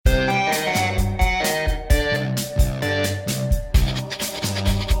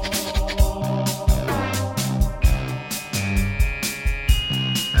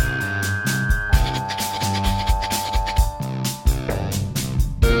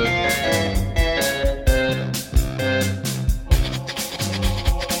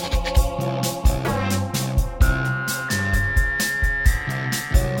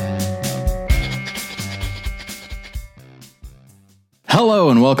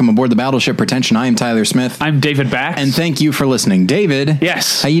welcome aboard the Battleship Pretension. I am Tyler Smith. I'm David Bax. And thank you for listening. David.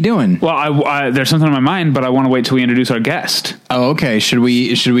 Yes. How you doing? Well, there's something on my mind, but I want to wait till we introduce our guest. Oh, okay. Should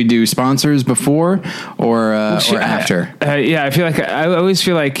we do sponsors before or after? Yeah, I always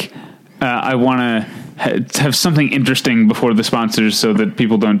feel like I want to have something interesting before the sponsors so that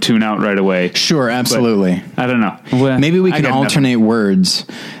people don't tune out right away. Sure, absolutely. But I don't know. Well, maybe we can alternate words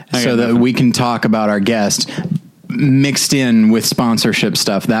so that we can talk about our guest mixed in with sponsorship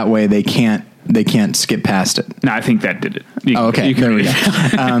stuff. That way they can't skip past it. No, I think that did it. Okay, there we go.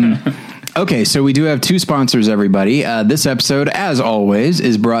 Okay, so we do have two sponsors, everybody. This episode, as always,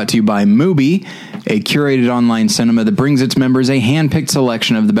 is brought to you by Mubi, a curated online cinema that brings its members a hand-picked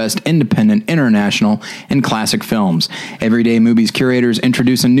selection of the best independent, international, and classic films. Every day, Mubi's curators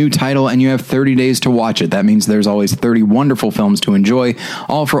introduce a new title, and you have 30 days to watch it. That means there's always 30 wonderful films to enjoy,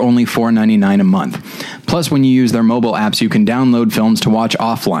 all for only $4.99 a month. Plus, when you use their mobile apps, you can download films to watch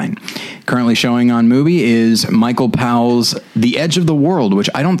offline. Currently showing on Mubi is Michael Powell's The Edge of the World, which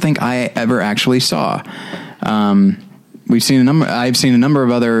I don't think I ever actually saw. I've seen a number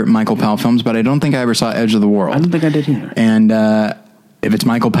of other Michael Powell films, but I don't think I ever saw Edge of the World. I don't think I did either. And if it's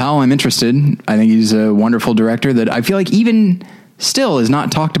Michael Powell, I'm interested. I think he's a wonderful director that I feel like even still is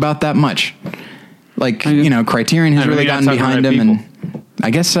not talked about that much. Like, Criterion has really gotten behind him, and I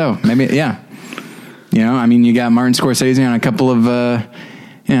guess so. Maybe, yeah. You got Martin Scorsese on a couple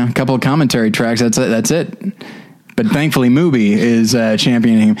of commentary tracks. That's it. But thankfully, Mubi is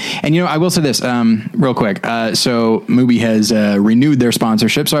championing him. And, I will say this real quick. So Mubi has renewed their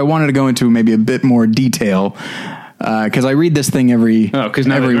sponsorship. So I wanted to go into maybe a bit more detail because I read this thing every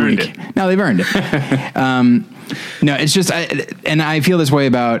week. Now they've earned it. No, it's just, and I feel this way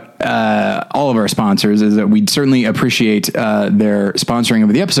about all of our sponsors, is that we certainly appreciate their sponsoring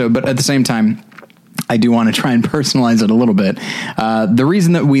of the episode. But at the same time, I do want to try and personalize it a little bit. The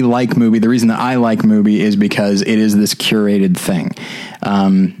reason that we like Mubi, the reason that I like Mubi, is because it is this curated thing.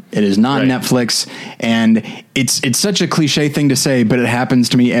 It is not Netflix, and it's such a cliche thing to say, but it happens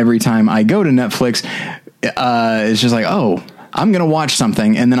to me every time I go to Netflix. It's just like, oh, I'm going to watch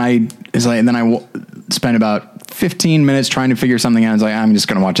something, and then I spend about 15 minutes trying to figure something out. It's like, I'm just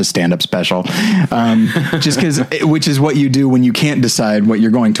going to watch a stand-up special. Just because, which is what you do when you can't decide what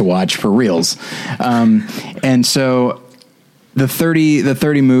you're going to watch for reals. And so the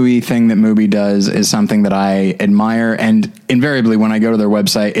 30 movie thing that Mubi does is something that I admire. And invariably when I go to their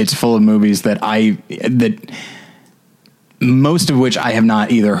website, it's full of movies that most of which I have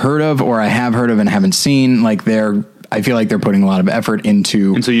not either heard of or I have heard of and haven't seen. I feel like they're putting a lot of effort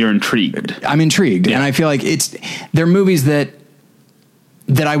into. And so you're intrigued. I'm intrigued. Yeah. And I feel like they're movies that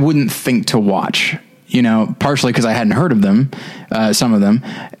I wouldn't think to watch, partially because I hadn't heard of them, some of them,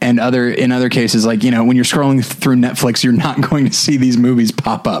 and in other cases, when you're scrolling through Netflix, you're not going to see these movies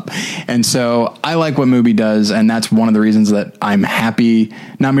pop up. And so I like what Mubi does. And that's one of the reasons that I'm happy,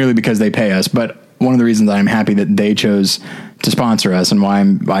 not merely because they pay us, but one of the reasons that I'm happy that they chose to sponsor us, and why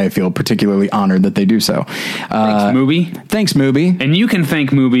I feel particularly honored that they do so. Thanks, Mubi. Thanks, Mubi. And you can thank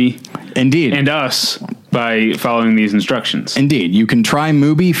Mubi. Indeed. And us by following these instructions. Indeed. You can try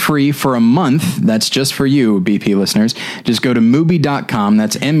Mubi free for a month. That's just for you, BP listeners. Just go to Mubi.com.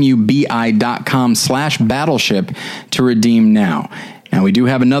 That's MUBI.com/battleship to redeem now. Now, we do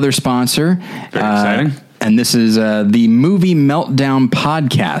have another sponsor. Very exciting. And this is the Movie Meltdown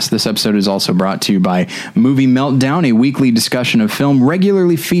podcast. This episode is also brought to you by Movie Meltdown, a weekly discussion of film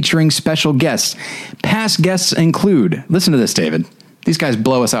regularly featuring special guests. Past guests include, listen to this, David. These guys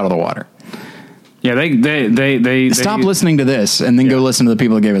blow us out of the water. Yeah, they stop listening to this and then go listen to the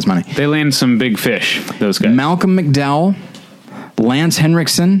people that gave us money. They land some big fish, those guys. Malcolm McDowell, Lance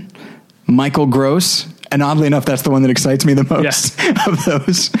Henriksen, Michael Gross. And oddly enough, that's the one that excites me the most of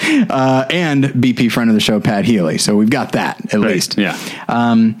those. And BP friend of the show, Pat Healy. So we've got that, at least. Yeah.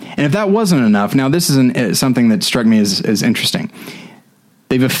 And if that wasn't enough, now this is something that struck me as interesting.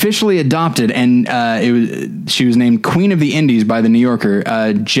 They've officially adopted, and she was named Queen of the Indies by the New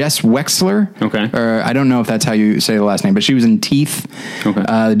Yorker, Jess Wexler. Okay. Or I don't know if that's how you say the last name, but she was in Teeth. Okay.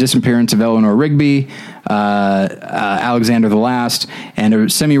 The Disappearance of Eleanor Rigby, Alexander the Last, and a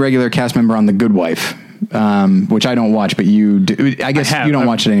semi-regular cast member on The Good Wife. Which I don't watch, but you do. I guess you don't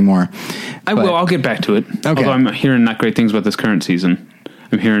watch it anymore. I will. I'll get back to it. Okay. Although I'm hearing not great things about this current season.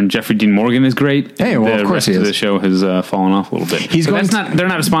 I'm hearing Jeffrey Dean Morgan is great. Hey, well, of course he is. The show has fallen off a little bit. They're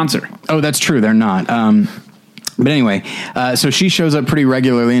not a sponsor. Oh, that's true. They're not. But anyway, so she shows up pretty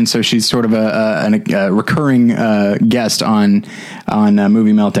regularly, and so she's sort of a recurring guest on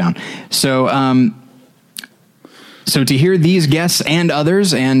Movie Meltdown. So to hear these guests and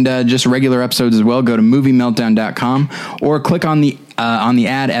others and just regular episodes as well, go to moviemeltdown.com or click on the on the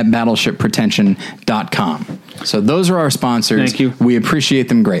ad at battleshippretension.com. So those are our sponsors. Thank you. We appreciate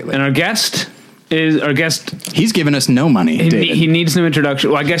them greatly. And our guest. He's given us no money. He needs no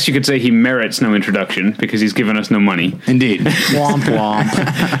introduction. Well, I guess you could say he merits no introduction because he's given us no money. Indeed. Womp womp.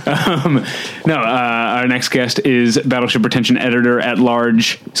 Our next guest is Battleship Pretension editor at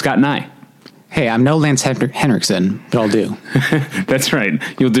large, Scott Nye. Hey, I'm no Lance Henriksen, but I'll do. That's right.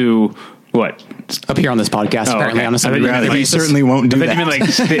 You'll do what? Appear on this podcast, apparently, on a Sunday He basis. certainly won't do that. You meant like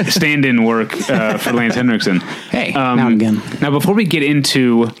stand-in work for Lance Henriksen. Hey, now and again. Now, before we get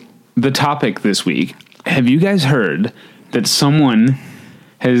into the topic this week, have you guys heard that someone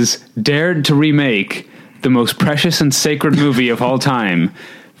has dared to remake the most precious and sacred movie of all time,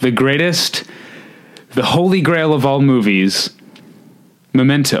 the greatest, the holy grail of all movies,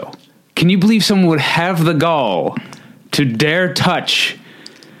 Memento? Can you believe someone would have the gall to dare touch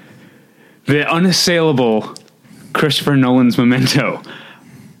the unassailable Christopher Nolan's Memento?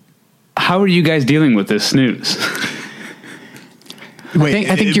 How are you guys dealing with this snooze? Wait,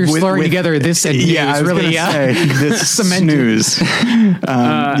 I think you're slurring together this and news. I was really say, this snooze.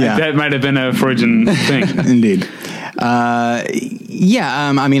 That might have been a Freudian thing. Indeed. I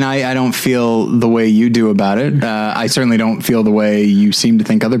mean, I don't feel the way you do about it. I certainly don't feel the way you seem to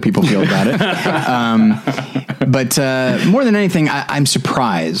think other people feel about it. But more than anything, I'm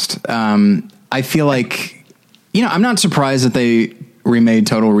surprised. I feel like, I'm not surprised that they remade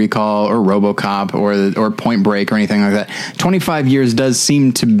Total Recall or RoboCop or Point Break or anything like that. 25 years does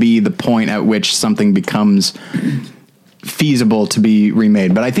seem to be the point at which something becomes feasible to be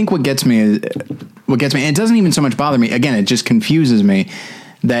remade. But I think what gets me, and it doesn't even so much bother me, again, it just confuses me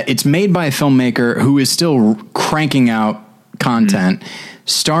that it's made by a filmmaker who is still cranking out content,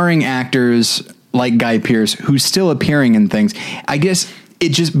 starring actors like Guy Pearce, who's still appearing in things. I guess it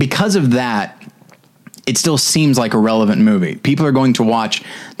just, because of that, it still seems like a relevant movie. People are going to watch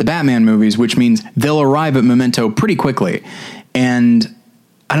the Batman movies, which means they'll arrive at Memento pretty quickly. And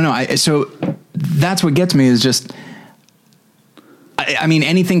I don't know. So that's what gets me is just, I mean,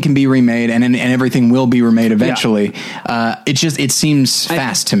 anything can be remade and everything will be remade eventually. Yeah. It seems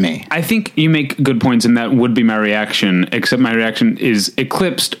fast to me. I think you make good points, and that would be my reaction, except my reaction is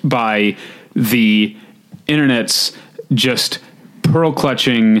eclipsed by the internet's just pearl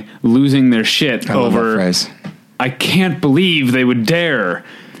clutching, losing their shit over. I can't believe they would dare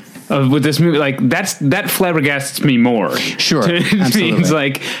with this movie. Like that flabbergasts me more. Sure, absolutely. It's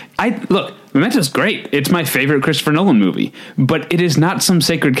like look, Memento's great. It's my favorite Christopher Nolan movie, but it is not some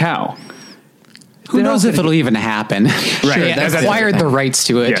sacred cow. Who knows if it'll even happen? Right. Sure, they acquired the rights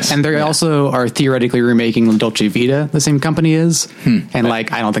to it. Yes. And they also are theoretically remaking Dolce Vita, the same company is. And I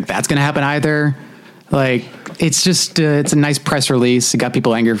don't think that's going to happen either. Like, it's just, it's a nice press release. It got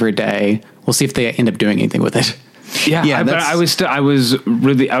people angry for a day. We'll see if they end up doing anything with it. Yeah. But I was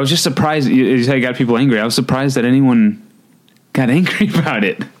just surprised. You said it got people angry. I was surprised that anyone got angry about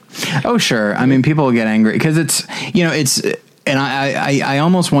it. Oh, sure. I mean, people get angry because it's, and I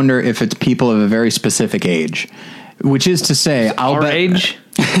almost wonder if it's people of a very specific age, which is to say, our age,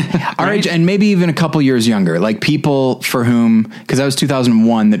 and maybe even a couple years younger, like people for whom, because that was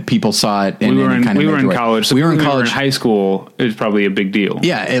 2001 that people saw it. We were in college. So we were in college. In high school, it was probably a big deal.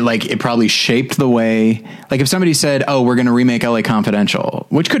 Yeah, it probably shaped the way. Like if somebody said, "Oh, we're going to remake LA Confidential,"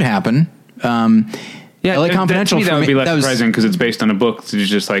 which could happen. Yeah, LA Confidential that would be less surprising because it's based on a book. So it's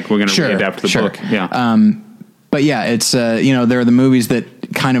just like we're going to readapt the book. Yeah. But yeah, it's there are the movies that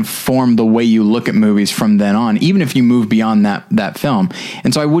kind of form the way you look at movies from then on, even if you move beyond that film.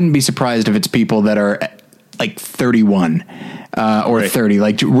 And so I wouldn't be surprised if it's people that are like 31 or 30,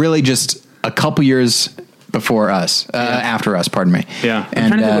 like really just a couple years before us, after us. Pardon me. Yeah, I'm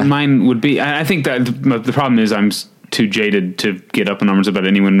trying to think what mine would be. I think that the problem is I'm too jaded to get up in arms about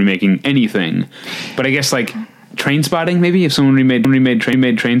anyone remaking anything. But I guess like Trainspotting, maybe if someone remade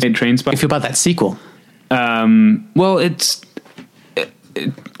Trainspotting. If you about that sequel. Well,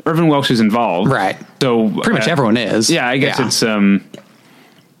 Irvin Welsh is involved, right? So pretty much everyone is. Yeah, I guess it's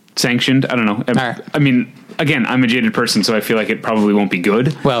sanctioned. I don't know. I mean, again, I'm a jaded person, so I feel like it probably won't be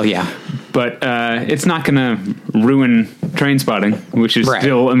good. Well, yeah, but it's not going to ruin Trainspotting, which is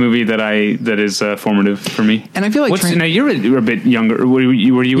still a movie that is formative for me. And I feel like now you're a bit younger. Were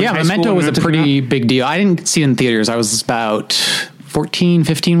you? Yeah, Memento was a pretty big deal. I didn't see it in theaters. I was about 14,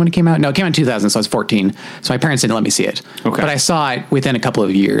 15 when it came out. No, it came out in 2000, so I was 14. So my parents didn't let me see it. Okay. But I saw it within a couple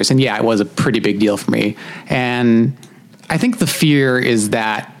of years. And yeah, it was a pretty big deal for me. And I think the fear is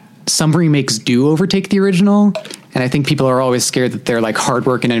that some remakes do overtake the original. And I think people are always scared that their like hard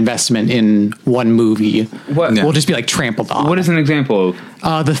work and investment in one movie will just be like trampled on. What is an example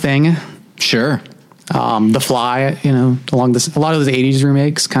of? The Thing. Sure. The Fly, along a lot of those 80s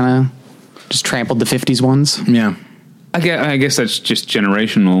remakes kind of just trampled the 50s ones. Yeah. I guess that's just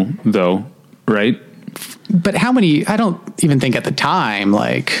generational, though, right? But how many? I don't even think at the time,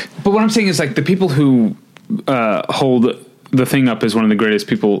 like. But what I'm saying is, like, the people who hold The Thing up as one of the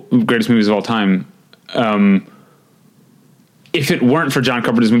greatest movies of all time. If it weren't for John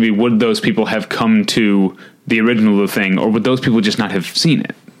Carpenter's movie, would those people have come to the original The Thing, or would those people just not have seen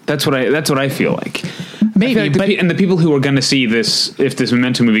it? That's what I feel like. Maybe, like the people who are going to see this, if this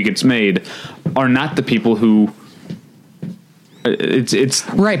Memento movie gets made, are not the people who. It's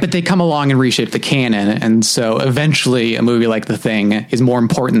right, but they come along and reshape the canon, and so eventually a movie like The Thing is more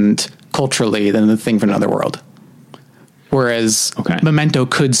important culturally than The Thing from Another World. Whereas Memento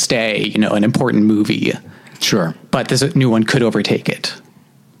could stay, an important movie. Sure. But this new one could overtake it.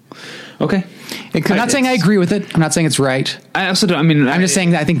 Okay. I'm not saying I agree with it. I'm not saying it's right. I also don't. I mean, I'm just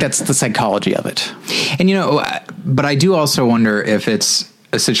saying that I think that's the psychology of it. And, but I do also wonder if it's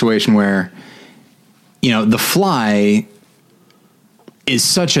a situation where, The Fly is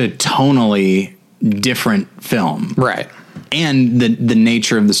such a tonally different film. Right. And the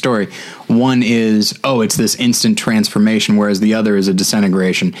nature of the story. One is, it's this instant transformation, whereas the other is a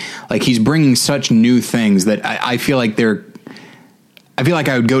disintegration. Like, he's bringing such new things that I feel like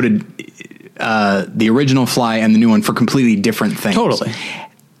I would go to the original Fly and the new one for completely different things. Totally.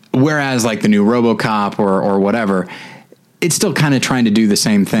 Whereas, like, the new RoboCop or whatever, it's still kind of trying to do the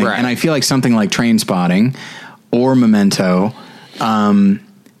same thing. Right. And I feel like something like Trainspotting or Memento,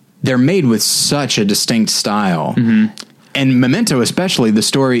 they're made with such a distinct style. Mm-hmm. And Memento especially, the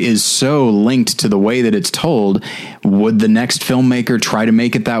story is so linked to the way that it's told. Would the next filmmaker try to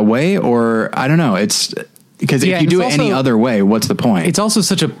make it that way? Or, I don't know. It's because if you do it any other way, what's the point? It's also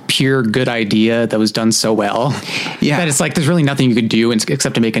such a pure good idea that was done so well. Yeah. That it's like there's really nothing you could do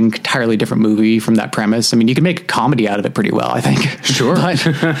except to make an entirely different movie from that premise. I mean, you can make a comedy out of it pretty well, I think. Sure. But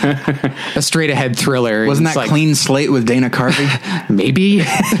a straight ahead thriller. Wasn't that Clean Slate with Dana Carvey? Maybe.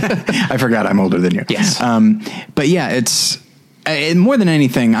 I forgot I'm older than you. Yes. But yeah, it's more than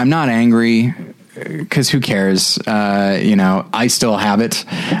anything, I'm not angry. Because who cares? I still have it,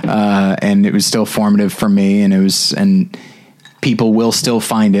 and it was still formative for me, and people will still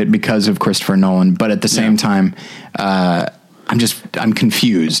find it because of Christopher Nolan. But at the same time, I'm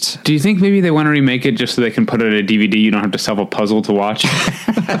confused. Do you think maybe they want to remake it just so they can put it at a DVD? You don't have to solve a puzzle to watch.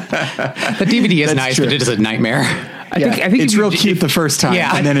 The DVD is nice, but it is a nightmare. I think it's real cute the first time,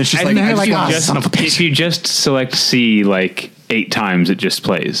 and then it's just if you just select C like 8 times, it just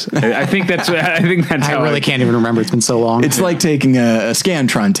plays. I think that's I really can't even remember. It's been so long. It's like taking a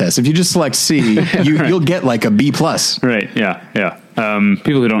Scantron test. If you just select C, you'll get like a B+. Right. Yeah.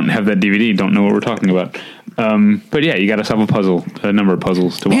 People who don't have that DVD don't know what we're talking about. But yeah, you got to solve a number of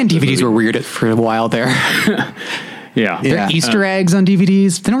puzzles to watch. And DVDs were weird for a while there. Yeah. There are Easter eggs on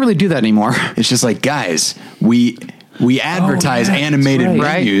DVDs. They don't really do that anymore. It's just like, guys, we advertise animated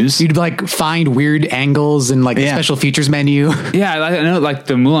menus. You'd like find weird angles and like the special features menu. Yeah, I know. Like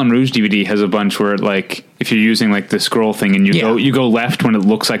the Moulin Rouge DVD has a bunch where, like, if you're using like the scroll thing and you go left when it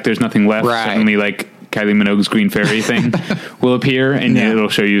looks like there's nothing left, suddenly like Kylie Minogue's Green Fairy thing will appear and it'll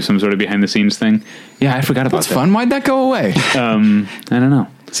show you some sort of behind the scenes thing. Yeah, I forgot about that. That's fun. Why'd that go away? I don't know.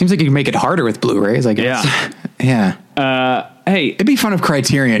 Seems like you can make it harder with Blu-rays, I guess. Yeah. Hey, it'd be fun if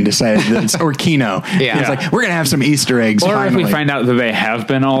Criterion decided that, or Kino. It's like, we're going to have some Easter eggs. Or finally. if we find out that they have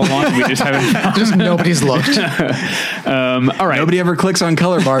been all along, we just haven't found just nobody's looked. All right. Nobody ever clicks on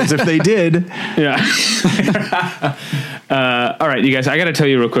color bars. If they did. Yeah. All right, you guys, I got to tell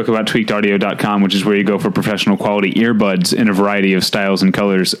you real quick about tweakedaudio.com, which is where you go for professional quality earbuds in a variety of styles and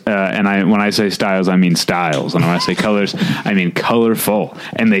colors. And when I say styles, I mean styles. And when I say colors, I mean colorful.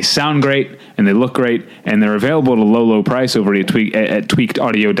 And they sound great and they look great and they're available at a low price over at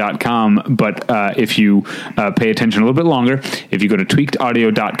tweakedaudio.com. But if you pay attention a little bit longer, if you go to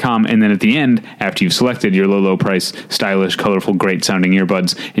tweakedaudio.com and then at the end, after you've selected your low price, stylish, colorful, great sounding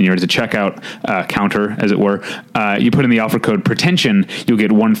earbuds and you're at the checkout counter, as it were, you put in the offer code pretension, you'll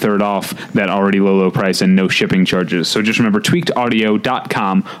get 1/3 off that already low price and no shipping charges. So just remember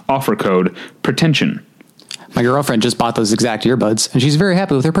tweakedaudio.com, offer code pretension. My girlfriend just bought those exact earbuds and she's very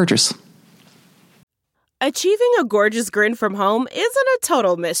happy with her purchase. Achieving a gorgeous grin from home isn't a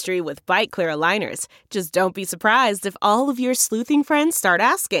total mystery with Byte Clear aligners. Just don't be surprised if all of your sleuthing friends start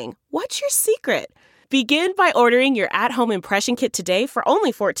asking, "What's your secret?" Begin by ordering your at-home impression kit today for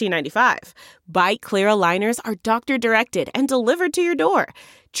only $14.95. Byte Clear aligners are doctor-directed and delivered to your door.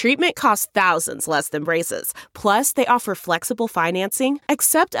 Treatment costs thousands less than braces. Plus, they offer flexible financing,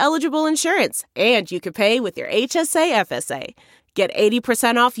 accept eligible insurance, and you can pay with your HSA FSA. Get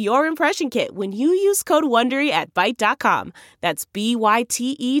 80% off your impression kit when you use code WONDERY at Byte.com. That's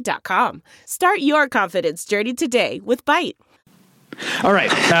BYTE.com. Start your confidence journey today with Byte. All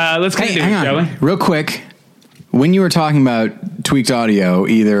right, let's get into it, shall we? Real quick, when you were talking about tweaked audio,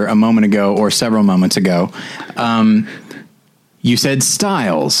 either a moment ago or several moments ago, you said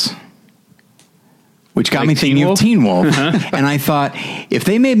styles, which got like me thinking of Teen Wolf. And I thought, if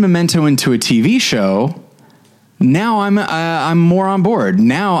they made Memento into a TV show, now I'm more on board.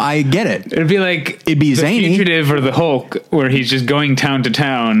 Now I get it. It'd be like the zany. Fugitive or the Hulk, where he's just going town to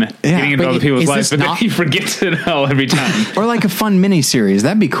town, getting into other people's lives, but then he forgets it all every time. Or like a fun miniseries.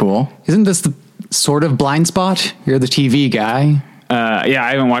 That'd be cool. Isn't this the sort of Blind Spot? You're the TV guy. Yeah,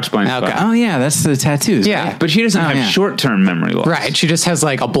 I haven't watched Blind Spot. Oh yeah, that's the tattoos. Yeah, right? But she doesn't have short-term memory loss. Right. She just has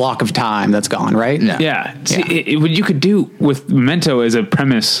like a block of time that's gone, right? Yeah. See, what you could do with Memento as a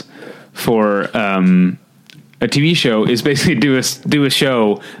premise for a TV show is basically do a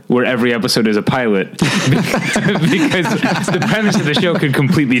show where every episode is a pilot because the premise of the show could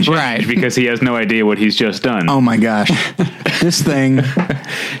completely change because he has no idea what he's just done. Oh my gosh, this thing.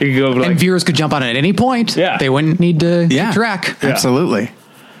 You could go and viewers could jump on it at any point. Yeah, they wouldn't need to keep track. Yeah. Absolutely.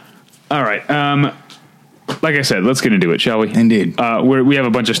 All right. Like I said, let's get into it, shall we? Indeed. We have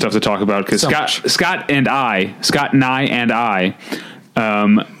a bunch of stuff to talk about because Scott and I.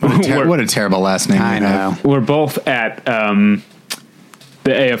 What a terrible last name. I know. We're both at the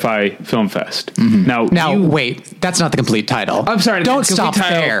AFI Film Fest. Mm-hmm. Now, wait, that's not the complete title. I'm sorry. Don't stop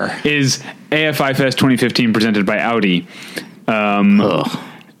there. Is AFI Fest 2015 presented by Audi?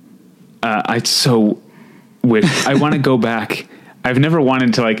 I so wish I want to go back. I've never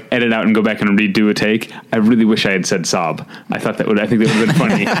wanted to like edit out and go back and redo a take. I really wish I had said Saab. I think that would have been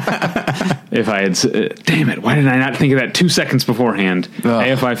funny if I had. Damn it! Why did I not think of that 2 seconds beforehand?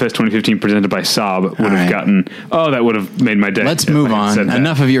 AFI Fest 2015 presented by Saab would have gotten. Oh, that would have made my day. Let's move on.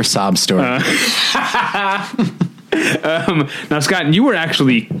 Enough of your Saab story. Now, Scott, you were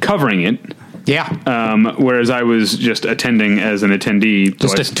actually covering it. Yeah. Whereas I was just attending as an attendee.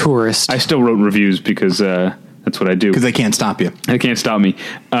 Just a tourist. I still wrote reviews because. That's what I do. Because they can't stop you. They can't stop me.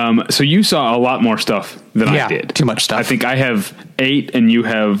 So you saw a lot lot stuff than I did. Too much stuff. I think I have 8 and you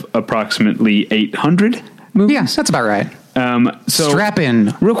have approximately 800 movies. Yeah, that's about right. So strap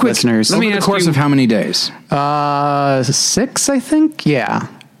in, real quick, listeners. Over the course of how many days? 6, I think. Yeah.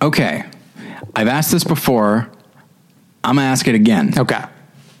 Okay. I've asked this before. I'm going to ask it again. Okay.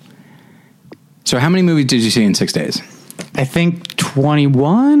 So how many movies did you see in 6 days? I think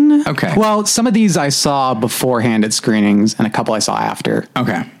 21. Okay. Well, some of these I saw beforehand at screenings and a couple I saw after.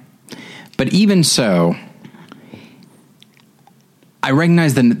 Okay. But even so, I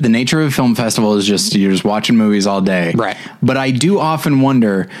recognize the nature of a film festival is just you're just watching movies all day. Right. But I do often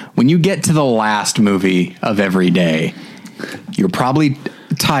wonder when you get to the last movie of every day, you're probably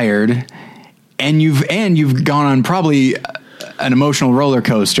tired and you've gone on probably an emotional roller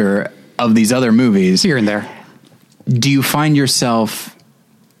coaster of these other movies. Here and there. Do you find yourself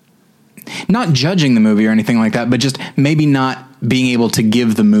not judging the movie or anything like that, but just maybe not being able to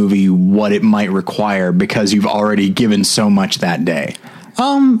give the movie what it might require because you've already given so much that day?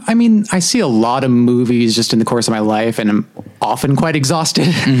 I mean, I see a lot of movies just in the course of my life and I'm often quite exhausted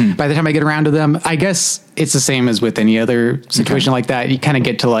by the time I get around to them. I guess it's the same as with any other situation like that. You kind of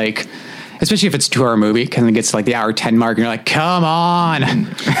get to like, especially if it's a 2-hour movie, it kind of gets to like the hour 10 mark and you're like, come on,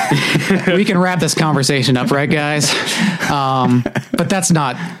 we can wrap this conversation up, right, guys? But that's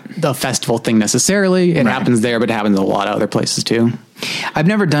not the festival thing necessarily. It happens there, but it happens in a lot of other places too. I've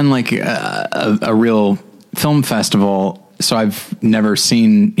never done like a real film festival, so I've never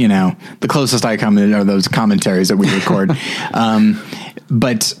seen, the closest I come are those commentaries that we record.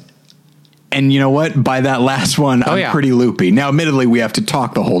 And you know what? By that last one, I'm pretty loopy. Now, admittedly, we have to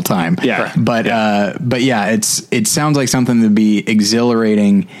talk the whole time. Yeah. But yeah, it sounds like something to be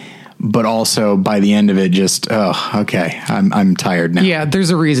exhilarating, but also by the end of it, just, okay, I'm tired now. Yeah, there's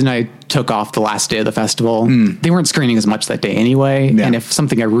a reason I took off the last day of the festival. They weren't screening as much that day anyway. Yeah. And if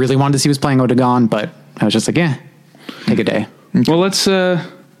something I really wanted to see was playing, I would have gone, but I was just like, take a day. Well, let's talk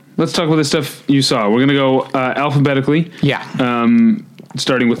about the stuff you saw. We're going to go alphabetically. Yeah.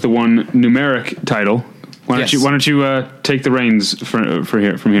 Starting with the one numeric title. Why don't you take the reins from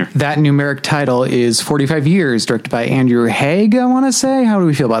here? That numeric title is 45 Years, directed by Andrew Haig, I want to say. How do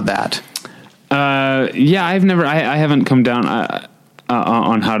we feel about that? Yeah, I haven't come down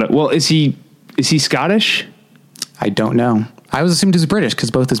on how to. Well, is he Scottish? I don't know. I was assumed he was British because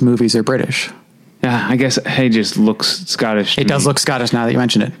both his movies are British. Yeah, I guess Hey just looks Scottish. It does look Scottish now that you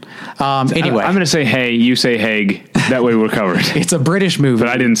mention it. Anyway. I'm going to say Hey, you say Haig. That way we're covered. It's a British movie. But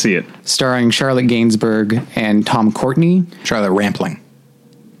I didn't see it. Starring Charlotte Gainsbourg and Tom Courtenay. Charlotte Rampling.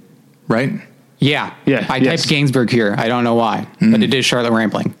 Right? Yeah. I yes. typed Gainsbourg here. I don't know why, but it is Charlotte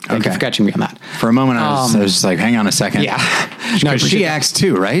Rampling. Thank you for catching me on that. For a moment, I was just like, hang on a second. Yeah. No, she acts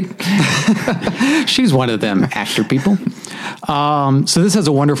too, right? She's one of them actor people. So this has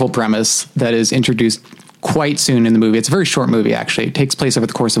a wonderful premise that is introduced quite soon in the movie. It's a very short movie, actually. It takes place over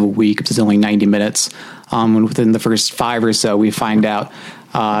the course of a week. It's only 90 minutes. And within the first 5 or so, we find out.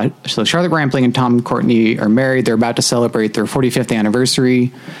 So Charlotte Rampling and Tom Courtenay are married. They're about to celebrate their 45th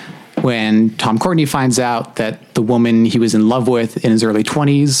anniversary when Tom Courtenay finds out that the woman he was in love with in his early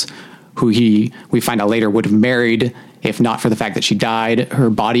 20s, who we find out later would have married if not for the fact that she died, her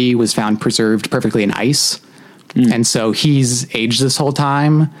body was found preserved perfectly in ice. And so he's aged this whole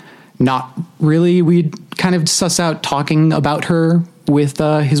time. Not really. We'd kind of suss out talking about her with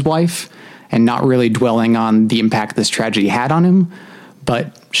his wife and not really dwelling on the impact this tragedy had on him.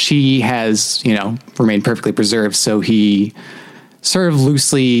 But she has, remained perfectly preserved. So he sort of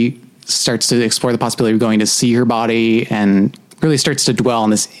loosely starts to explore the possibility of going to see her body and really starts to dwell on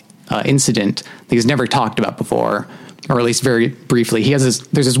this incident that he's never talked about before, or at least very briefly. There's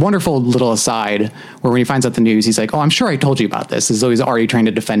this wonderful little aside where when he finds out the news, he's like, "Oh, I'm sure I told you about this," as though he's already trying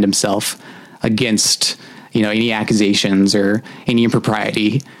to defend himself against, any accusations or any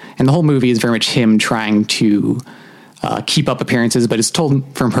impropriety. And the whole movie is very much him trying to keep up appearances, but it's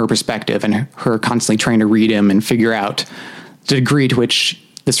told from her perspective and her constantly trying to read him and figure out the degree to which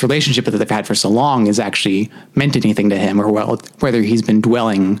this relationship that they've had for so long has actually meant anything to him, or whether he's been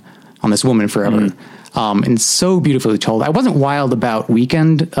dwelling on this woman forever. And so beautifully told. I wasn't wild about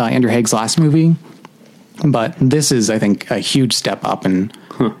Weekend, Andrew Haig's last movie, but this is, I think, a huge step up and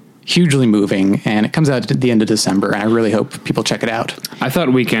hugely moving, and it comes out at the end of December, and I really hope people check it out. I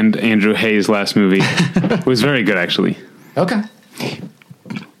thought Weekend, Andrew Haig's last movie, was very good, actually. Okay.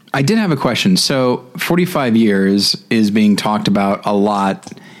 I did have a question. So 45 years is being talked about a lot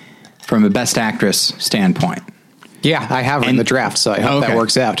from a Best Actress standpoint. Yeah, I have her in the draft, so I hope that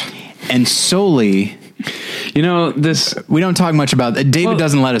works out. And solely... we don't talk much about that. David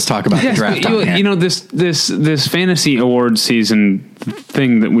doesn't let us talk about the draft. This fantasy award season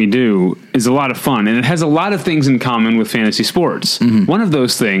thing that we do is a lot of fun, and it has a lot of things in common with fantasy sports. One of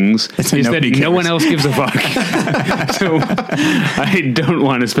those things is that no one else gives a fuck. So I don't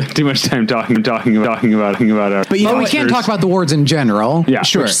want to spend too much time talking about our. But we can't talk about the awards in general. Yeah,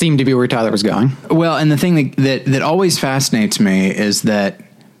 sure. Which seemed to be where Tyler was going. Well, and the thing that always fascinates me is that.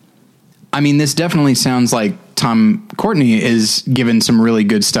 I mean, this definitely sounds like Tom Courtenay is given some really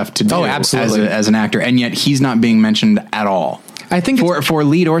good stuff to do as an actor, and yet he's not being mentioned at all. I think for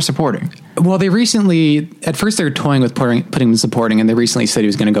lead or supporting. Well, they recently, at first they were toying with putting him in supporting, and they recently said he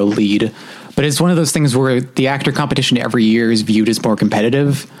was going to go lead. But it's one of those things where the actor competition every year is viewed as more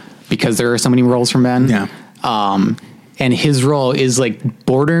competitive because there are so many roles for men. Yeah. And his role is like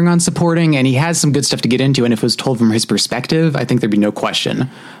bordering on supporting, and he has some good stuff to get into. And if it was told from his perspective, I think there'd be no question.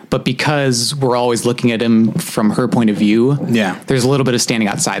 But because we're always looking at him from her point of view, there's a little bit of standing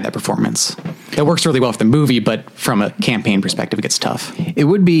outside that performance. That works really well for the movie, but from a campaign perspective, it gets tough. It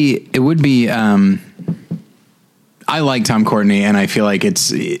would be. I like Tom Courtenay, and I feel like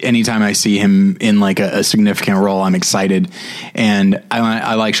it's anytime I see him in like a significant role, I'm excited. And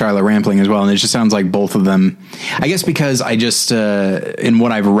I like Charlotte Rampling as well. And it just sounds like both of them, I guess, because I just, in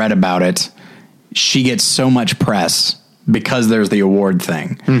what I've read about it, she gets so much press because there's the award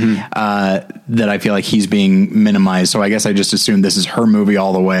thing, that I feel like he's being minimized. So I guess I just assumed this is her movie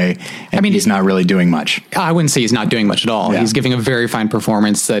all the way. And he's not really doing much. I wouldn't say he's not doing much at all. Yeah. He's giving a very fine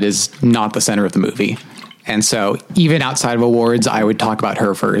performance that is not the center of the movie. And so even outside of awards, I would talk about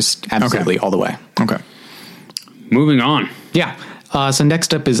her first. Absolutely. All the way. Okay. Moving on. Yeah. So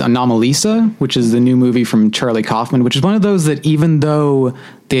next up is Anomalisa, which is the new movie from Charlie Kaufman, which is one of those that even though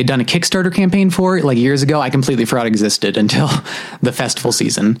they had done a Kickstarter campaign for it like years ago, I completely forgot existed until the festival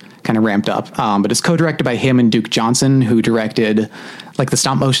season kind of ramped up. But it's co-directed by him and Duke Johnson, who directed like the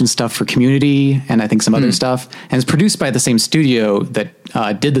stop motion stuff for Community and I think some other stuff. And it's produced by the same studio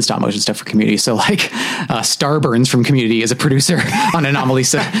that did the stop motion stuff for Community. So like Starburns from Community is a producer on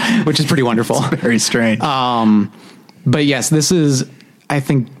Anomalisa, which is pretty wonderful. It's very strange. But yes, this is, I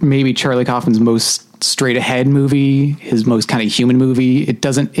think, maybe Charlie Kaufman's most straight ahead movie, his most kind of human movie. It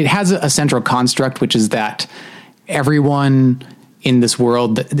has a central construct, which is that everyone in this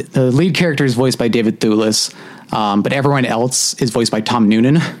world, the lead character is voiced by David Thewlis, but everyone else is voiced by Tom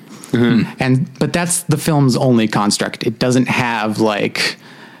Noonan. But that's the film's only construct. It doesn't have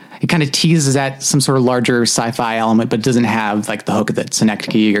it kind of teases at some sort of larger sci-fi element, but doesn't have like the hook that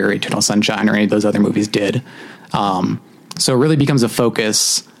Synecdoche or Eternal Sunshine or any of those other movies did. So it really becomes a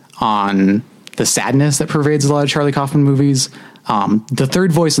focus on the sadness that pervades a lot of Charlie Kaufman movies. The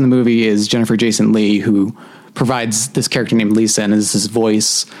third voice in the movie is Jennifer Jason Leigh, who provides this character named Lisa, and is this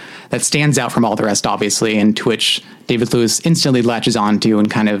voice that stands out from all the rest, obviously, and to which David Lewis instantly latches onto and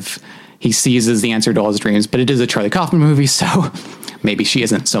kind of he sees as the answer to all his dreams. But it is a Charlie Kaufman movie, so maybe she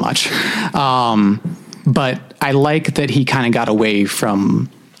isn't so much. But I like that he kind of got away from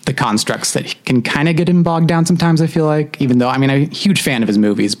the constructs that can kind of get him bogged down sometimes, I feel like, even though, I mean, I'm a huge fan of his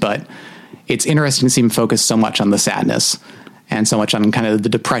movies, but it's interesting to see him focus so much on the sadness and so much on kind of the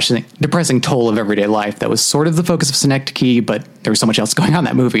depressing toll of everyday life that was sort of the focus of Synecdoche, but there was so much else going on in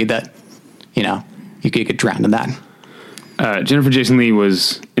that movie that, you know, you could get drowned in that. Jennifer Jason Leigh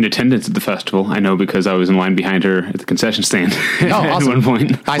was in attendance at the festival. I know because I was in line behind her at the concession stand at one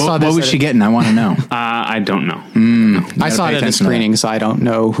point. I saw this. What was she getting? I want to know. I don't know. I saw it at a screening, so I don't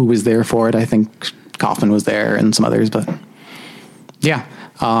know who was there for it. I think Kaufman was there and some others, but yeah.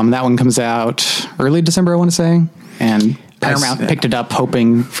 That one comes out early December, I want to say. And Paramount picked it up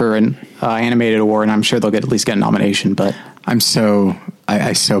hoping for an animated award, and I'm sure they'll at least get a nomination, but I so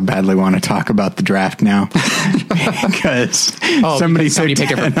badly want to talk about the draft now because somebody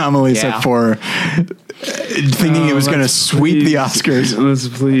picked Anomalies at 4 thinking it was going to sweep the Oscars. Let's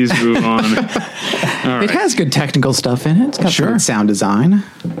please move on. All right. It has good technical stuff in it. It's got good sound design.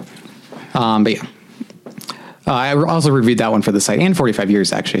 But yeah. I also reviewed that one for the site, and 45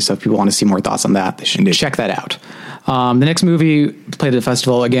 Years, actually. So if people want to see more thoughts on that, they should check that out. The next movie played at the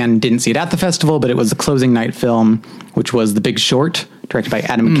festival, again, didn't see it at the festival, but it was the closing night film, which was The Big Short, directed by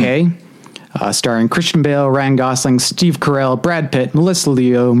Adam McKay, starring Christian Bale, Ryan Gosling, Steve Carell, Brad Pitt, Melissa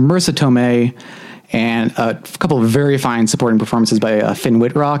Leo, Marissa Tomei, and a couple of very fine supporting performances by Finn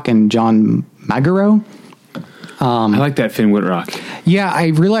Wittrock and John Magaro. I like that Finn Wittrock. Yeah, I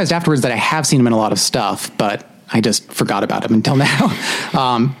realized afterwards that I have seen him in a lot of stuff, but I just forgot about him until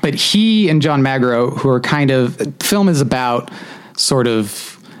now. But he and John Magaro, who are film is about sort of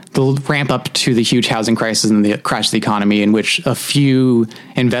the ramp up to the huge housing crisis and the crash of the economy, in which a few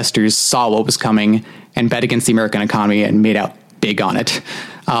investors saw what was coming and bet against the American economy and made out big on it.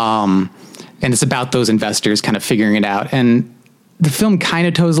 And it's about those investors kind of figuring it out. And the film kind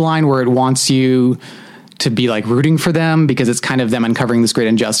of toes the line where it wants you to be like rooting for them because it's kind of them uncovering this great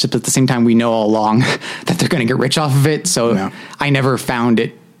injustice, but at the same time we know all along that they're going to get rich off of it. So I never found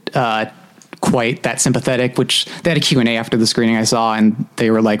it quite that sympathetic, which they had a Q&A after the screening I saw, and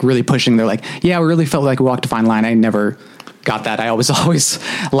they were like really pushing. They're like, yeah, we really felt like we walked a fine line. I never got that. I was always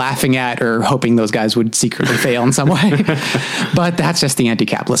laughing at or hoping those guys would secretly fail in some way. But that's just the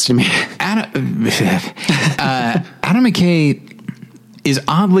anti-capitalist to me. Adam McKay is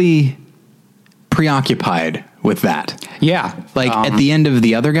oddly preoccupied with that. Yeah. Like at the end of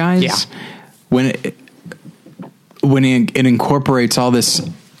The Other Guys, when it incorporates all this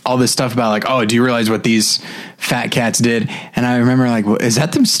stuff about like, oh, do you realize what these fat cats did? And I remember like, well, is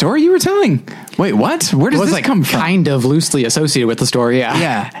that the story you were telling? Wait, what? Where does this come from? Kind of loosely associated with the story. Yeah.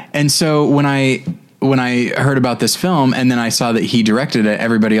 Yeah. And so when I heard about this film and then I saw that he directed it,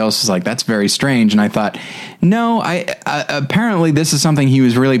 everybody else was like, that's very strange. And I thought, no, apparently this is something he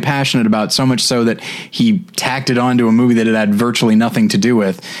was really passionate about, so much so that he tacked it onto a movie that it had virtually nothing to do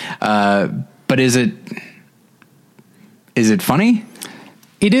with. But is it funny?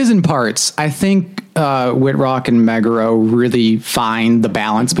 It is in parts. I think Wittrock and Magaro really find the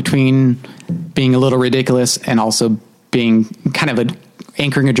balance between being a little ridiculous and also being kind of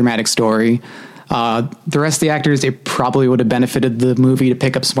anchoring a dramatic story. The rest of the actors, it probably would have benefited the movie to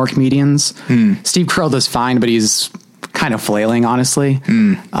pick up some more comedians. Steve Carell does fine, but he's kind of flailing, honestly.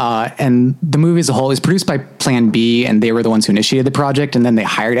 And the movie as a whole is produced by Plan B, and they were the ones who initiated the project, and then they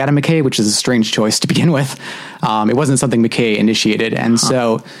hired Adam McKay, which is a strange choice to begin with. It wasn't something McKay initiated, and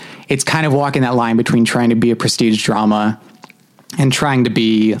so it's kind of walking that line between trying to be a prestige drama and trying to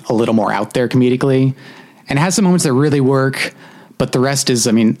be a little more out there comedically. And it has some moments that really work, but the rest is,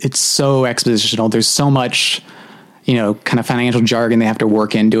 I mean, it's so expositional. There's so much, kind of financial jargon they have to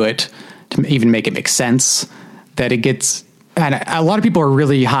work into it to even make it make sense that it gets, and a lot of people are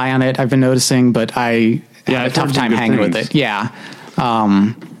really high on it, I've been noticing, but I have a tough time hanging with it. Yeah.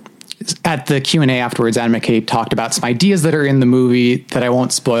 At the Q&A afterwards, Adam McKay talked about some ideas that are in the movie that I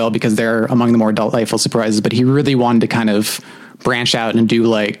won't spoil because they're among the more delightful surprises, but he really wanted to kind of branch out and do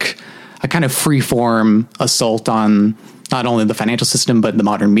like a kind of free-form assault on not only the financial system, but the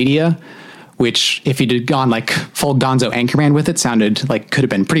modern media, which if he'd gone like full Gonzo Anchorman with it, sounded like could have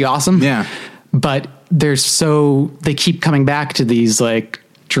been pretty awesome. Yeah. But they keep coming back to these like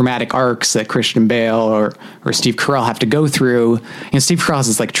dramatic arcs that Christian Bale or Steve Carell have to go through. Steve Carell has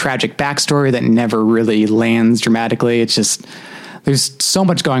this like tragic backstory that never really lands dramatically. It's just, there's so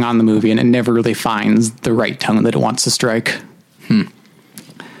much going on in the movie and it never really finds the right tone that it wants to strike.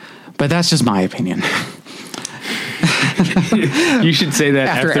 But that's just my opinion. You should say that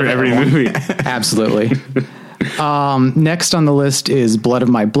after every movie. Absolutely. Next on the list is Blood of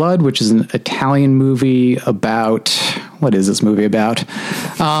My Blood, which is an Italian movie about, what is this movie about?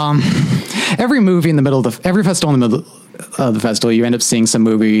 Every movie in the middle of every festival in the middle of the festival, you end up seeing some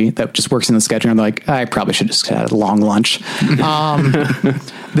movie that just works in the schedule and they're like, I probably should just had a long lunch.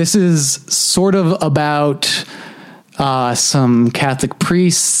 This is sort of about some Catholic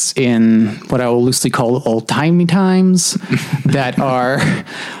priests in what I will loosely call old-timey times that are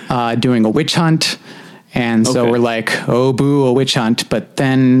doing a witch hunt. And so we're like, oh, boo, a witch hunt. But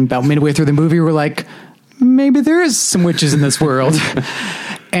then about midway through the movie, we're like, maybe there is some witches in this world.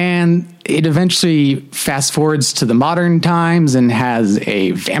 And it eventually fast forwards to the modern times and has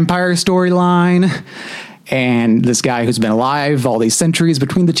a vampire storyline. And this guy who's been alive all these centuries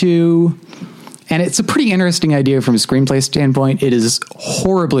between the two. And it's a pretty interesting idea from a screenplay standpoint. It is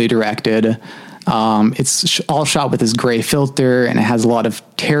horribly directed. It's all shot with this gray filter and it has a lot of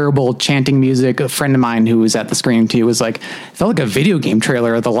terrible chanting music. A friend of mine who was at the screening too was like, it felt like a video game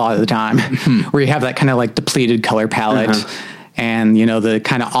trailer a lot of the time where you have that kind of like depleted color palette and, the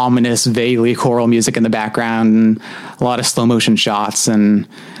kind of ominous, vaguely choral music in the background and a lot of slow motion shots. And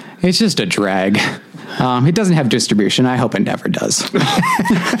it's just a drag. It doesn't have distribution. I hope it never does.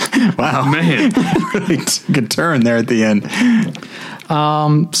 Wow, man. Really took a turn there at the end.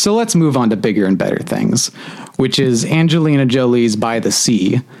 So let's move on to bigger and better things, which is Angelina Jolie's By the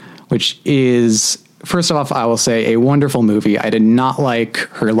Sea, which is, first off, I will say a wonderful movie. I did not like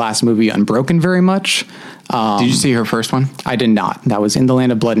her last movie, Unbroken, very much. Did you see her first one? I did not. That was In the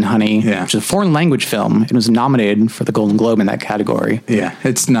Land of Blood and Honey, which is a foreign language film. It was nominated for the Golden Globe in that category. Yeah,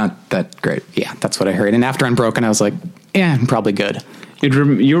 it's not that great. Yeah, that's what I heard. And after Unbroken, I was like, probably good.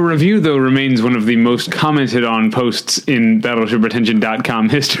 Your review, though, remains one of the most commented on posts in BattleshipRetention.com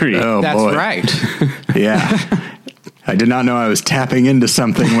history. Oh, that's boy. Right. Yeah. I did not know I was tapping into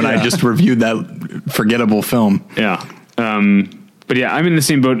something when I just reviewed that forgettable film. Yeah. But yeah, I'm in the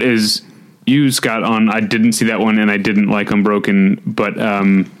same boat as you, Scott, on I didn't see that one and I didn't like Unbroken, but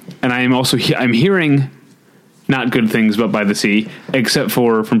and I am also I'm hearing not good things about By the Sea, except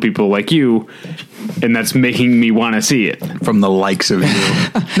from people like you, and that's making me want to see it. From the likes of you.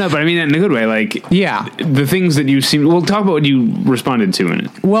 No, but I mean that in a good way. Like, yeah, the things that you seem. We'll talk about what you responded to in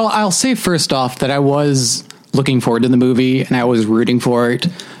it. Well, I'll say first off that I was looking forward to the movie and I was rooting for it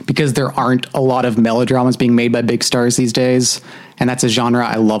because there aren't a lot of melodramas being made by big stars these days. And that's a genre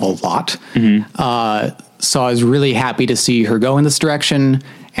I love a lot. So I was really happy to see her go in this direction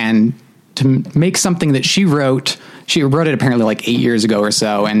and to make something that she wrote. She wrote it apparently like 8 years ago or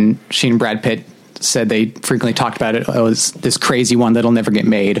so. And she and Brad Pitt said they frequently talked about it. It was this crazy one that'll never get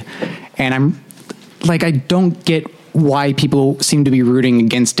made. And I'm like, I don't get why people seem to be rooting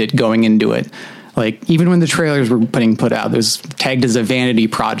against it going into it. Like, even when the trailers were put out, it was tagged as a vanity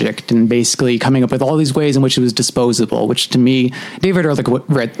project and basically coming up with all these ways in which it was disposable, which to me, David Ehrlich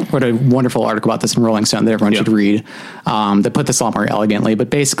wrote a wonderful article about this in Rolling Stone that everyone should read, that put this a lot more elegantly. But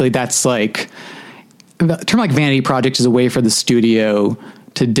basically, that's like, the term like vanity project is a way for the studio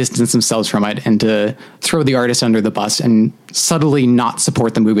to distance themselves from it and to throw the artist under the bus and subtly not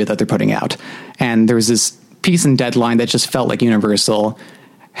support the movie that they're putting out. And there was this piece in Deadline that just felt like Universal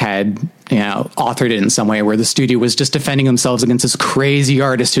had, authored it in some way where the studio was just defending themselves against this crazy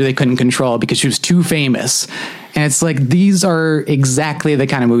artist who they couldn't control because she was too famous. And it's like, these are exactly the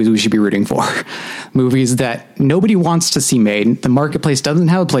kind of movies we should be rooting for. Movies that nobody wants to see made, the marketplace doesn't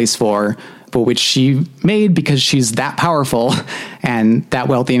have a place for, but which she made because she's that powerful and that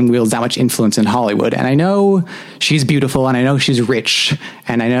wealthy and wields that much influence in Hollywood. And I know she's beautiful and I know she's rich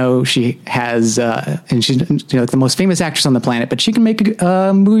and I know she has, and she's the most famous actress on the planet, but she can make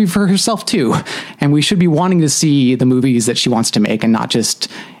a movie for herself too. And we should be wanting to see the movies that she wants to make and not just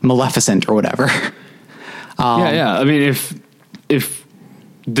Maleficent or whatever. Yeah. I mean, if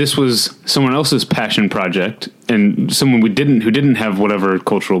this was someone else's passion project and someone who didn't have whatever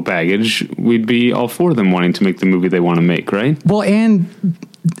cultural baggage, we'd be all for them wanting to make the movie they want to make, right? Well, and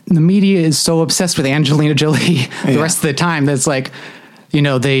the media is so obsessed with Angelina Jolie the rest of the time that's like,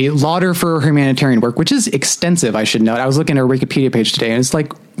 they laud her for her humanitarian work, which is extensive, I should note. I was looking at her Wikipedia page today, and it's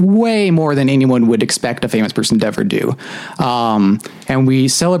like way more than anyone would expect a famous person to ever do. And we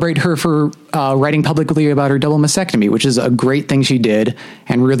celebrate her for writing publicly about her double mastectomy, which is a great thing she did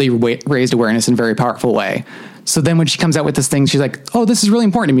and really raised awareness in a very powerful way. So then when she comes out with this thing, she's like, oh, this is really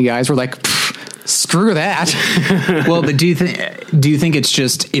important to me, guys. We're like, screw that. Well, but do you think it's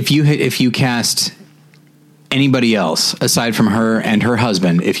just if you cast anybody else aside from her and her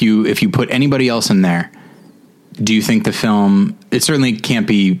husband, if you put anybody else in there, do you think the film, it certainly can't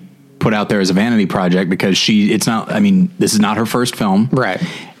be put out there as a vanity project because this is not her first film. Right.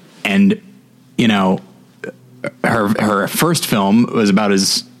 And, her first film was about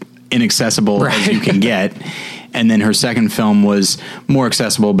as inaccessible as you can get. And then her second film was more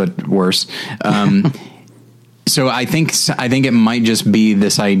accessible, but worse. So I think it might just be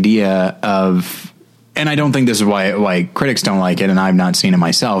this idea of, and I don't think this is why critics don't like it, and I've not seen it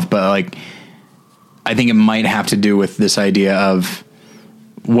myself, but I think it might have to do with this idea of,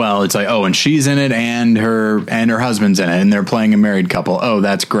 well, it's like, oh, and she's in it and her husband's in it and they're playing a married couple. Oh,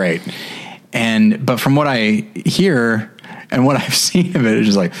 that's great. But from what I hear and what I've seen of it, it's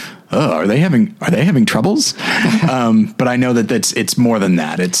just like, oh, are they having troubles? But I know that it's more than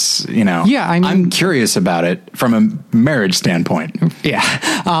that. It's, yeah, I'm curious about it from a marriage standpoint. Yeah.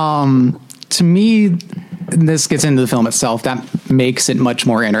 To me, this gets into the film itself. That makes it much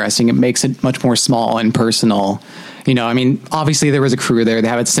more interesting. It makes it much more small and personal. Obviously there was a crew there. They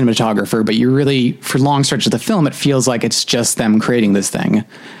have a cinematographer, but you really, for long stretches of the film, it feels like it's just them creating this thing.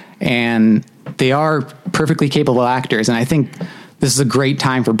 And they are perfectly capable actors. And I think this is a great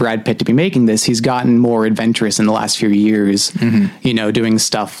time for Brad Pitt to be making this. He's gotten more adventurous in the last few years, doing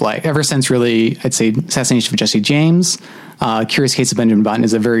stuff like, ever since really, I'd say, Assassination of Jesse James. Curious Case of Benjamin Button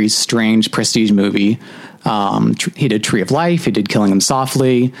is a very strange prestige movie. He did Tree of Life. He did Killing Them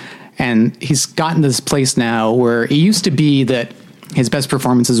Softly. And he's gotten to this place now where it used to be that his best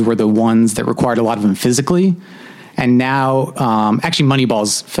performances were the ones that required a lot of him physically. And now, actually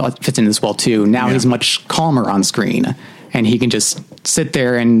Moneyball fits in this well too. Now he's much calmer on screen and he can just sit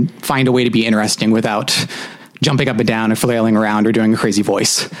there and find a way to be interesting without jumping up and down and flailing around or doing a crazy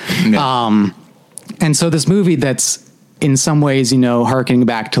voice. Yeah. And so this movie that's in some ways, harkening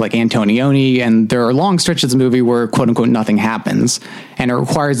back to like Antonioni, and there are long stretches of the movie where quote unquote nothing happens, and it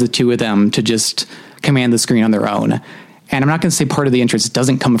requires the two of them to just command the screen on their own. And I'm not going to say part of the interest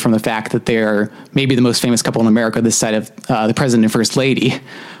doesn't come from the fact that they're maybe the most famous couple in America this side of the president and first lady,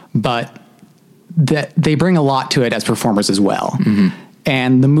 but that they bring a lot to it as performers as well. Mm-hmm.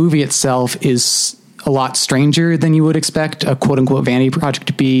 And the movie itself is a lot stranger than you would expect a quote unquote vanity project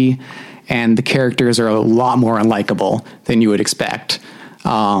to be. And the characters are a lot more unlikable than you would expect.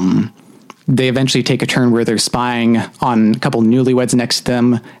 They eventually take a turn where they're spying on a couple newlyweds next to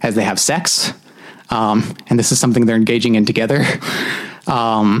them as they have sex. And this is something they're engaging in together.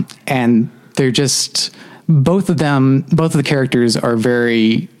 And they're just, both of the characters are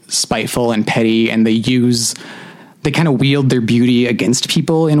very spiteful and petty, and they kind of wield their beauty against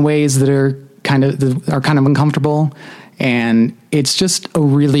people in ways that are kind of uncomfortable. And it's just a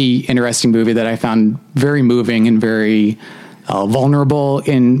really interesting movie that I found very moving and very vulnerable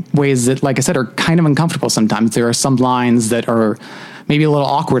in ways that, like I said, are kind of uncomfortable sometimes. There are some lines that are maybe a little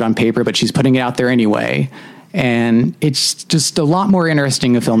awkward on paper, but she's putting it out there anyway. And it's just a lot more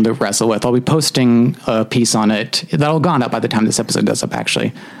interesting a film to wrestle with. I'll be posting a piece on it that'll have gone up by the time this episode goes up,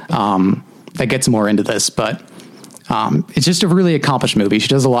 actually, that gets more into this. But it's just a really accomplished movie. She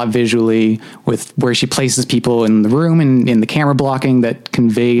does a lot visually with where she places people in the room and in the camera blocking that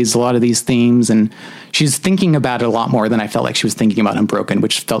conveys a lot of these themes. And she's thinking about it a lot more than I felt like she was thinking about Unbroken,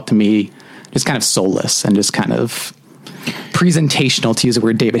 which felt to me just kind of soulless and just kind of presentational, to use a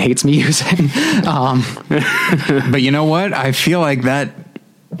word David hates me using. But you know what? I feel like that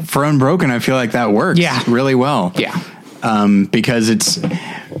for Unbroken, I feel like that works really well. Yeah. Because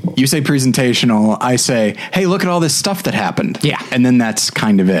you say presentational, I say, hey, look at all this stuff that happened. Yeah. And then that's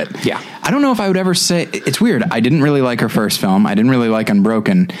kind of it. Yeah. I don't know if I would ever say, it's weird. I didn't really like her first film. I didn't really like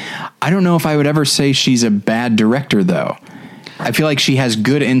Unbroken. I don't know if I would ever say she's a bad director, though. I feel like she has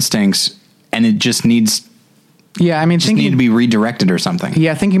good instincts and it just needs need to be redirected or something.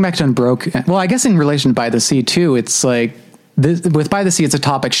 Yeah. Thinking back to Unbroken. Well, I guess in relation to By the Sea too, it's like with By the Sea, it's a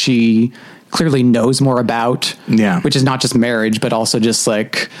topic she clearly knows more about, which is not just marriage, but also just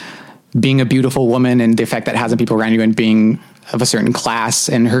like being a beautiful woman and the effect that has on people around you and being of a certain class.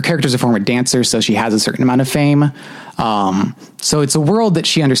 And her character's a former dancer, so she has a certain amount of fame. So it's a world that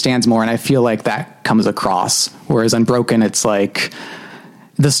she understands more, and I feel like that comes across. Whereas Unbroken, it's like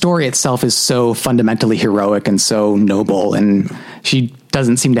the story itself is so fundamentally heroic and so noble, and she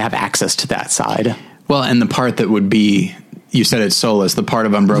doesn't seem to have access to that side. Well, and the part that would be, you said it's soulless, the part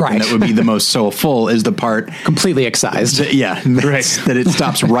of Unbroken Right. that would be the most soulful is the part Completely excised. that it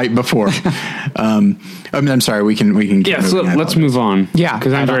stops right before. I'm sorry, we can Yeah, so let's move on. Yeah.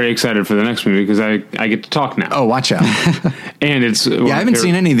 Because I'm very excited for the next movie because I get to talk now. Oh, watch out. And it's... I haven't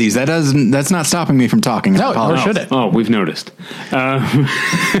seen any of these. That's not stopping me from talking. No, nor should it. Oh, we've noticed.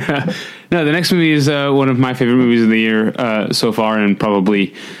 No, the next movie is one of my favorite movies of the year so far, and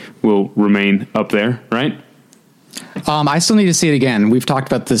probably will remain up there, right? I still need to see it again. We've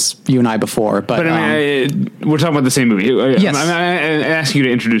talked about this, you and I, before, but I mean, we're talking about the same movie. Yes. I'm asking you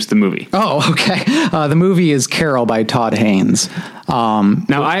to introduce the movie. Oh, okay. The movie is Carol by Todd Haynes.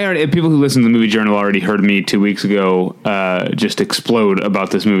 Now, people who listen to the Movie Journal already heard me 2 weeks ago just explode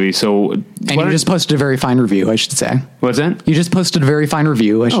about this movie. So, And you just posted a very fine review, I should say. What's that? You just posted a very fine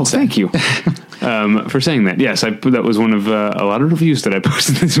review, I should say. Thank you for saying that. Yes, that was one of a lot of reviews that I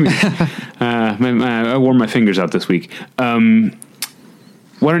posted this week. I wore my fingers out this week.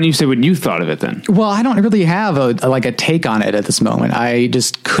 Why don't you say what you thought of it then? Well, I don't really have a take on it at this moment. I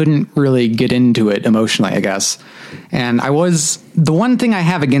just couldn't really get into it emotionally, I guess. And the one thing I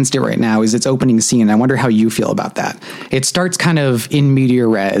have against it right now is its opening scene. I wonder how you feel about that. It starts kind of in media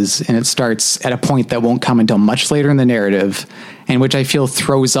res, and it starts at a point that won't come until much later in the narrative, and which I feel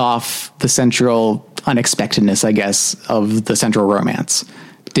throws off the central unexpectedness, I guess, of the central romance.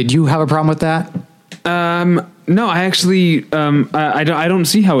 Did you have a problem with that? No, I actually, I don't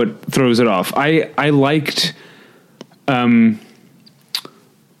see how it throws it off. I liked,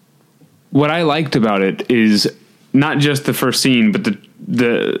 what I liked about it is not just the first scene, but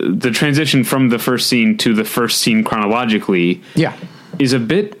the transition from the first scene to the first scene chronologically is a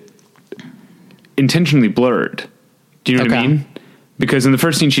bit intentionally blurred. Do you know what I mean? Because in the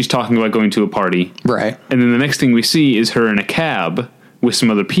first scene, she's talking about going to a party. Right. And then the next thing we see is her in a cab with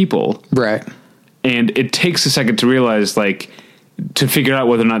some other people. Right. And it takes a second to realize, to figure out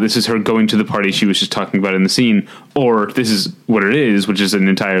whether or not this is her going to the party she was just talking about in the scene, or this is what it is, which is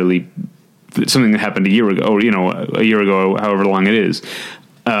something that happened a year ago, or, a year ago, however long it is.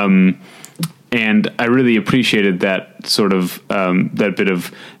 And I really appreciated that sort of, that bit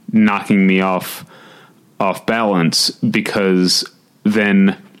of knocking me off balance, because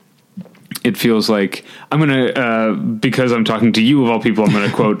then it feels like I'm going to, because I'm talking to you of all people, I'm going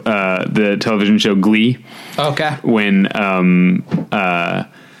to quote the television show Glee. Okay. When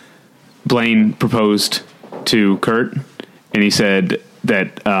Blaine proposed to Kurt, and he said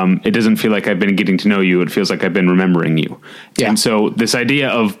that it doesn't feel like I've been getting to know you. It feels like I've been remembering you. Yeah. And so this idea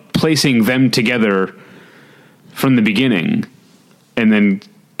of placing them together from the beginning and then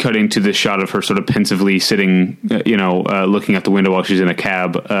cutting to this shot of her sort of pensively sitting, looking out the window while she's in a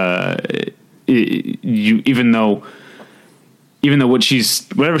cab. Even though whatever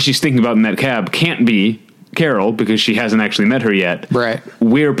she's thinking about in that cab can't be Carol because she hasn't actually met her yet. Right.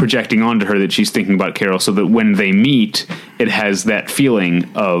 We're projecting onto her that she's thinking about Carol, so that when they meet, it has that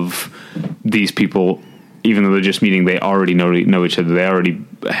feeling of these people, even though they're just meeting, they already know each other. They already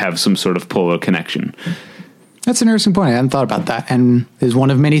have some sort of pull or connection. That's an interesting point. I hadn't thought about that, and is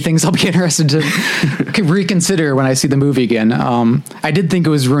one of many things I'll be interested to reconsider when I see the movie again. I did think it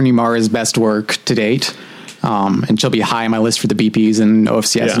was Rooney Mara's best work to date, and she'll be high on my list for the BPs and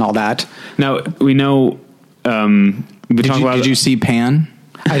OFCS and all that. Now, we know... Did you see Pan?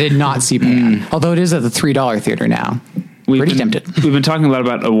 I did not see Pan, although it is at the $3 theater now. Pretty tempted. We've been talking a lot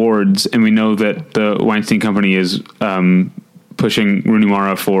about awards, and we know that the Weinstein Company is pushing Rooney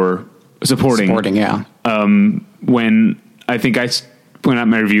Mara for supporting, yeah. When I think I point out in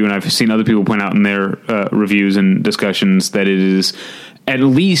my review, and I've seen other people point out in their reviews and discussions, that it is they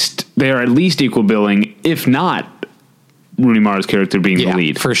are at least equal billing, if not Rooney Mara's character being the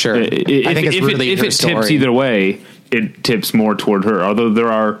lead. For sure. I think it's really if it tips either way, it tips more toward her. Although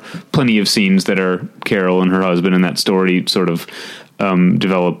there are plenty of scenes that are Carol and her husband, and that story sort of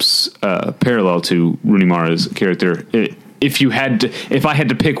develops parallel to Rooney Mara's character. If I had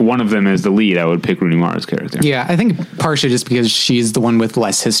to pick one of them as the lead, I would pick Rooney Mara's character. Yeah, I think partially just because she's the one with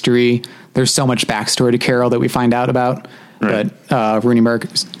less history. There's so much backstory to Carol that we find out about. Right. But Rooney Mara,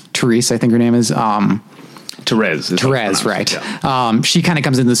 Therese, I think her name is. Therese, right. Yeah. She kind of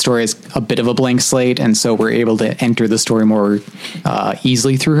comes into the story as a bit of a blank slate, and so we're able to enter the story more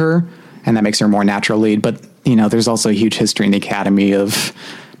easily through her, and that makes her a more natural lead. But, there's also a huge history in the Academy of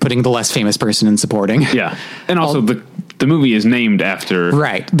putting the less famous person in supporting. Yeah, and also the movie is named after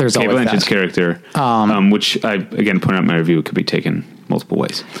There's Cate Blanchett's character, which I, again, point out in my review, could be taken multiple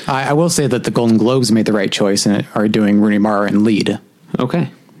ways. I will say that the Golden Globes made the right choice and are doing Rooney Mara in lead.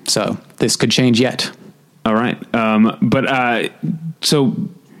 Okay. So this could change yet. All right. But So,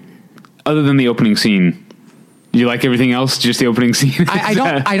 other than the opening scene, you like everything else? Just the opening scene? I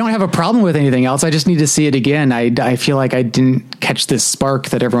don't have a problem with anything else. I just need to see it again. I feel like I didn't catch this spark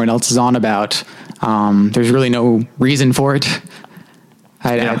that everyone else is on about. There's really no reason for it.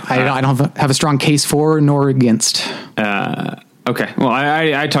 I don't have a strong case for nor against. Okay. Well,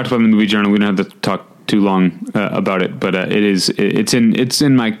 I talked about it in the movie journal. We don't have to talk too long about it, but it's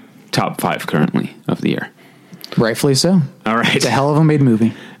in my top 5 currently of the year. Rightfully so. All right. It's a hell of a made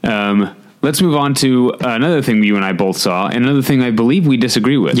movie. Let's move on to another thing you and I both saw, and another thing I believe we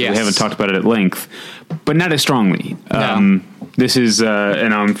disagree with. Yes. We haven't talked about it at length, but not as strongly. No. This is,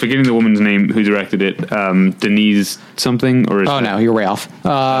 and I'm forgetting the woman's name who directed it, Denise something? Or no, you're way off.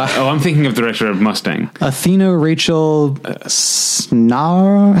 I'm thinking of the director of Mustang. Athena Rachel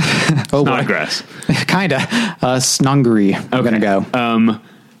Snodgrass. Kinda. Snungary. I'm going to go.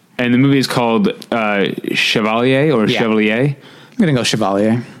 And the movie is called Chevalier or Chevalier. I'm going to go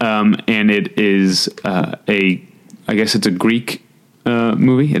Chevalier. And it is I guess it's a Greek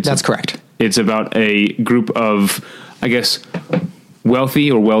movie. That's correct. It's about a group of, I guess,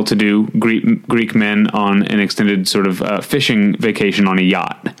 wealthy or well-to-do Greek men on an extended sort of fishing vacation on a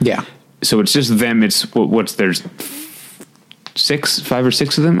yacht. Yeah. So it's just them. It's there's 5 or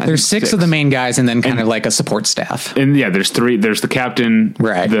 6 of them. There's 6 of the main guys, and then kind of like a support staff. And there's 3. There's the captain,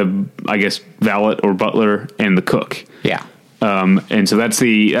 right? The, I guess, valet or butler, and the cook. Yeah. And so that's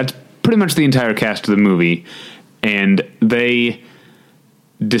pretty much the entire cast of the movie, and they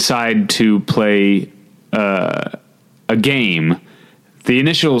decide to play a game. The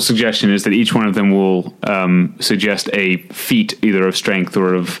initial suggestion is that each one of them will suggest a feat, either of strength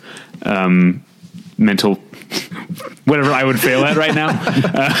or of mental, whatever I would fail at right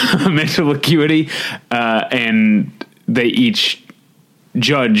now, mental acuity, and they each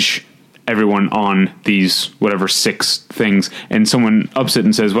judge everyone on these whatever 6 things, and someone ups it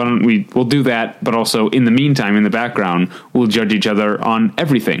and says, why don't we'll do that, but also in the meantime, in the background, we'll judge each other on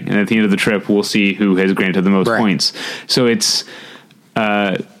everything, and at the end of the trip we'll see who has granted the most points. So it's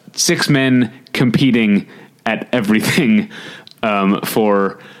 6 men competing at everything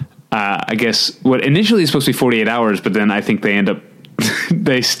for I guess what initially is supposed to be 48 hours, but then I think they end up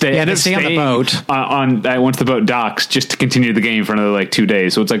they stay on the boat once the boat docks, just to continue the game for another like 2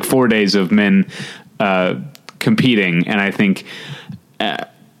 days. So it's like 4 days of men competing, and I think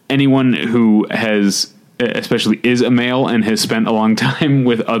anyone who has, especially is a male and has spent a long time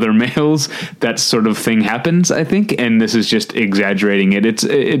with other males, that sort of thing happens, I think, and this is just exaggerating it.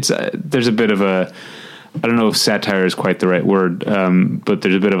 It's there's a bit of a, I don't know if satire is quite the right word, but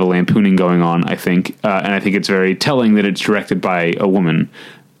there's a bit of a lampooning going on, I think. And I think it's very telling that it's directed by a woman.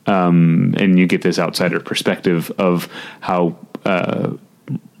 And you get this outsider perspective of how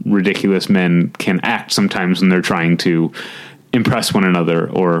ridiculous men can act sometimes when they're trying to impress one another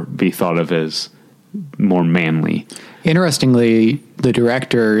or be thought of as more manly. Interestingly, the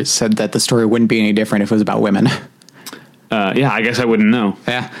director said that the story wouldn't be any different if it was about women. I guess I wouldn't know.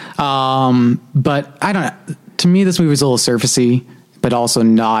 Yeah. But I don't know. To me, this movie was a little surfacey, but also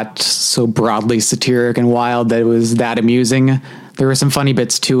not so broadly satiric and wild that it was that amusing. There were some funny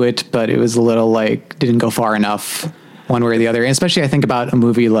bits to it, but it was a little didn't go far enough one way or the other. And especially I think about a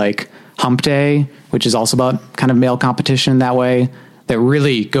movie like Hump Day, which is also about kind of male competition in that way, that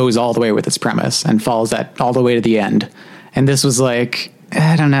really goes all the way with its premise and follows that all the way to the end. And this was I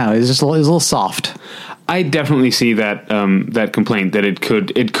don't know. It was a little soft. I definitely see that that complaint that it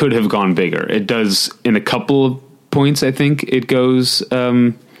could have gone bigger. It does in a couple of points. I think it goes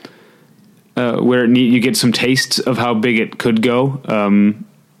where you get some tastes of how big it could go.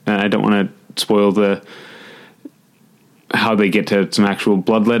 I don't want to spoil how they get to some actual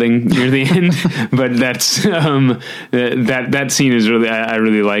bloodletting near the end, but that's that scene is really I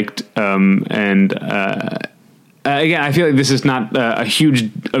really liked, and again, I feel like this is not a huge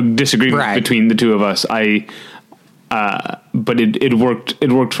disagreement between the two of us. But it worked.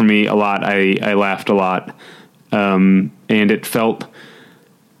 It worked for me a lot. I laughed a lot, and it felt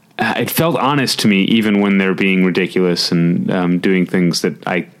honest to me, even when they're being ridiculous and doing things that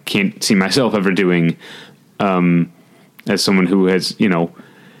I can't see myself ever doing. As someone who has,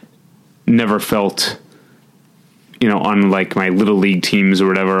 never felt, on like my little league teams or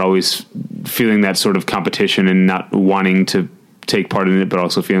whatever, always feeling that sort of competition and not wanting to take part in it, but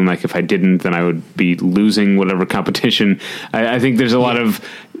also feeling like if I didn't, then I would be losing whatever competition. I think there's a lot of,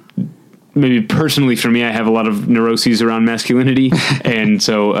 maybe personally for me, I have a lot of neuroses around masculinity. And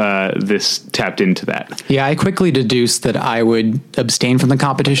so this tapped into that. Yeah, I quickly deduced that I would abstain from the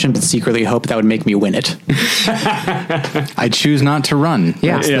competition, but secretly hope that would make me win it. I choose not to run.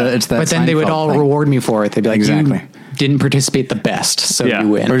 Yeah. It's that but then they would all thing. reward me for it. They'd be like, exactly. You didn't participate the best, so you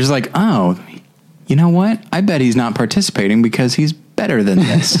win. Or just like, oh, you know what? I bet he's not participating because he's better than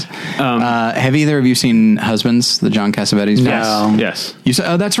this. Have either of you seen Husbands, the John Cassavetes film? No. Yes. You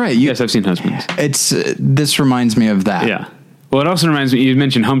said, oh, that's right. Yes, I've seen Husbands. This reminds me of that. Yeah. Well, it also reminds me, you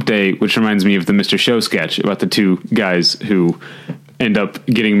mentioned Hump Day, which reminds me of the Mr. Show sketch about the two guys who end up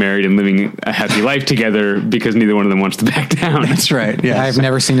getting married and living a happy life together because neither one of them wants to back down. That's right. Yeah. I've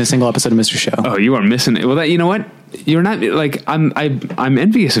never seen a single episode of Mr. Show. Oh, you are missing it. Well, you know what? You're not like, I'm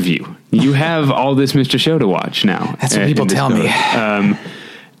envious of you. You have all this Mr. Show to watch now. That's what people tell me.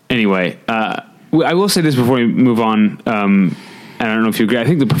 Anyway, I will say this before we move on. And I don't know if you agree. I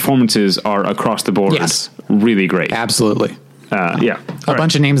think the performances are across the board really great. Absolutely. Yeah. A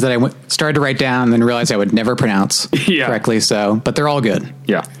bunch of names that I started to write down and then realized I would never pronounce correctly. So, but they're all good.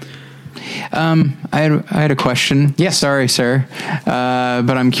 Yeah. I had a question. Yes. Sorry, sir.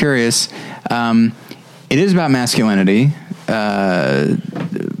 But I'm curious. It is about masculinity. But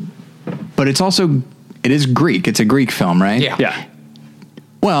it is Greek. It's a Greek film, right? Yeah. Yeah.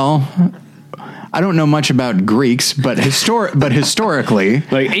 Well, I don't know much about Greeks, but historically,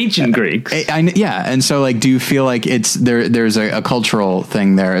 like ancient Greeks. And so, like, do you feel like there's a cultural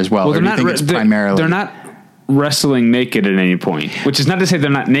thing there as well? Well, or do you think it's primarily they're not wrestling naked at any point, which is not to say they're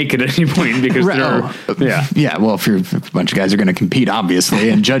not naked at any point because yeah. Well, if a bunch of guys are going to compete, obviously,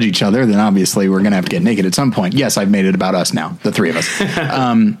 and judge each other, then obviously we're going to have to get naked at some point. Yes, I've made it about us now, the three of us.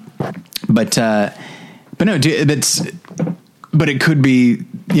 But no, but it could be,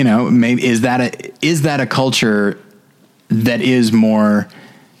 maybe is that a culture that is more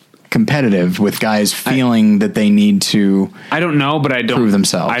competitive with guys feeling that they need to I don't know, but I don't prove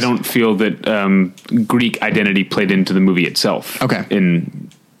themselves. I don't feel that Greek identity played into the movie itself. Okay. In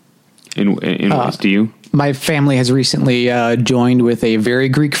ways, do you? My family has recently joined with a very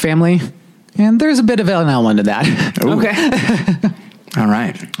Greek family, and there's a bit of an element of that. Okay. All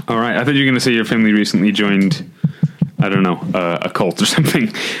right. I thought you were going to say your family recently joined, I don't know, a cult or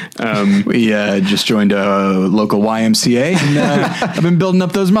something. We just joined a local YMCA, and I've been building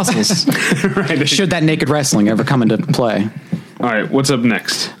up those muscles. Right. Should that naked wrestling ever come into play? All right, what's up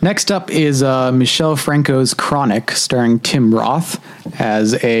next? Next up is Michelle Franco's Chronic, starring Tim Roth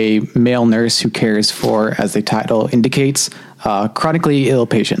as a male nurse who cares for, as the title indicates, chronically ill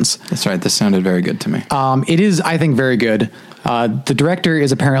patients. That's right. This sounded very good to me. It is, I think, very good. The director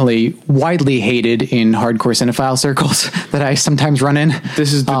is apparently widely hated in hardcore cinephile circles that I sometimes run in.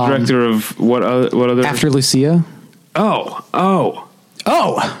 This is the director of what other? After Lucia. Oh.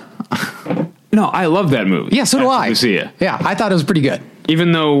 No, I love that movie. Yeah, so do I. Lucia. Yeah, I thought it was pretty good.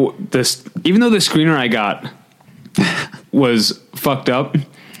 Even though the screener I got was fucked up.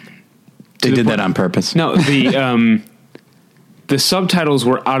 They did that on purpose. No, the subtitles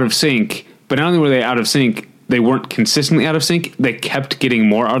were out of sync, but not only were they out of sync, they weren't consistently out of sync. They kept getting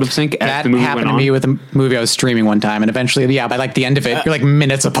more out of sync as the movie went on. That happened to me with a movie I was streaming one time, and eventually, by like the end of it, you're like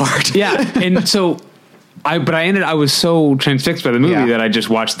minutes apart. Yeah, and so I was so transfixed by the movie that I just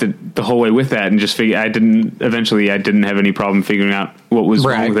watched it the whole way with that, and just figured I didn't have any problem figuring out what was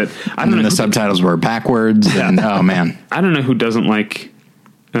wrong with it. I don't know. The subtitles were backwards, and oh man, I don't know who doesn't like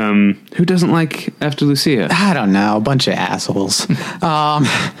After Lucia. I don't know, a bunch of assholes.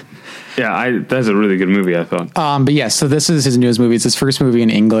 Yeah, that's a really good movie, I thought. But yes, so this is his newest movie. It's his first movie in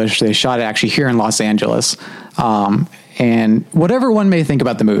English. They shot it actually here in Los Angeles. And whatever one may think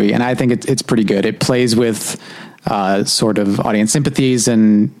about the movie, and I think it's pretty good. It plays with sort of audience sympathies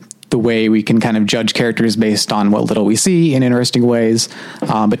and the way we can kind of judge characters based on what little we see in interesting ways.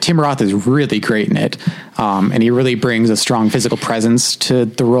 But Tim Roth is really great in it. And he really brings a strong physical presence to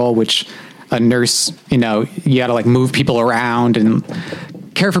the role, which a nurse, you got to like move people around and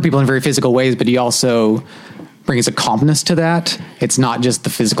care for people in very physical ways, but he also brings a calmness to that. It's not just the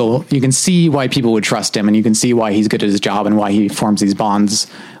physical. You can see why people would trust him, and you can see why he's good at his job and why he forms these bonds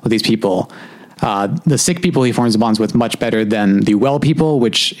with these people. The sick people he forms bonds with much better than the well people,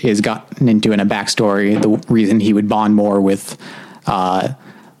 which is gotten into in a backstory. The reason he would bond more with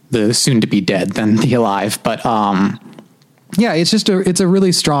the soon to be dead than the alive. But it's a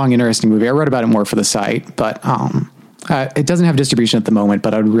really strong, interesting movie. I wrote about it more for the site, but it doesn't have distribution at the moment,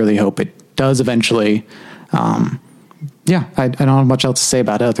 but I would really hope it does eventually. I don't have much else to say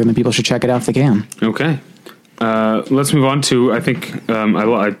about it other than people should check it out if they can. Okay. Let's move on to, I think,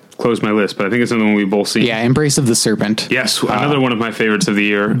 I closed my list, but I think it's another one we've both seen. Yeah, Embrace of the Serpent. Yes, another one of my favorites of the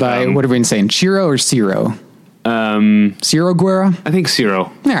year. By, what are we saying, Chiro or Ciro? Ciro Guerra? I think Ciro.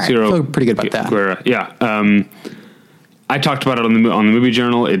 All right, Ciro, I feel pretty good about that. Guerra, yeah. I talked about it on the Movie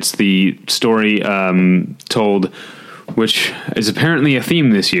Journal. It's the story told which is apparently a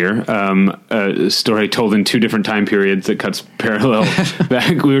theme this year. A story told in 2 different time periods that cuts parallel.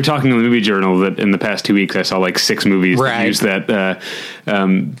 Back, we were talking in the movie journal that in the past 2 weeks I saw like 6 movies that use that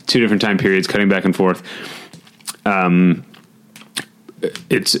 2 different time periods cutting back and forth.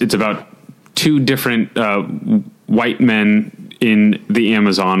 It's about 2 different white men in the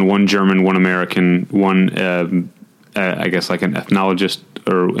Amazon, one German, one American, one I guess like an ethnologist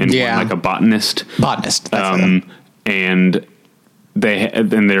one like a botanist. And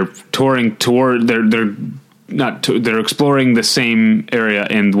they're touring toward they're exploring the same area,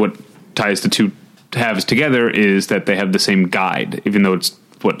 and what ties the 2 halves together is that they have the same guide, even though it's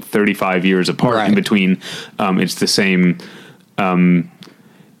 35 years apart in between. It's the same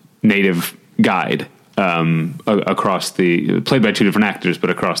native guide across played by 2 different actors, but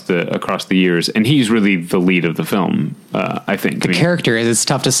across the years, and he's really the lead of the film. I think the character is. It's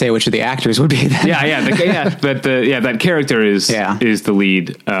tough to say which of the actors would be. Then. That character is the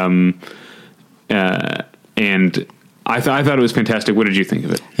lead. And I thought it was fantastic. What did you think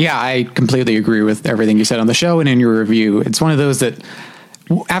of it? Yeah, I completely agree with everything you said on the show and in your review. It's one of those that,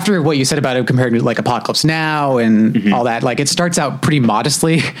 after what you said about it compared to like Apocalypse Now and all that, like it starts out pretty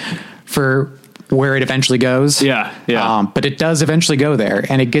modestly for where it eventually goes. Yeah. But it does eventually go there,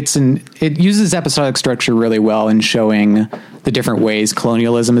 and it uses episodic structure really well in showing the different ways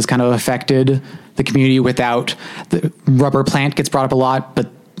colonialism has kind of affected the community. Without the rubber plant gets brought up a lot, but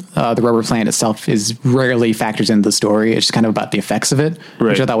the rubber plant itself is rarely factors into the story. It's just kind of about the effects of it,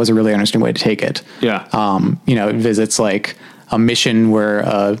 which I thought was a really interesting way to take it. Yeah. It visits like a mission where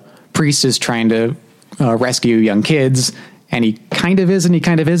a priest is trying to rescue young kids, and he kind of is and he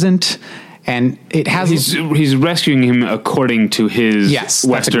kind of isn't. And it has he's rescuing him according to his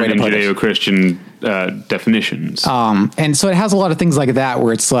Western and Judeo-Christian definitions. And so it has a lot of things like that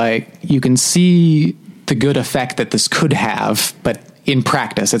where it's like you can see the good effect that this could have, but in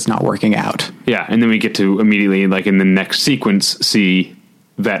practice it's not working out. Yeah, and then we get to immediately, like in the next sequence, see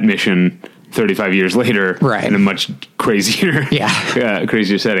that mission 35 years later in a much crazier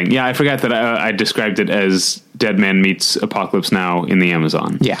crazier setting. Yeah, I forgot that I described it as Dead Man Meets Apocalypse Now in the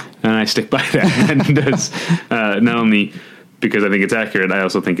Amazon. Yeah. And I stick by that. And that's not only because I think it's accurate, I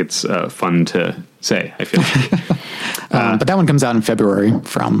also think it's fun to say, I feel like. But that one comes out in February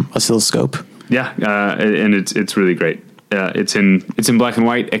from Oscilloscope. Yeah, and it's really great. It's in black and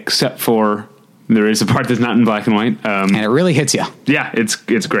white, except for there is a part that's not in black and white. And it really hits you. Yeah,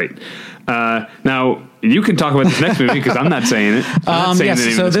 it's great. Now, you can talk about this next movie because I'm not saying it.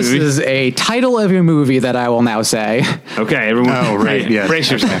 Yes, so this is a title of a movie that I will now say. Okay, everyone.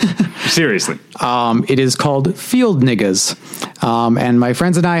 Brace yourself. Seriously. It is called Field Niggas. And my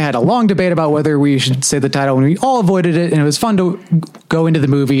friends and I had a long debate about whether we should say the title, and we all avoided it. And it was fun to go into the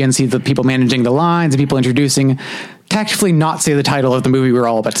movie and see the people managing the lines and people introducing, tactfully not say the title of the movie we were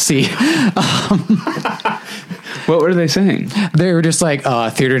all about to see. What were they saying? They were just like,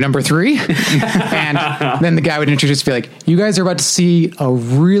 theater number 3. And then the guy would introduce, be like, you guys are about to see a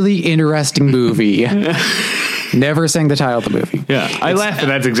really interesting movie. Never saying the title of the movie. Yeah. I laugh, but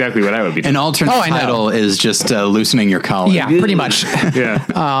that's exactly what I would be doing. An alternate title is just loosening your collar. Yeah, pretty much. Yeah.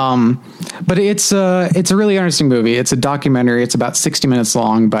 But it's a really interesting movie. It's a documentary. It's about 60 minutes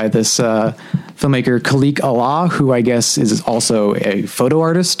long by this filmmaker, Khalik Allah, who I guess is also a photo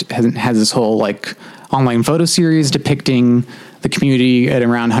artist, has this whole like online photo series depicting the community at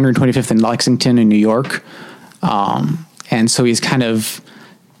around 125th and Lexington in New York. And so he's kind of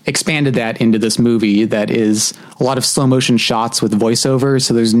expanded that into this movie that is a lot of slow motion shots with voiceover.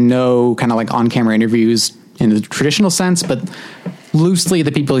 So there's no kind of like on camera interviews in the traditional sense, but loosely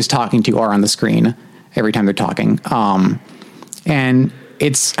the people he's talking to are on the screen every time they're talking. And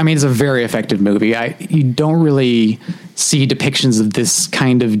it's a very effective movie. You don't really see depictions of this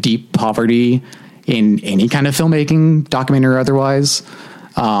kind of deep poverty in any kind of filmmaking, documentary or otherwise.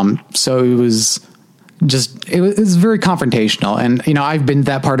 So it was very confrontational. And, I've been to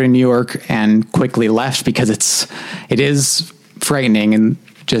that part of New York and quickly left because it is frightening, and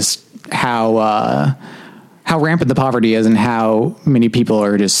just how rampant the poverty is and how many people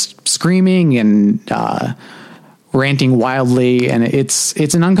are just screaming and, ranting wildly. And it's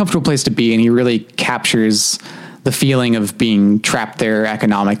an uncomfortable place to be. And he really captures the feeling of being trapped there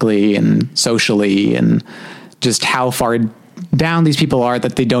economically and socially, and just how far down these people are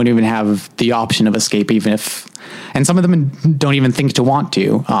that they don't even have the option of escape, and some of them don't even think to want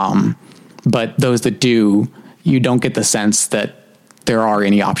to. But those that do, you don't get the sense that there are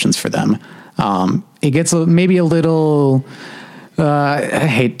any options for them. It gets maybe a little I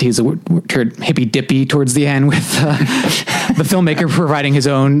hate he's a hippy dippy towards the end with the filmmaker providing his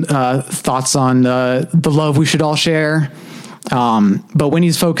own thoughts on the love we should all share. But when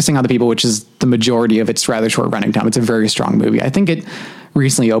he's focusing on the people, which is the majority of its rather short running time, it's a very strong movie. I think it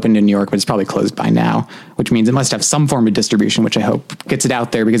recently opened in New York, but it's probably closed by now, which means it must have some form of distribution, which I hope gets it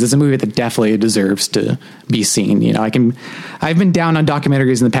out there, because it's a movie that definitely deserves to be seen. You know, I've been down on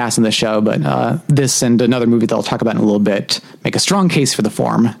documentaries in the past in the show, but this and another movie that I'll talk about in a little bit make a strong case for the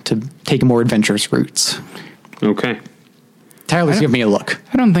form to take more adventurous routes. Okay. Tyler's give me a look.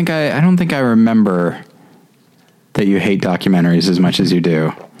 I don't think I remember that you hate documentaries as much as you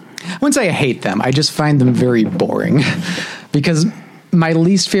do. I wouldn't say I hate them. I just find them very boring because my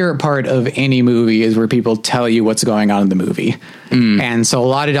least favorite part of any movie is where people tell you what's going on in the movie. And so a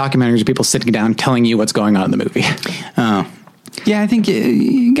lot of documentaries are people sitting down telling you what's going on in the movie. Oh, yeah. I think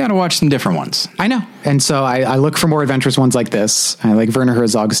you got to watch some different ones. I know. And so I look for more adventurous ones like this. I like Werner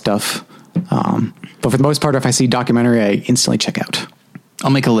Herzog stuff. But for the most part, if I see documentary, I instantly check out.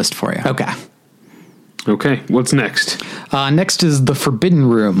 I'll make a list for you. Okay. What's next? Next is The Forbidden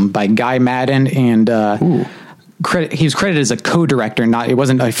Room by Guy Maddin, and he was credited as a co-director. It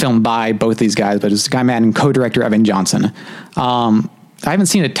wasn't a film by both these guys, but it's Guy Maddin, co-director Evan Johnson. I haven't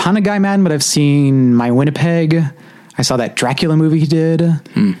seen a ton of Guy Maddin, but I've seen My Winnipeg. I saw that Dracula movie he did.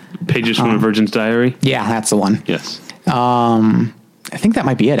 Pages from a Virgin's Diary. Yeah, that's the one. Yes. I think that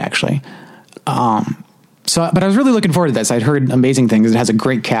might be it, actually. But I was really looking forward to this. I'd heard amazing things. It has a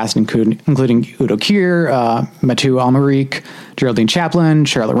great cast, including Udo Kier, Mathieu Amalric, Geraldine Chaplin,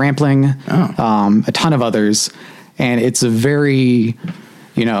 Charlotte Rampling, a ton of others. And it's a very,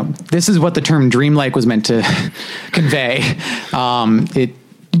 this is what the term dreamlike was meant to convey. It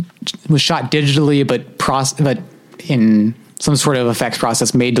was shot digitally, but in some sort of effects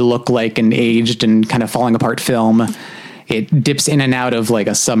process made to look like an aged and kind of falling apart film. It dips in and out of like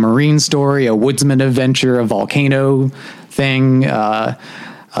a submarine story, a woodsman adventure, a volcano thing, a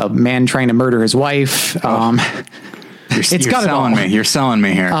man trying to murder his wife. You're selling me. You're selling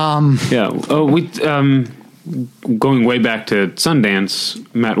me here. Yeah. Oh, going way back to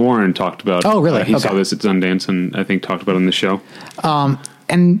Sundance, Matt Warren talked about. Oh, really? He saw this at Sundance, and I think talked about it on the show.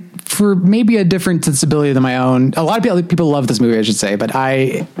 And for maybe a different sensibility than my own, a lot of people love this movie, I should say, but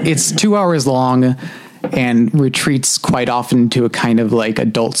it's 2 hours long and retreats quite often to a kind of like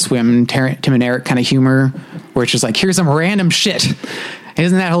Adult Swim, Tim and Eric kind of humor, where it's just like, here's some random shit.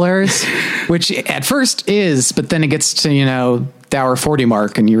 Isn't that hilarious? Which at first is, but then it gets to, the hour 40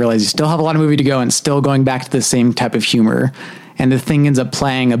 mark and you realize you still have a lot of movie to go and still going back to the same type of humor. And the thing ends up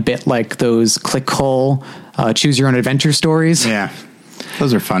playing a bit like those ClickHole, choose your own adventure stories. Yeah.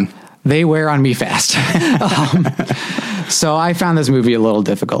 Those are fun. They wear on me fast. So I found this movie a little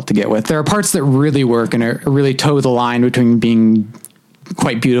difficult to get with. There are parts that really work and really toe the line between being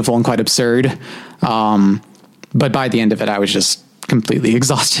quite beautiful and quite absurd. But by the end of it, I was just completely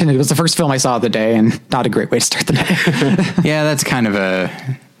exhausted. It was the first film I saw of the day and not a great way to start the day. Yeah, that's kind of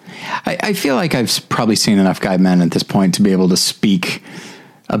I feel like I've probably seen enough Guy Maddin at this point to be able to speak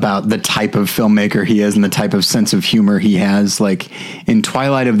about the type of filmmaker he is and the type of sense of humor he has. Like in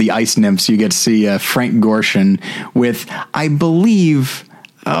Twilight of the Ice Nymphs, you get to see Frank Gorshin with, I believe,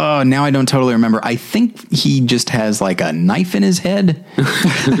 now I don't totally remember. I think he just has like a knife in his head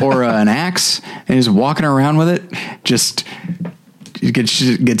or an axe and he's walking around with it. Just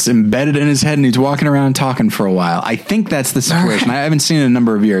gets embedded in his head and he's walking around talking for a while. I think that's the situation. I haven't seen it in a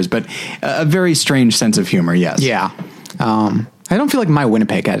number of years, but a very strange sense of humor. Yes. Yeah. I don't feel like My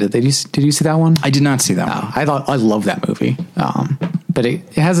Winnipeg had it. Did you see that one? I did not see that one. I love that movie. But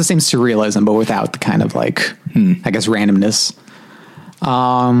it has the same surrealism, but without the kind of like, I guess, randomness.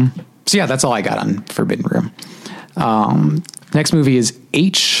 So yeah, that's all I got on Forbidden Room. Next movie is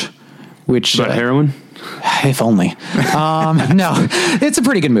H, which... About heroin? If only. No, it's a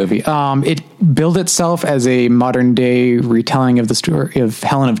pretty good movie. It billed itself as a modern day retelling of the story of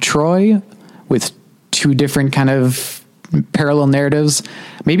Helen of Troy with two different kind of parallel narratives.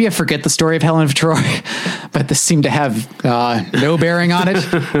 Maybe I forget the story of Helen of Troy, but this seemed to have no bearing on it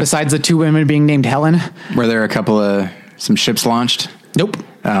besides the two women being named Helen. Were there some ships launched? Nope.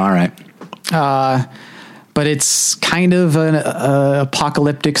 Oh, all right. But it's kind of an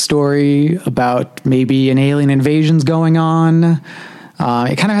apocalyptic story about maybe an alien invasion's going on. It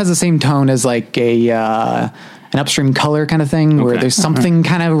kind of has the same tone as like an Upstream Color kind of thing, where there's something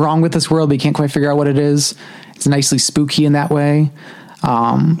kind of wrong with this world, but you can't quite figure out what it is. It's nicely spooky in that way.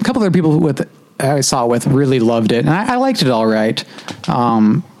 A couple other people I saw with really loved it, and I liked it all right.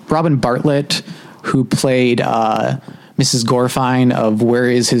 Robin Bartlett, who played Mrs. Gorfine of Where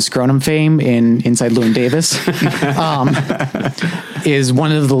Is His Scrotum fame in Inside Llewyn Davis, is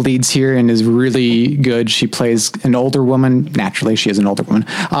one of the leads here and is really good. She plays an older woman. Naturally, she is an older woman,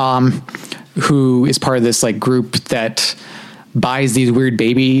 who is part of this like group that buys these weird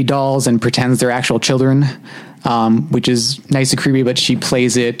baby dolls and pretends they're actual children, which is nice and creepy, but she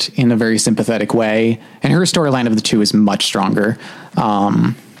plays it in a very sympathetic way. And her storyline of the two is much stronger.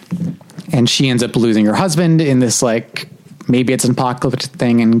 And she ends up losing her husband in this, like, maybe it's an apocalyptic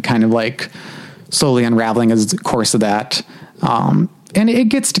thing, and kind of like slowly unraveling as the course of that. And it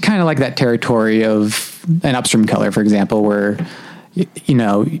gets to kind of like that territory of an Upstream Color, for example, where, you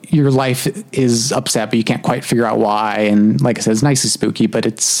know, your life is upset, but you can't quite figure out why. And like I said, it's nicely spooky, but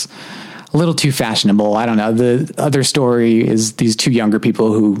it's a little too fashionable. I don't know. The other story is these two younger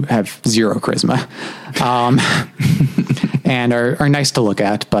people who have zero charisma, and are nice to look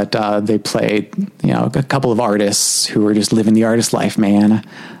at, but they play, you know, a couple of artists who are just living the artist life, man.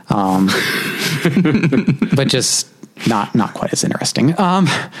 But just not quite as interesting.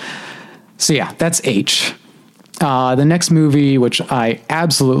 So yeah, that's H. The next movie, which I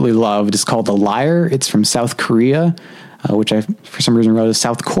absolutely loved, is called The Liar. It's from South Korea, which I, for some reason, wrote as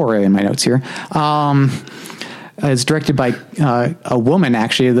South Korea in my notes here. It's directed by a woman,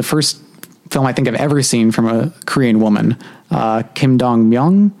 actually. The first film I think I've ever seen from a Korean woman, Kim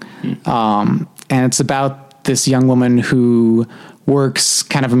Dong-myung. And it's about this young woman who works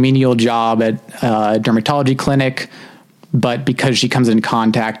kind of a menial job at a dermatology clinic, but because she comes in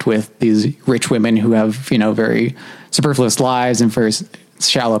contact with these rich women who have, you know, very superfluous lives and very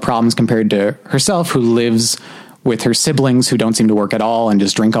shallow problems compared to herself, who lives with her siblings who don't seem to work at all and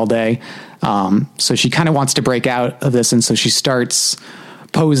just drink all day. So she kind of wants to break out of this. And so she starts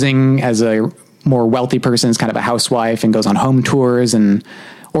posing as a more wealthy person, as kind of a housewife, and goes on home tours and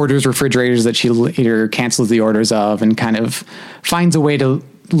orders refrigerators that she later cancels the orders of, and kind of finds a way to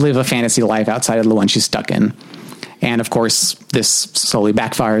live a fantasy life outside of the one she's stuck in. And of course, this slowly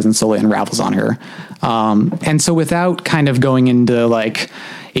backfires and slowly unravels on her. And so without kind of going into like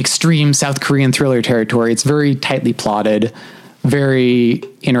extreme South Korean thriller territory, it's very tightly plotted, very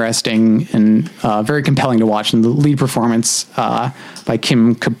interesting, and very compelling to watch. And the lead performance by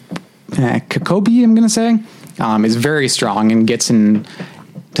Kim Kakobi, I'm going to say, is very strong and gets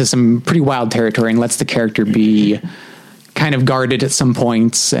into some pretty wild territory and lets the character be kind of guarded at some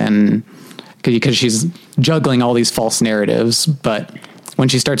points, and because she's juggling all these false narratives, but when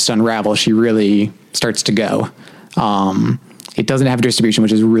she starts to unravel, she really starts to go. It doesn't have distribution,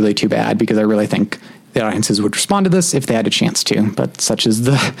 which is really too bad, because I really think the audiences would respond to this if they had a chance to, but such is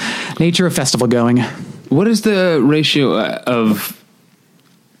the nature of festival going. What is the ratio of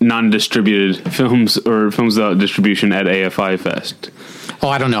non-distributed films or films without distribution at AFI Fest? Oh,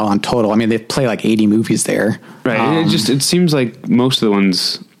 I don't know on total. I mean, they play like 80 movies there. Right. It seems like most of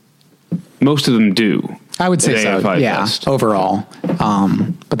them do. I would say so. AFI yeah, Fest. overall.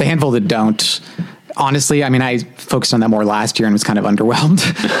 But the handful that don't, honestly, I mean, I focused on that more last year and was kind of underwhelmed.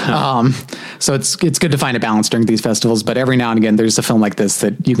 So it's good to find a balance during these festivals, but every now and again, there's a film like this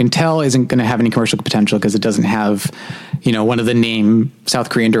that you can tell isn't going to have any commercial potential because it doesn't have, you know, one of the name South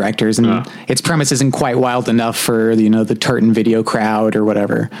Korean directors, and its premise isn't quite wild enough for, you know, the Tartan video crowd or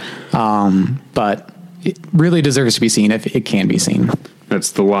whatever. But it really deserves to be seen if it can be seen.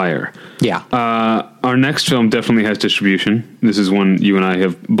 That's The Liar. Yeah. Our next film definitely has distribution. This is one you and I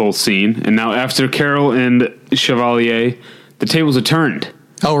have both seen. And now after Carol and Chevalier, the tables are turned.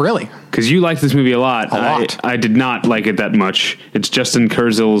 Oh, really? Because you liked this movie a lot. A lot. I did not like it that much. It's Justin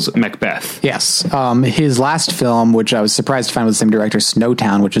Kurzel's Macbeth. Yes. His last film, which I was surprised to find was the same director,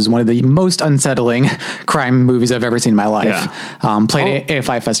 Snowtown, which is one of the most unsettling crime movies I've ever seen in my life. Yeah. Played at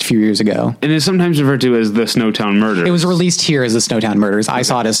AFI Fest a few years ago. And is sometimes referred to as the Snowtown Murders. It was released here as the Snowtown Murders. I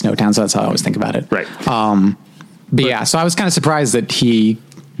saw it as Snowtown, so that's how I always think about it. Right. But yeah, so I was kind of surprised that he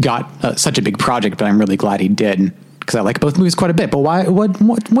got such a big project, but I'm really glad he did, because I like both movies quite a bit. But why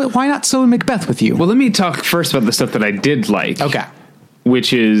not so Macbeth with you? Well, let me talk first about the stuff that I did like. Okay.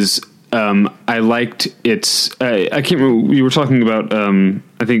 Which is, I liked its, I can't remember, you were talking about,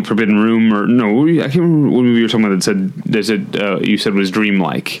 I think Forbidden Room, or no, I can't remember what movie you were talking about that said, you said was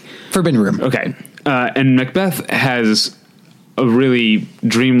dreamlike. Forbidden Room. Okay. And Macbeth has a really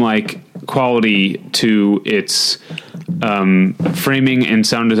dreamlike quality to its framing and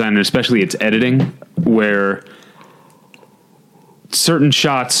sound design, and especially its editing, where certain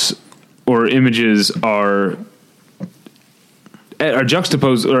shots or images are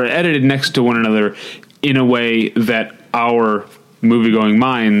juxtaposed or edited next to one another in a way that our movie-going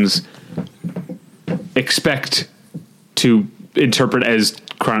minds expect to interpret as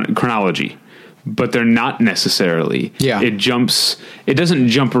chronology. but they're not necessarily. Yeah. It doesn't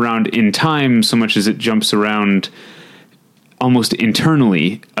jump around in time so much as it jumps around almost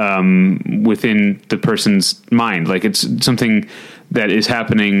internally within the person's mind. Like it's something that is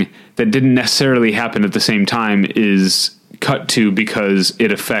happening that didn't necessarily happen at the same time is cut to because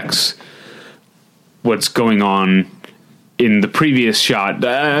it affects what's going on in the previous shot.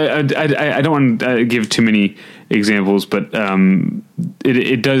 I don't want to give too many examples, but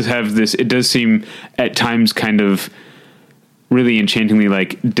it does have this. It does seem at times kind of really enchantingly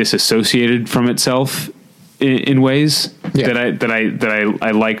like disassociated from itself in ways that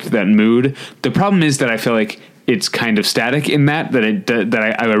I liked that mood. The problem is that I feel like it's kind of static in that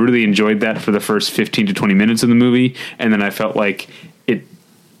I really enjoyed that for the first 15 to 20 minutes of the movie, and then I felt like it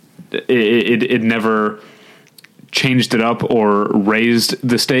never changed it up or raised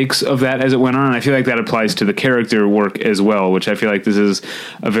the stakes of that as it went on. And I feel like that applies to the character work as well, which I feel like this is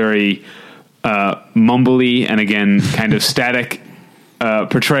a very mumbly and again kind of static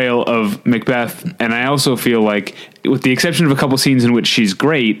portrayal of Macbeth. And I also feel like, with the exception of a couple scenes in which she's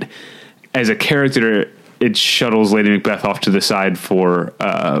great as a character, it shuttles Lady Macbeth off to the side for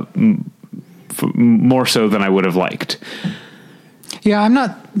more so than I would have liked. Yeah,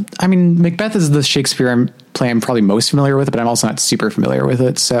 Macbeth is the Shakespeare play I'm probably most familiar with, but I'm also not super familiar with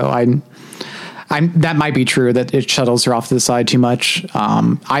it. So that might be true that it shuttles her off to the side too much.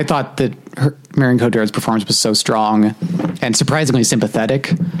 I thought that Marion Cotillard's performance was so strong and surprisingly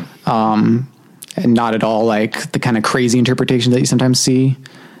sympathetic, and not at all like the kind of crazy interpretation that you sometimes see.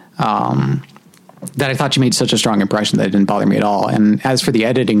 That I thought she made such a strong impression that it didn't bother me at all. And as for the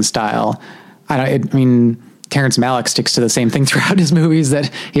editing style, Terrence Malick sticks to the same thing throughout his movies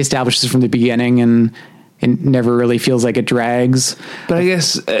that he establishes from the beginning, and it never really feels like it drags. But I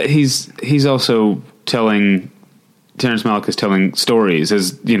guess he's also Terrence Malick is telling stories,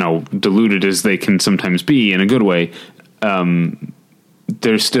 as diluted as they can sometimes be in a good way.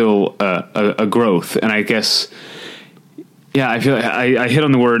 There's still a growth, and I guess. Yeah, I feel like I hit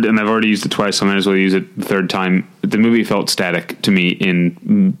on the word, and I've already used it twice, so I might as well use it the third time. The movie felt static to me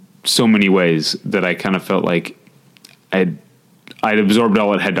in so many ways that I kind of felt like I'd absorbed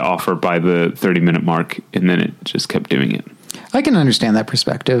all it had to offer by the 30-minute mark, and then it just kept doing it. I can understand that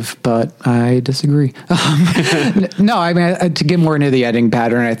perspective, but I disagree. No, to get more into the editing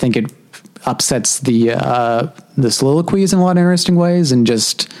pattern, I think it upsets the soliloquies in a lot of interesting ways, and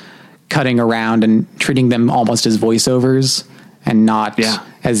just cutting around and treating them almost as voiceovers and not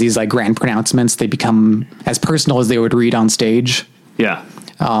as these like grand pronouncements. They become as personal as they would read on stage. Yeah.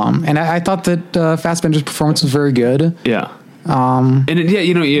 And I thought that Fassbender's performance was very good. Yeah.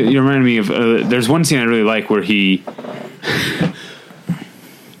 You reminded me of there's one scene I really like where he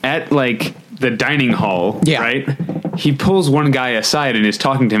at like the dining hall, right? He pulls one guy aside and is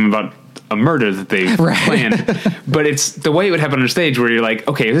talking to him about a murder that they've planned, but it's the way it would happen on stage where you're like,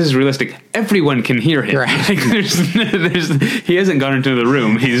 okay, if this is realistic, everyone can hear him. Right. Like he hasn't gone into the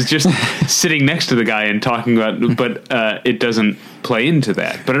room. He's just sitting next to the guy and talking about, but it doesn't play into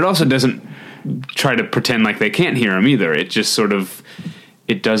that. But it also doesn't try to pretend like they can't hear him either. It just sort of,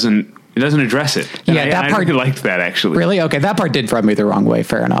 it doesn't address it. And that part, I really liked that, actually. Really? Okay, that part did rub me the wrong way.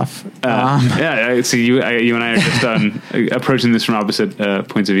 Fair enough. See, you and I are just approaching this from opposite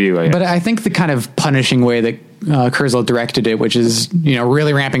points of view. But I think the kind of punishing way that Kurzel directed it, which is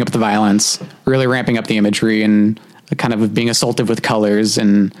really ramping up the violence, really ramping up the imagery, and kind of being assaultive with colors,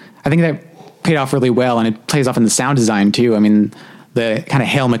 and I think that paid off really well, and it plays off in the sound design too. I mean, the kind of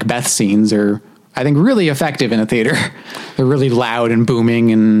Hail Macbeth scenes are, I think, really effective in a theater. They're really loud and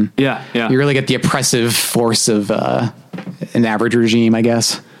booming, and you really get the oppressive force of an average regime, I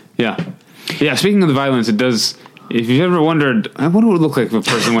guess. Yeah. Speaking of the violence, it does. If you've ever wondered, what it would look like if a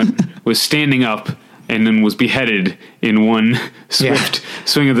person was standing up and then was beheaded in one swift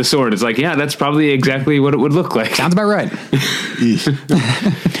swing of the sword, it's like, that's probably exactly what it would look like. Sounds about right.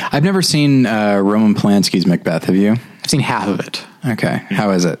 I've never seen Roman Polanski's Macbeth. Have you? I've seen half of it. Okay,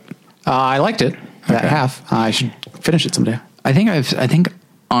 how is it? I liked it. That half. I should finish it someday. I think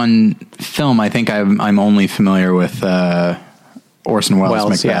on film, I'm only familiar with Orson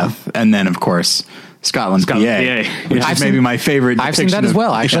Welles' Macbeth, and then of course Scotland PA, which is maybe my favorite. I've seen that as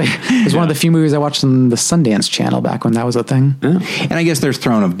well. Actually, it was one of the few movies I watched on the Sundance Channel back when that was a thing. Yeah. And I guess there's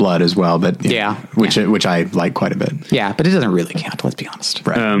Throne of Blood as well, but which I like quite a bit. Yeah, but it doesn't really count. Let's be honest.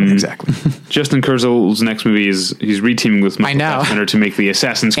 Right. Exactly. Justin Kurzel's next movie he's reteaming with Michael Fassbender to make the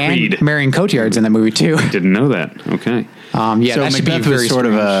Assassin's Creed. And Marion Cotillard's in that movie too. Didn't know that. Okay. So that should Macbeth be was sort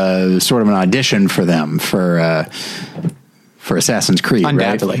of an audition for them for Assassin's Creed.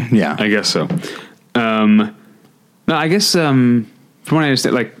 Undoubtedly. Right? Yeah, I guess so. No, I guess from what I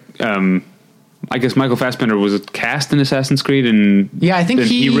understand, like I guess Michael Fassbender was cast in Assassin's Creed, and I think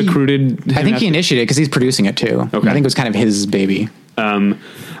he recruited. I think he initiated it because he's producing it too. Okay. I think it was kind of his baby. All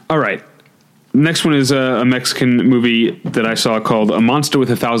right. Next one is a Mexican movie that I saw called A Monster with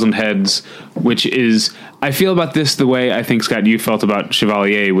 1,000 Heads, which is, I feel about this the way I think, Scott, you felt about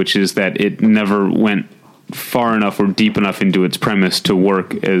Chevalier, which is that it never went far enough or deep enough into its premise to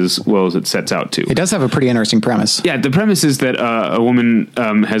work as well as it sets out to. It does have a pretty interesting premise. Yeah, the premise is that a woman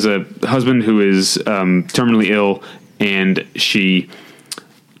has a husband who is terminally ill, and she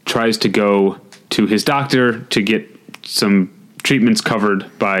tries to go to his doctor to get some treatments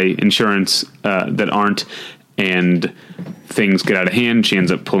covered by insurance that aren't, and things get out of hand. She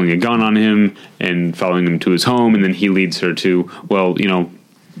ends up pulling a gun on him and following him to his home, and then he leads her to, well, you know,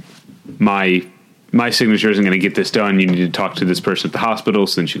 my signature isn't going to get this done. You need to talk to this person at the hospital.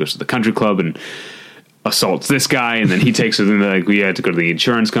 So then she goes to the country club and assaults this guy, and then he takes her, and they're like, we had to go to the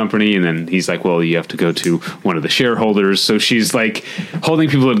insurance company, and then he's like, well, you have to go to one of the shareholders. So she's like holding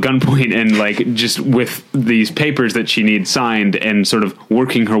people at gunpoint and like just with these papers that she needs signed, and sort of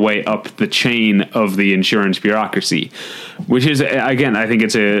working her way up the chain of the insurance bureaucracy, which is, again, I think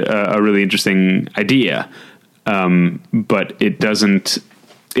it's a really interesting idea, but it doesn't.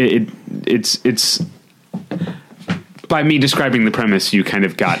 It's by me describing the premise, you kind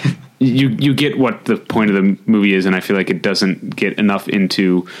of got. You get what the point of the movie is, and I feel like it doesn't get enough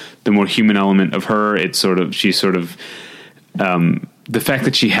into the more human element of her. It's she's sort of the fact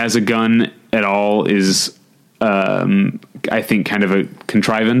that she has a gun at all is, I think, kind of a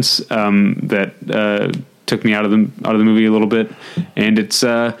contrivance that took me out of the movie a little bit. And it's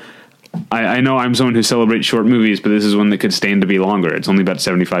I know I'm someone who celebrates short movies, but this is one that could stand to be longer. It's only about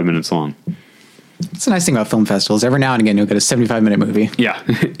 75 minutes long. It's a nice thing about film festivals. Every now and again, you'll get a 75-minute movie. Yeah,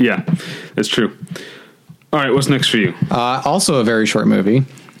 yeah, that's true. All right, what's next for you? Also a very short movie,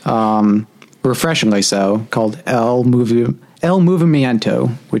 refreshingly so, called El Movimiento,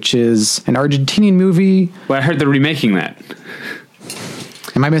 which is an Argentinian movie. Well, I heard they're remaking that.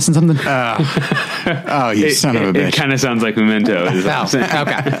 Am I missing something? Oh, you son of a bitch. It kind of sounds like Memento.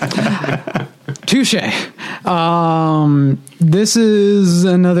 Okay. Touche. This is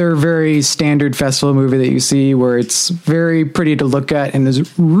another very standard festival movie that you see where it's very pretty to look at and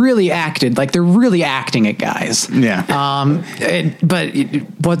is really acted. Like they're really acting it, guys. Yeah.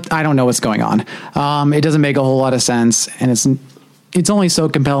 But I don't know what's going on. It doesn't make a whole lot of sense, and it's only so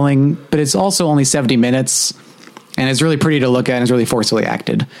compelling, but it's also only 70 minutes. And it's really pretty to look at, and it's really forcefully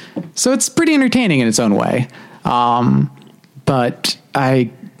acted. So it's pretty entertaining in its own way. But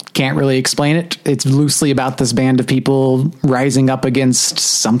I can't really explain it. It's loosely about this band of people rising up against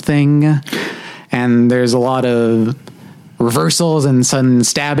something. And there's a lot of reversals and sudden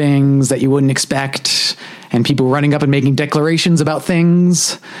stabbings that you wouldn't expect. And people running up and making declarations about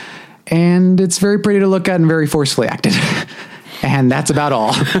things. And it's very pretty to look at and very forcefully acted. And that's about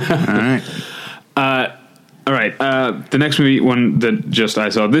all. All right. The next movie, one that just I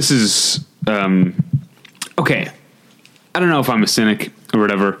saw, this is, okay. I don't know if I'm a cynic or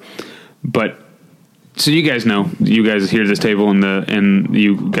whatever, but so you guys know, you guys here at this table and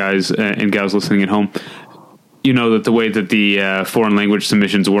you guys and gals listening at home, you know that the way that the foreign language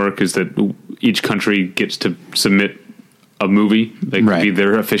submissions work is that each country gets to submit a movie. That could be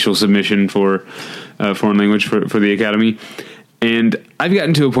their official submission for foreign language for the Academy. And I've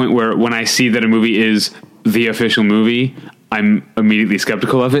gotten to a point where when I see that a movie is the official movie, I'm immediately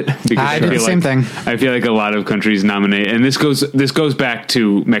skeptical of it because I do the same thing. I feel like a lot of countries nominate, and this goes back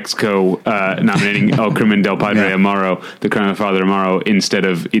to Mexico nominating El Crimen del Padre Amaro, the crime of Father Amaro, instead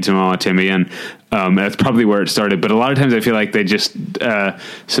of Itzamala Temayan. That's probably where it started. But a lot of times I feel like they just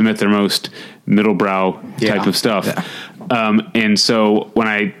submit their most middlebrow type of stuff. Yeah. And so when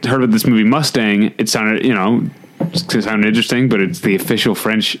I heard of this movie Mustang, it sounded, it sounded interesting, but it's the official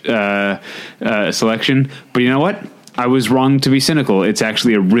French selection. But you know what? I was wrong to be cynical. It's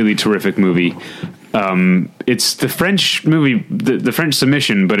actually a really terrific movie. It's the French movie, the French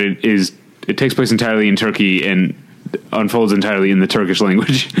submission, but it takes place entirely in Turkey and unfolds entirely in the Turkish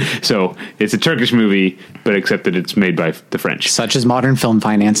language. So it's a Turkish movie, but except that it's made by the French. Such as modern film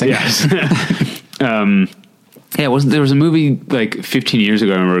financing. Yes. Yeah, there was a movie like 15 years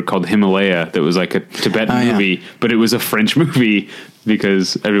ago, I remember, called Himalaya that was like a Tibetan movie, but it was a French movie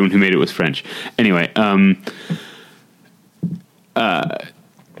because everyone who made it was French. Anyway,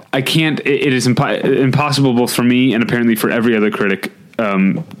 I can't, it is impossible both for me and apparently for every other critic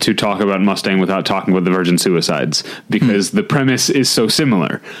to talk about Mustang without talking about the Virgin Suicides, because the premise is so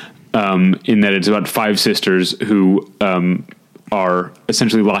similar in that it's about five sisters who are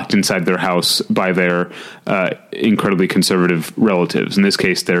essentially locked inside their house by their incredibly conservative relatives. In this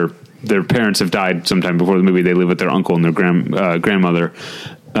case, their parents have died sometime before the movie. They live with their uncle and their grandmother,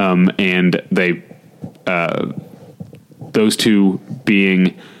 and they those two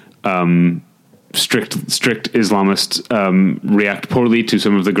being strict Islamists react poorly to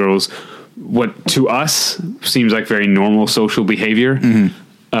some of the girls' what to us seems like very normal social behavior.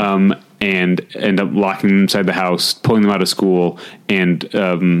 And end up locking them inside the house, pulling them out of school, and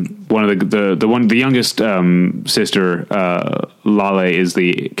one of the youngest sister, Lale is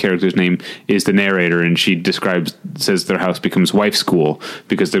the character's name, is the narrator, and she says their house becomes wife school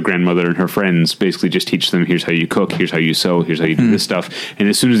because their grandmother and her friends basically just teach them, here's how you cook, here's how you sew, here's how you do this stuff. And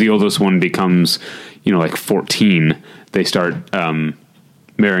as soon as the oldest one becomes, like 14, they start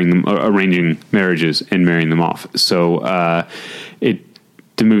marrying them, arranging marriages and marrying them off. So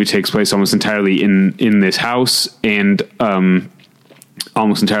the movie takes place almost entirely in this house, and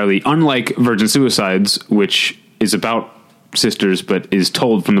almost entirely, unlike Virgin Suicides, which is about sisters but is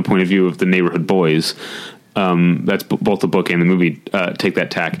told from the point of view of the neighborhood boys. That's both the book and the movie take that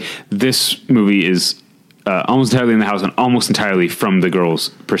tack. This movie is almost entirely in the house and almost entirely from the girl's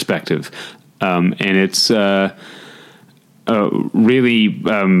perspective, and it's really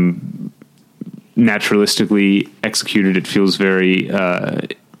naturalistically executed. It feels very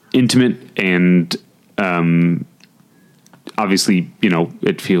intimate, and obviously,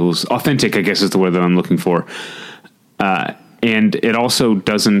 it feels authentic, I guess is the word that I'm looking for. And it also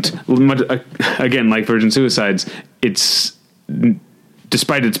doesn't, again, like Virgin Suicides, it's,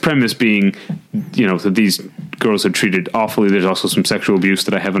 despite its premise being, that these girls are treated awfully, there's also some sexual abuse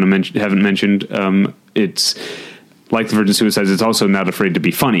that I haven't mentioned. It's like the Virgin Suicides, it's also not afraid to be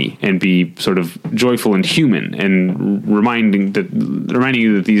funny and be sort of joyful and human, and reminding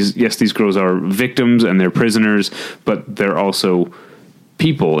you that these girls are victims and they're prisoners, but they're also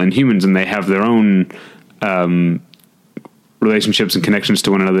people and humans, and they have their own relationships and connections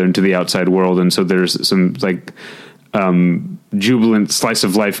to one another and to the outside world. And so there's some jubilant slice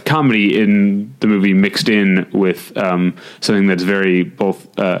of life comedy in the movie mixed in with something that's very both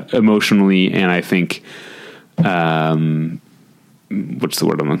emotionally and I think what's the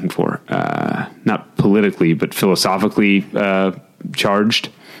word I'm looking for? Not politically, but philosophically charged.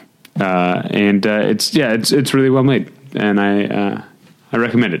 And it's really well made, and I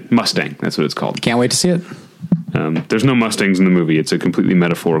recommend it. Mustang, that's what it's called. Can't wait to see it. There's no Mustangs in the movie. It's a completely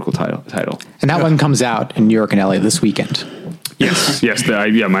metaphorical title. And that one comes out in New York and LA this weekend. Yes.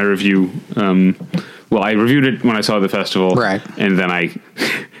 My review. I reviewed it when I saw the festival, right? And then I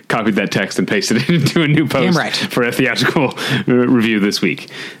copied that text and pasted it into a new post for a theatrical review this week.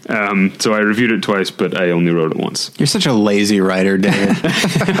 So I reviewed it twice, but I only wrote it once. You're such a lazy writer, David.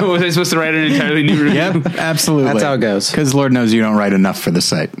 Was I supposed to write an entirely new review? Yep, absolutely. That's how it goes. Because Lord knows you don't write enough for the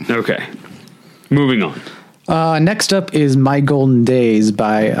site. Okay. Moving on. Next up is My Golden Days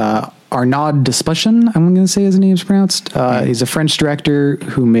by Arnaud Desplechin. I'm going to say his name's pronounced. He's a French director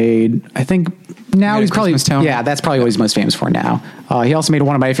who made, I think, now he's probably, that's probably what he's most famous for now. He also made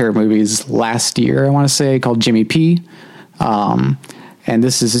one of my favorite movies last year, I want to say, called Jimmy P. And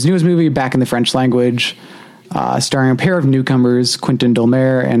this is his newest movie, back in the French language, starring a pair of newcomers, Quentin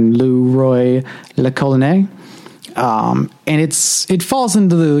Dolmer and Leroy Lecollinet. And it falls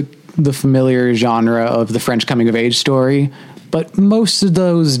into the familiar genre of the French coming-of-age story, but most of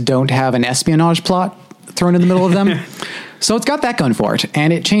those don't have an espionage plot thrown in the middle of them. So it's got that going for it,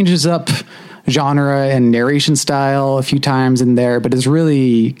 and it changes up genre and narration style a few times in there, but it's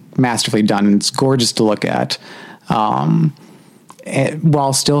really masterfully done, and it's gorgeous to look at,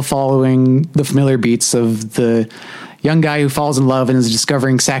 while still following the familiar beats of the young guy who falls in love and is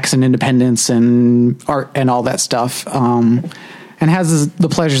discovering sex and independence and art and all that stuff, and has the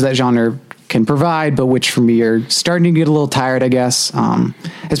pleasures that genre can provide, but which for me are starting to get a little tired, I guess,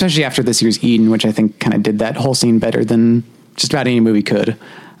 especially after this year's Eden, which I think kind of did that whole scene better than just about any movie could.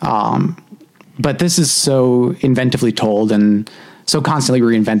 But this is so inventively told and so constantly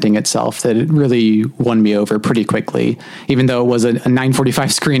reinventing itself that it really won me over pretty quickly, even though it was a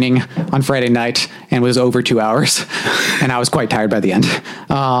 9:45 screening on Friday night and was over 2 hours, and I was quite tired by the end.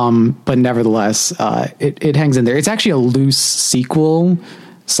 But nevertheless, it hangs in there. It's actually a loose sequel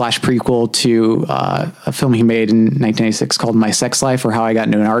 / prequel to a film he made in 1986 called My Sex Life, or How I Got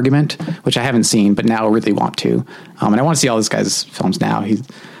Into an Argument, which I haven't seen, but now really want to. And I want to see all this guy's films now. He's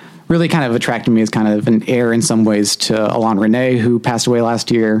really kind of attracted me as kind of an heir in some ways to Alain Resnais, who passed away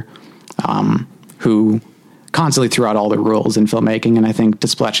last year, who constantly threw out all the rules in filmmaking. And I think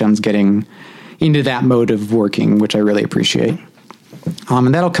Desplechin's getting into that mode of working, which I really appreciate.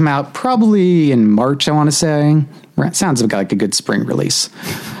 And that'll come out probably in March, I want to say. Sounds like a good spring release.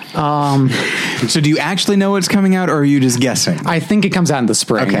 So do you actually know what's coming out, or are you just guessing? I think it comes out in the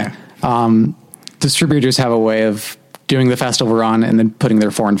spring. Okay. Distributors have a way of doing the festival run and then putting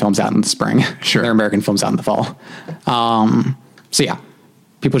their foreign films out in the spring. Sure. Their American films out in the fall. So yeah,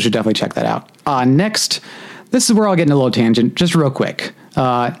 people should definitely check that out. Next, this is where I'll get into a little tangent, just real quick.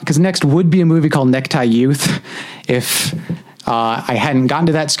 Because next would be a movie called Necktie Youth. If I hadn't gotten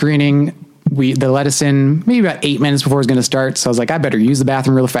to that screening, they let us in maybe about 8 minutes before it was going to start. So I was like, I better use the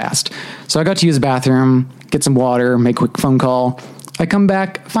bathroom real fast. So I got to use the bathroom, get some water, make a quick phone call. I come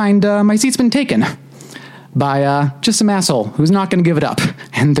back, find my seat's been taken by just some asshole who's not going to give it up.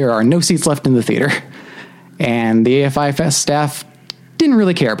 And there are no seats left in the theater. And the AFI Fest staff didn't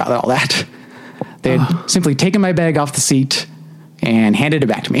really care about all that. They had simply taken my bag off the seat and handed it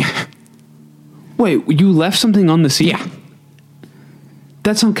back to me. Wait, you left something on the seat? Yeah.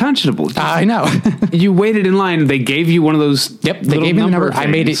 That's unconscionable. I know. You waited in line. They gave you one of those. Yep, they gave me the number. Things. I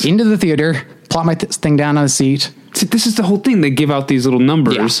made it into the theater, plopped my thing down on the seat. See, this is the whole thing. They give out these little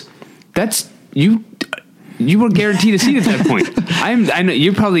numbers. Yeah. That's you. You were guaranteed a seat at that point. I know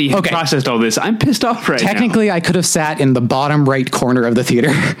you probably processed all this. I'm pissed off right now. Technically, I could have sat in the bottom right corner of the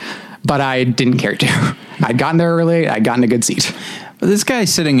theater, but I didn't care to. I'd gotten there early. I'd gotten a good seat. This guy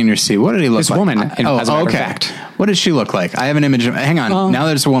sitting in your seat, what did he look like? This woman, as a matter of fact. What does she look like? I have an image of, hang on. Now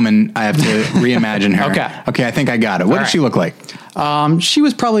that it's a woman, I have to reimagine her. Okay, I think I got it. What does she look like? She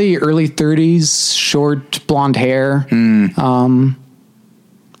was probably early 30s, short, blonde hair.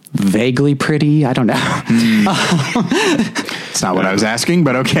 Vaguely pretty. I don't know. It's not what I was asking,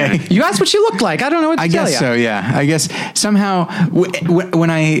 but okay. You asked what she looked like. I don't know what to tell you. I guess so, yeah. I guess somehow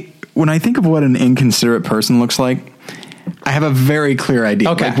when I think of what an inconsiderate person looks like, I have a very clear idea.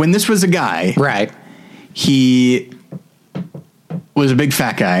 Okay. Like when this was a guy, right? He was a big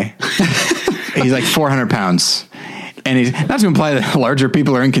fat guy. He's like 400 pounds. And he's not to imply that larger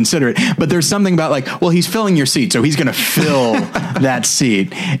people are inconsiderate, but there's something about like, well, he's filling your seat, so he's going to fill that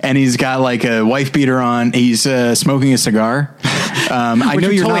seat. And he's got like a wife beater on. He's smoking a cigar. I know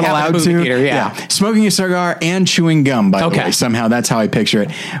you're totally not allowed to. Theater, yeah. Smoking a cigar and chewing gum, by the way. Somehow that's how I picture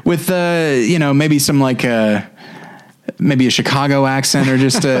it. With, maybe some like maybe a Chicago accent or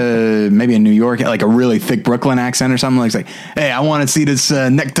just maybe a New York, like a really thick Brooklyn accent or something. Like, hey, I want to see this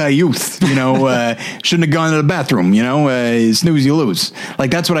Necktie Youth, shouldn't have gone to the bathroom, snooze, you lose.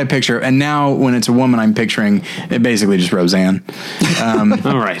 Like, that's what I picture. And now when it's a woman, I'm picturing it basically just Roseanne.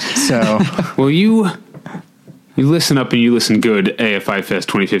 All right. So, well, you listen up and you listen good. AFI Fest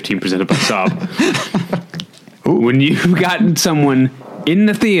 2015 presented by Saab. When you've gotten someone in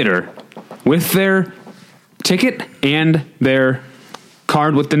the theater with their ticket and their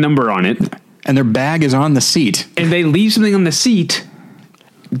card with the number on it, and their bag is on the seat, and they leave something on the seat,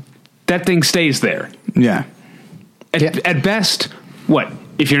 that thing stays there. Yeah. At best, what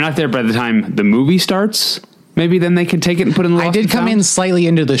if you're not there by the time the movie starts? Maybe then they can take it and put it in the lost. I did come in slightly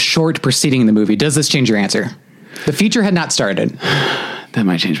into the short preceding the movie. Does this change your answer? The feature had not started. That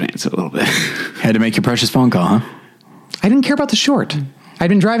might change my answer a little bit. Had to make your precious phone call, huh? I didn't care about the short. I'd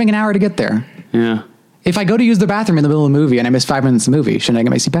been driving an hour to get there. Yeah. If I go to use the bathroom in the middle of the movie and I miss 5 minutes of the movie, shouldn't I get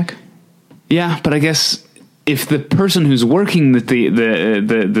my seat back? Yeah, but I guess if the person who's working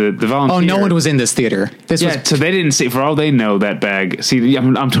the volunteer... Oh, no one was in this theater. So they didn't see, for all they know, that bag. See,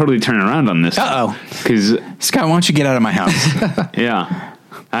 I'm totally turning around on this. Uh-oh. Because Scott, why don't you get out of my house? Yeah.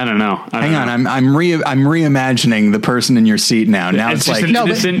 I don't know. Hang on, I'm reimagining the person in your seat now. Now it's like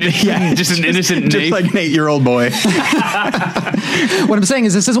just an innocent Nate. Just like 8-year-old boy. What I'm saying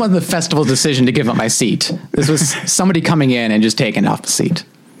is this wasn't the festival decision to give up my seat. This was somebody coming in and just taking off the seat.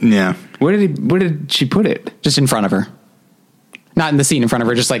 Yeah. Where did she put it? Just in front of her. Not in the seat in front of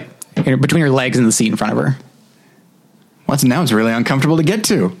her, just like between her legs and the seat in front of her. Now it's really uncomfortable to get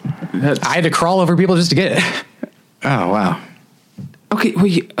to. I had to crawl over people just to get it. Oh, wow. Okay,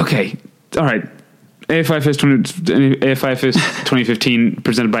 okay. All right. AFI Fest 2015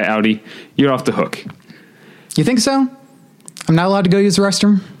 presented by Audi. You're off the hook. You think so? I'm not allowed to go use the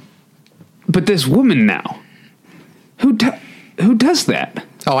restroom? But this woman now, who does that?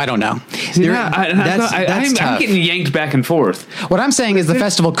 Oh, I don't know. I'm getting yanked back and forth. What I'm saying is the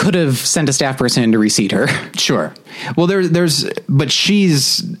festival could have sent a staff person in to reseat her. Sure. Well, but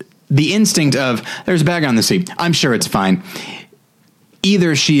she's the instinct of there's a bag on the seat. I'm sure it's fine.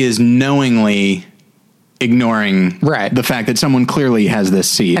 Either she is knowingly ignoring the fact that someone clearly has this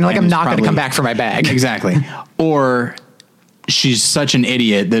seat. And I'm not going to come back for my bag. Exactly. Or she's such an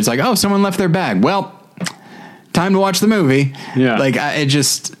idiot that it's like, oh, someone left their bag. Well, time to watch the movie. Yeah. It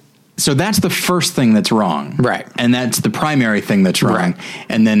just So that's the first thing that's wrong. Right. And that's the primary thing that's wrong. Right.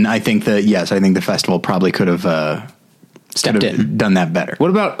 And then I think the festival probably could have stepped in, done that better. What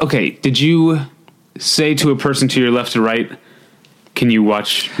about, did you say to a person to your left or right, can you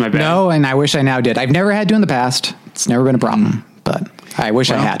watch my bag? No, and I wish I now did. I've never had to in the past. It's never been a problem, but I wish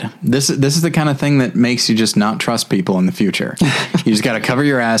I had. This is the kind of thing that makes you just not trust people in the future. You just got to cover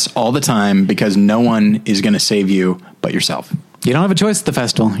your ass all the time because no one is going to save you but yourself. You don't have a choice at the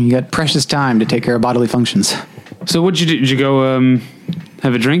festival. You got precious time to take care of bodily functions. So what'd you do? Did you go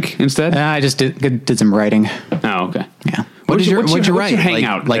have a drink instead? I just did some writing. Oh, okay. Yeah. What'd you write? What's your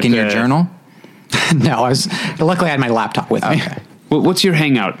hangout? Like in your journal? No, luckily I had my laptop with me. Okay. What's your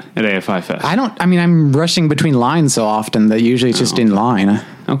hangout at AFI Fest? I'm rushing between lines so often that usually it's just in line.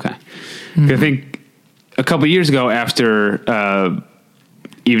 Okay. I think a couple of years ago after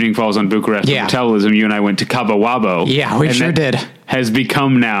Evening Falls on Bucharest Metabolism, you and I went to Cabo Wabo. Yeah, we sure did. Has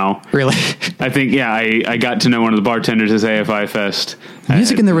become now. Really? I think, I got to know one of the bartenders at AFI Fest. The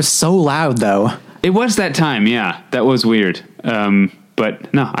music in there was so loud, though. It was that time, yeah. That was weird.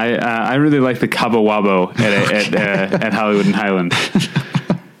 But no, I really like the Cabo Wabo at Hollywood and Highland.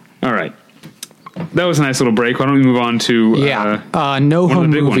 All right. That was a nice little break. Why don't we move on to No Home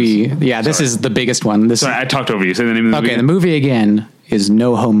Movie. Ones. Yeah, this is the biggest one. Sorry, I talked over you. Say the name of the movie. Okay, the movie again is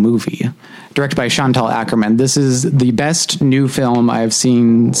No Home Movie, directed by Chantal Akerman. This is the best new film I've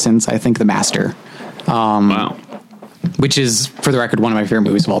seen since, I think, The Master. Wow. Which is, for the record, one of my favorite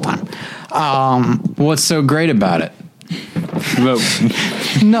movies of all time. What's so great about it?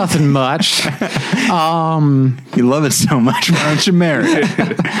 Nothing much. You love it so much. Why don't you marry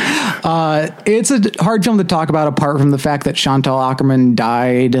it? It's a hard film to talk about apart from the fact that Chantal Akerman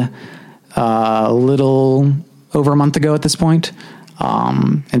died a little over a month ago at this point.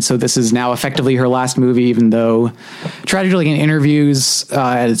 And so this is now effectively her last movie, even though tragically in interviews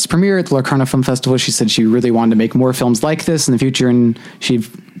at its premiere at the Locarno Film Festival, she said she really wanted to make more films like this in the future, and she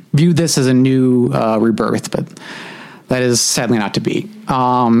viewed this as a new rebirth, but that is sadly not to be.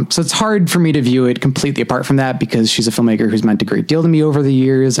 So it's hard for me to view it completely apart from that because she's a filmmaker who's meant a great deal to me over the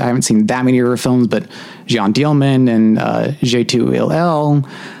years. I haven't seen that many of her films, but Jean Dielman and J2LL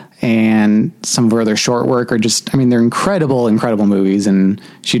and some of her other short work are just, they're incredible, incredible movies, and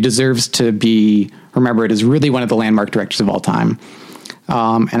she deserves to be remembered as really one of the landmark directors of all time.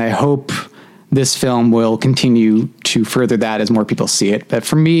 And I hope this film will continue to further that as more people see it. But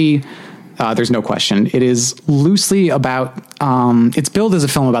for me, there's no question. It is loosely about, it's billed as a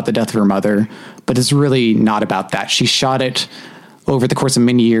film about the death of her mother, but it's really not about that. She shot it over the course of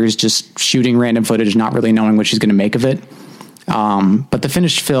many years, just shooting random footage, not really knowing what she's going to make of it. But the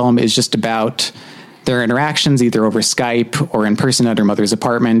finished film is just about their interactions, either over Skype or in person at her mother's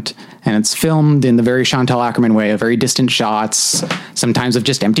apartment. And it's filmed in the very Chantal Akerman way, of very distant shots, sometimes of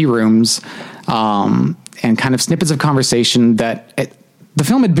just empty rooms, and kind of snippets of conversation that the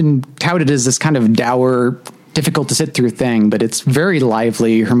film had been touted as this kind of dour, difficult to sit through thing, but it's very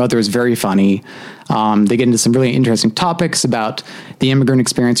lively. Her mother is very funny. They get into some really interesting topics about the immigrant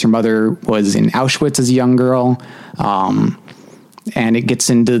experience. Her mother was in Auschwitz as a young girl. And it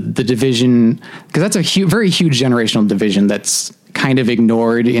gets into the division, because that's a very huge generational division that's kind of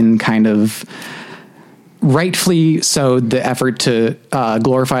ignored in kind of rightfully so the effort to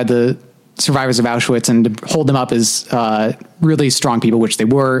glorify the survivors of Auschwitz and to hold them up as really strong people, which they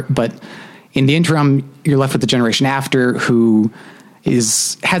were. But in the interim, you're left with the generation after who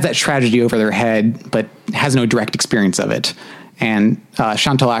has that tragedy over their head, but has no direct experience of it. And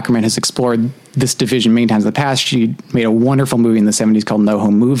Chantal Akerman has explored this division many times in the past. She made a wonderful movie in the 70s called No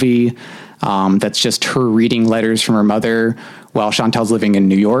Home Movie. That's just her reading letters from her mother while Chantal's living in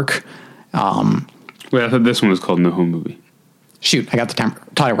New York. Wait, I thought this one was called No Home Movie. Shoot, I got the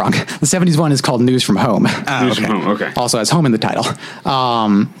title wrong. The 70s one is called News from Home. News from Home, okay. Also has home in the title.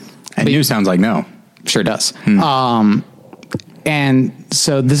 And news sounds like no. Sure does. And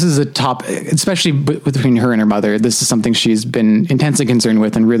so this is a top, especially between her and her mother, this is something she's been intensely concerned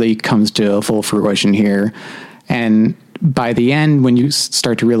with and really comes to full fruition here. And by the end, when you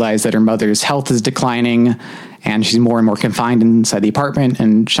start to realize that her mother's health is declining and she's more and more confined inside the apartment,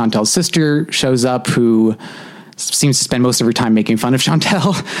 and Chantal's sister shows up, who seems to spend most of her time making fun of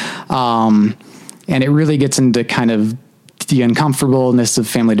Chantal. And it really gets into kind of the uncomfortableness of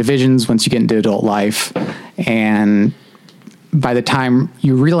family divisions once you get into adult life. And by the time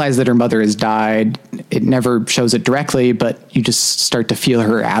you realize that her mother has died, it never shows it directly, but you just start to feel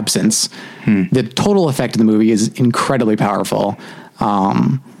her absence. The total effect of the movie is incredibly powerful.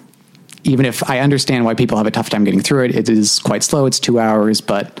 Even if I understand why people have a tough time getting through it, it is quite slow. It's 2 hours,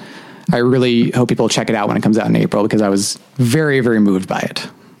 but I really hope people check it out when it comes out in April, because I was very, very moved by it.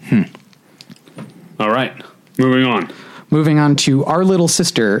 All right, moving on. Moving on to Our Little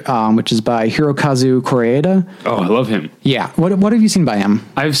Sister, which is by Hirokazu Koreeda. Oh, I love him. Yeah. What have you seen by him?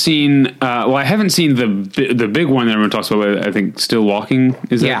 I've seen, I haven't seen the big one that everyone talks about, I think Still Walking.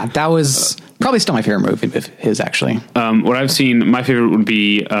 That was probably still my favorite movie of his, actually. What I've seen, my favorite would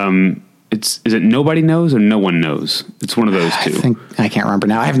be, is it Nobody Knows or No One Knows? It's one of those two. I can't remember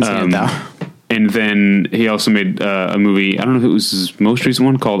now. I haven't seen it, though. And then he also made a movie, I don't know if it was his most recent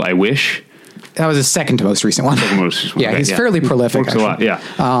one, called I Wish. That was his second to most recent one. Yeah, he's fairly prolific. Works a lot, yeah.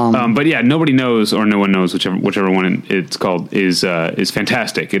 But yeah, Nobody Knows or No One Knows, whichever one it's called, is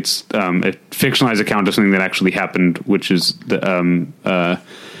fantastic. It's a fictionalized account of something that actually happened, which is a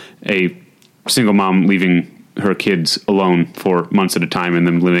single mom leaving her kids alone for months at a time, and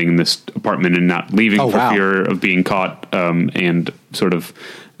them living in this apartment and not leaving fear of being caught, and sort of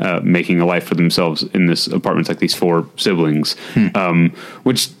making a life for themselves in this apartment. It's like these 4 siblings,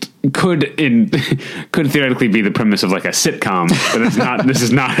 which could theoretically be the premise of like a sitcom, but it's not.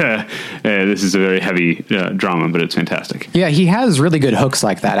 This is a very heavy drama, but it's fantastic. Yeah, he has really good hooks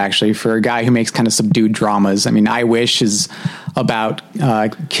like that, actually, for a guy who makes kind of subdued dramas. I mean, I Wish is about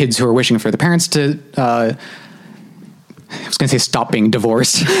kids who are wishing for the parents to I was going to say stop being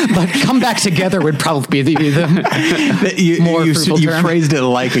divorced, but come back together would probably be the more fruitful term. You phrased it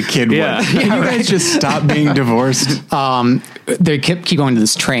like a kid would. Can you guys just stop being divorced? They keep going to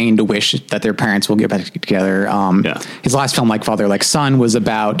this train to wish that their parents will get back together. His last film, Like Father, Like Son, was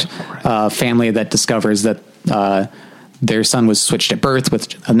about a family that discovers that their son was switched at birth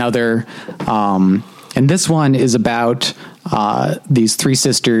with another. And this one is about these 3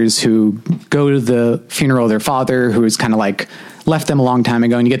 sisters who go to the funeral of their father, who is kind of like left them a long time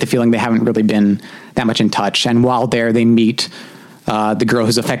ago, and you get the feeling they haven't really been that much in touch. And while there, they meet the girl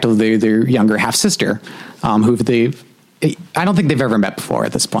who's effectively their younger half sister, who I don't think they've ever met before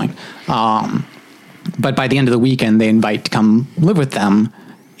at this point. But by the end of the weekend, they invite to come live with them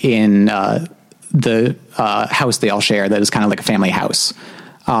in the house they all share. That is kind of like a family house.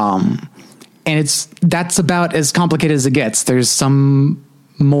 And that's about as complicated as it gets. There's some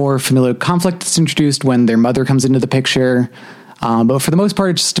more familial conflict that's introduced when their mother comes into the picture. But for the most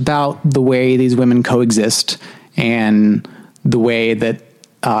part, it's just about the way these women coexist and the way that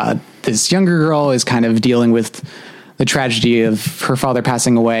this younger girl is kind of dealing with the tragedy of her father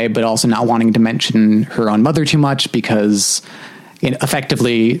passing away, but also not wanting to mention her own mother too much because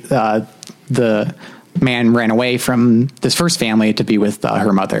effectively the man ran away from this first family to be with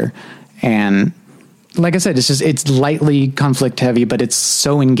her mother. And like I said, it's lightly conflict heavy, but it's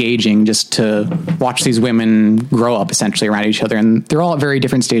so engaging just to watch these women grow up essentially around each other. And they're all at very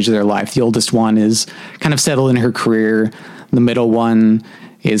different stages of their life. The oldest one is kind of settled in her career. The middle one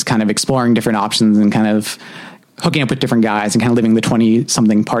is kind of exploring different options and kind of hooking up with different guys and kind of living the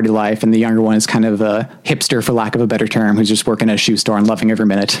 20-something party life. And the younger one is kind of a hipster, for lack of a better term, who's just working at a shoe store and loving every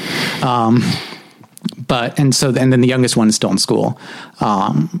minute. And then the youngest one is still in school.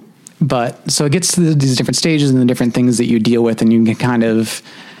 But so it gets to these different stages and the different things that you deal with, and you can kind of,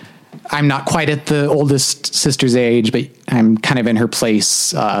 I'm not quite at the oldest sister's age, but I'm kind of in her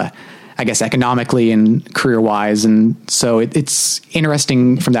place, I guess, economically and career wise. And so it's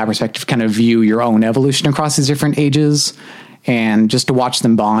interesting from that perspective, kind of view your own evolution across these different ages and just to watch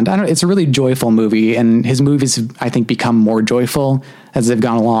them bond. It's a really joyful movie, and his movies have, I think, become more joyful as they've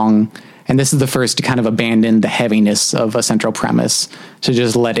gone along. And this is the first to kind of abandon the heaviness of a central premise to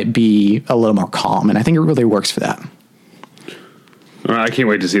just let it be a little more calm. And I think it really works for that. All right, I can't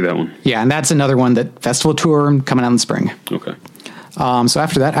wait to see that one. Yeah, and that's another one that festival tour coming out in the spring. Okay. So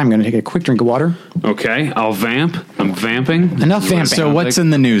after that, I'm going to take a quick drink of water. Okay, I'll vamp. I'm vamping. Enough vamping. So what's in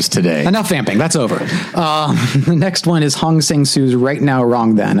the news today? Enough vamping. That's over. The next one is Hong Sang-soo's Right Now,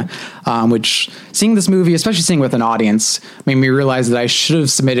 Wrong Then, which, seeing this movie, especially seeing with an audience, made me realize that I should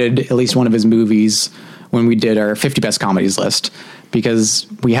have submitted at least one of his movies when we did our 50 Best Comedies list, because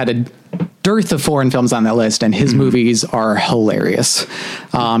we had a dearth of foreign films on that list, and his movies are hilarious.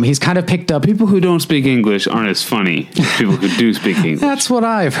 He's kind of picked up... People who don't speak English aren't as funny as people who do speak English. That's what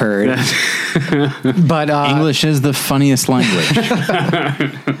I've heard. But English is the funniest language.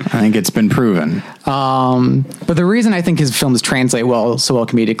 I think it's been proven. But the reason I think his films translate so well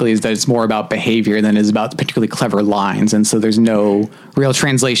comedically is that it's more about behavior than it is about particularly clever lines, and so there's no real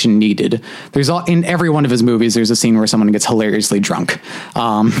translation needed. In every one of his movies, there's a scene where someone gets hilariously drunk.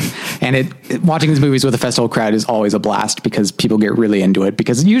 And watching these movies with a festival crowd is always a blast because people get really into it,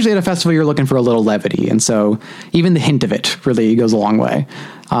 because usually at a festival you're looking for a little levity, and so even the hint of it really goes a long way.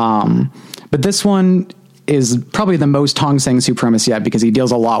 But this one is probably the most Hong Sang-soo premise yet, because he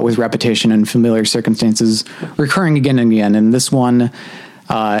deals a lot with repetition and familiar circumstances recurring again and again. And this one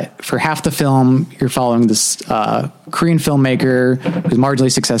For half the film, you're following this Korean filmmaker who's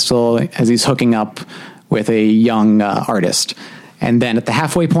marginally successful as he's hooking up with a young artist. And then at the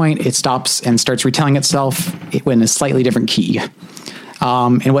halfway point, it stops and starts retelling itself in a slightly different key.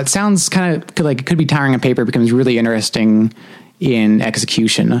 And what sounds kind of like it could be tiring on paper becomes really interesting in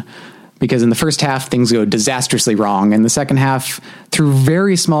execution. Because in the first half, things go disastrously wrong. In the second half, through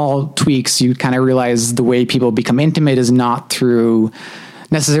very small tweaks, you kind of realize the way people become intimate is not through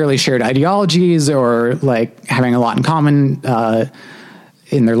necessarily shared ideologies or like having a lot in common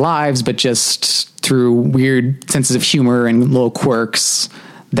in their lives, but just through weird senses of humor and little quirks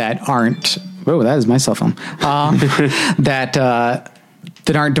that aren't, oh, that is my cell phone, that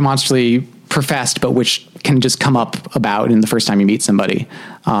aren't demonstrably professed, but which can just come up about in the first time you meet somebody.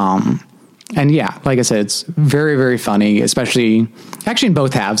 And yeah, like I said, it's very, very funny, especially actually in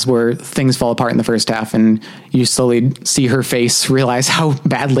both halves where things fall apart in the first half and you slowly see her face realize how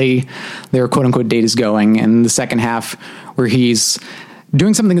badly their quote unquote date is going. And the second half where he's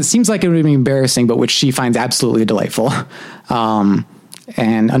doing something that seems like it would be embarrassing, but which she finds absolutely delightful. And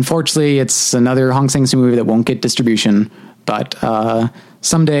unfortunately it's another Hong Sang-soo movie that won't get distribution, but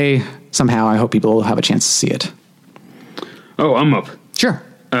someday, somehow, I hope people will have a chance to see it. Oh, I'm up. Sure.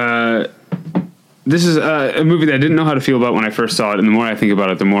 This is a movie that I didn't know how to feel about when I first saw it, and the more I think about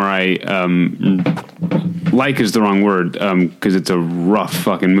it, the more I like is the wrong word, because it's a rough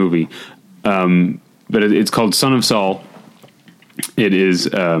fucking movie. But it's called Son of Saul. It is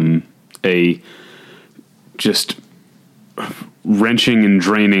a just wrenching and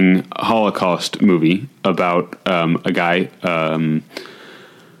draining Holocaust movie about a guy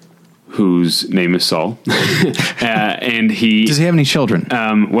whose name is Saul, and he does he have any children?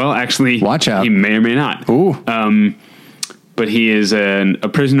 Well, actually, watch out. He may or may not. Ooh. But he is a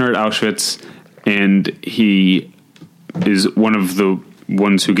prisoner at Auschwitz, and he is one of the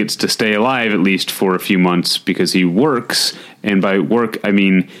ones who gets to stay alive at least for a few months because he works. And by work, I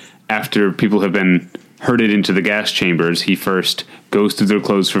mean after people have been herded into the gas chambers, he first goes through their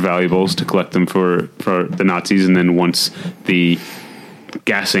clothes for valuables to collect them for the Nazis, and then once the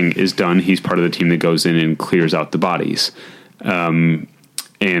gassing is done, he's part of the team that goes in and clears out the bodies. And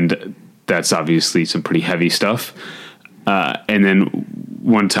that's obviously some pretty heavy stuff. And then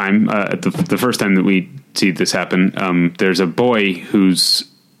one time, the first time that we see this happen, there's a boy who's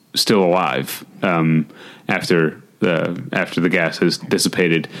still alive after the gas has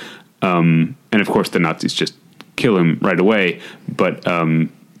dissipated. And of course the Nazis just kill him right away. But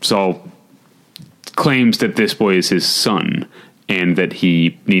Saul claims that this boy is his son, and that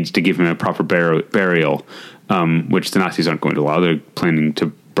he needs to give him a proper burial, which the Nazis aren't going to allow. They're planning to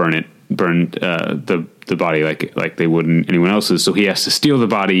burn the body like they would anyone else's. So he has to steal the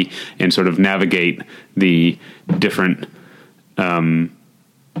body and sort of navigate the different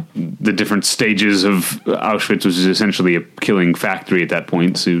stages of Auschwitz, which is essentially a killing factory at that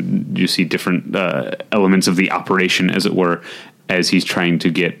point. So you see different elements of the operation, as it were, as he's trying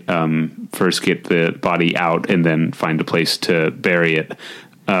to first get the body out and then find a place to bury it.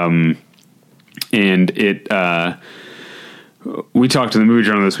 And we talked in the Movie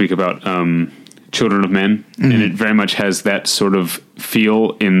Journal this week about Children of Men, and it very much has that sort of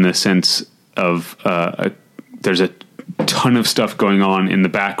feel in the sense of there's a ton of stuff going on in the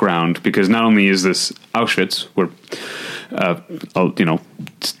background, because not only is this Auschwitz where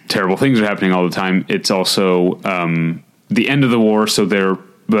terrible things are happening all the time, it's also the end of the war, so they're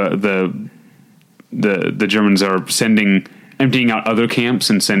the Germans are emptying out other camps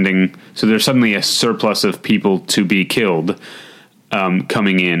and so there's suddenly a surplus of people to be killed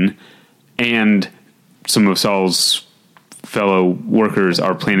coming in, and some of Saul's fellow workers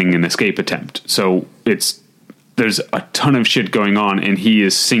are planning an escape attempt. So there's a ton of shit going on, and he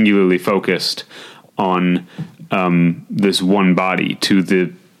is singularly focused on this one body to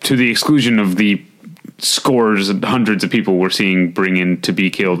the exclusion of the scores and hundreds of people we're seeing bring in to be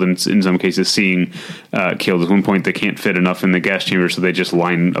killed, and in some cases seeing killed. At one point they can't fit enough in the gas chamber, so they just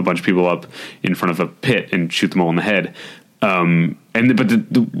line a bunch of people up in front of a pit and shoot them all in the head.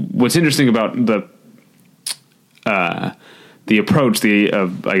 What's interesting about the approach,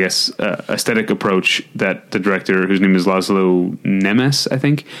 aesthetic approach that the director, whose name is Laszlo Nemes, I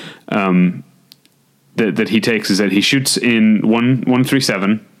think, that he takes, is that he shoots in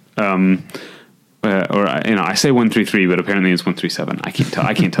 1:37. I say 1:33, but apparently it's 1:37. I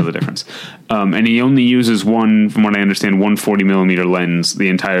can't tell the difference. And he only uses from what I understand, 140 millimeter lens the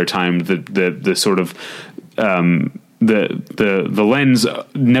entire time. The sort of the lens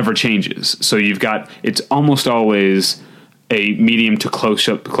never changes. So it's almost always a medium to close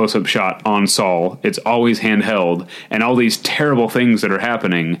up shot on Saul. It's always handheld, and all these terrible things that are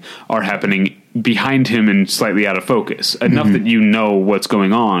happening behind him and slightly out of focus, enough that you know what's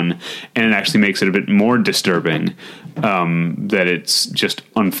going on, and it actually makes it a bit more disturbing that it's just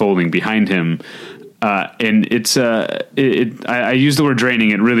unfolding behind him. And it's I use the word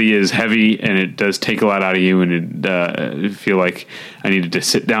draining. It really is heavy, and it does take a lot out of you, and I feel like I needed to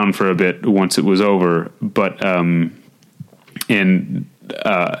sit down for a bit once it was over. But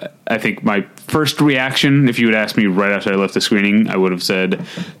I think my first reaction, if you had asked me right after I left the screening, I would have said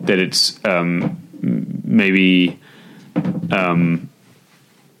that it's maybe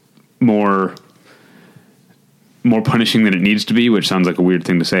more punishing than it needs to be, which sounds like a weird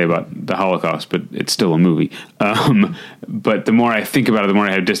thing to say about the Holocaust, but it's still a movie. But the more I think about it, the more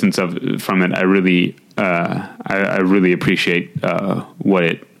I have distance from it. I really appreciate what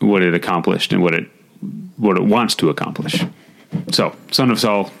it accomplished and what it wants to accomplish. So, Son of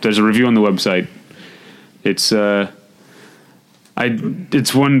Saul, there's a review on the website. It's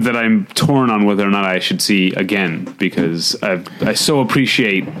one that I'm torn on whether or not I should see again, because I so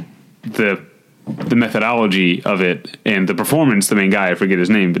appreciate the methodology of it and the performance. The main guy, I forget his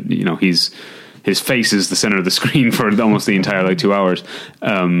name, but his face is the center of the screen for almost the entire 2 hours.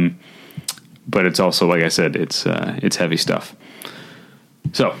 But it's also, like I said, it's heavy stuff.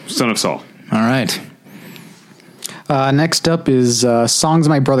 So, Son of Saul. All right. Next up is Songs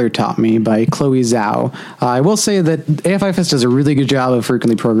My Brother Taught Me by Chloe Zhao. I will say that AFI Fest does a really good job of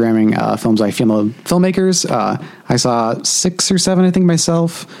frequently programming films by female filmmakers. I saw 6 or 7, I think,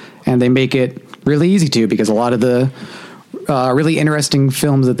 myself, and they make it really easy to, because a lot of the really interesting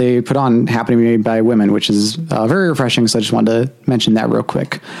films that they put on happen to be made by women, which is very refreshing. So I just wanted to mention that real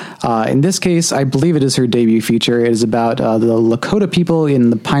quick. In this case, I believe it is her debut feature. It is about the Lakota people in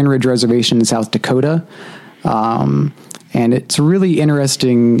the Pine Ridge Reservation in South Dakota. And it's a really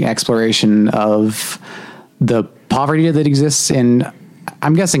interesting exploration of the poverty that exists in,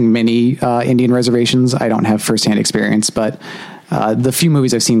 I'm guessing, many Indian reservations. I don't have firsthand experience, but the few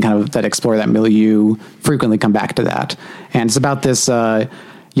movies I've seen kind of that explore that milieu frequently come back to that. And it's about this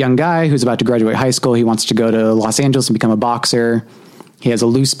young guy who's about to graduate high school. He wants to go to Los Angeles and become a boxer. He has a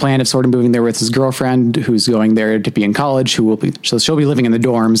loose plan of sort of moving there with his girlfriend, who's going there to be in college, so she'll be living in the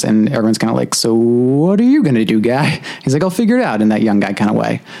dorms, and everyone's kind of like, so what are you going to do, guy? He's like, I'll figure it out, in that young guy kind of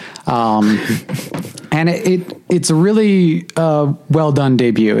way. And it's a really well done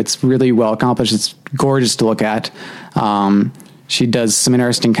debut. It's really well accomplished. It's gorgeous to look at. She does some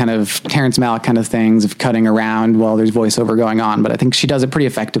interesting kind of Terrence Malick kind of things of cutting around while there's voiceover going on, but I think she does it pretty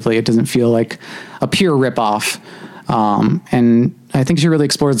effectively. It doesn't feel like a pure ripoff. And I think she really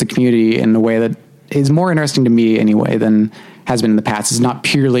explores the community in a way that is more interesting to me anyway than has been in the past. It's not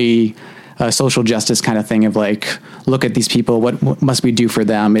purely a social justice kind of thing of like, look at these people, what must we do for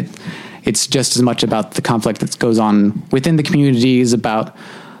them? It's just as much about the conflict that goes on within the communities, about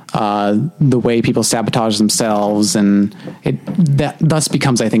the way people sabotage themselves, and that thus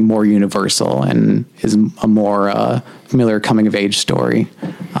becomes, I think, more universal and is a more familiar coming of age story.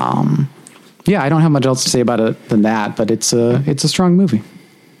 Yeah, I don't have much else to say about it than that, but it's a strong movie.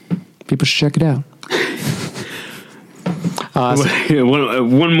 People should check it out.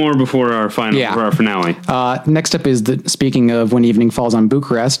 One more before our finale. Next up is speaking of When Evening Falls on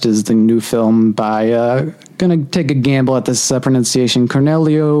Bucharest, is the new film by gonna take a gamble at this pronunciation,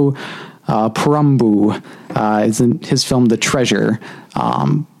 Corneliu Porumbu. It's his film The Treasure.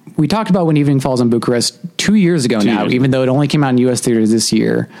 We talked about When Evening Falls on Bucharest 2 years ago now, even though it only came out in U.S. theaters this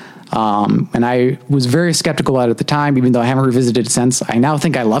year. And I was very skeptical about it at the time, even though I haven't revisited it since. I now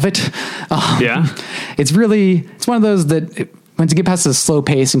think I love it. It's one of those that once you get past the slow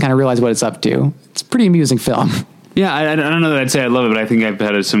pace and kind of realize what it's up to, it's a pretty amusing film. Yeah, I don't know that I'd say I love it, but I think I've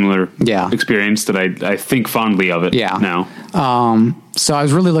had a similar experience that I think fondly of it now. So I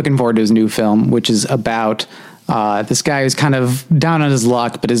was really looking forward to his new film, which is about this guy who's kind of down on his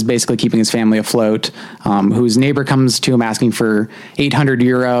luck, but is basically keeping his family afloat, whose neighbor comes to him asking for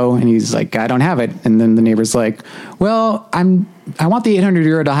 €800, and he's like, I don't have it. And then the neighbor's like, well, I want the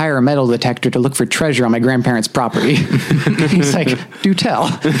 €800 to hire a metal detector to look for treasure on my grandparents' property. He's like, do tell.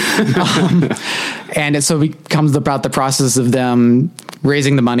 And so it becomes about the process of them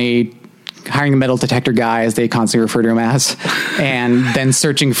raising the money, hiring a metal detector guy, as they constantly refer to him as, and then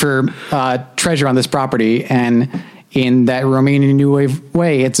searching for treasure on this property. And in that Romanian New Wave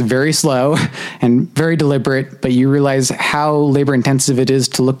way, it's very slow and very deliberate, but you realize how labor intensive it is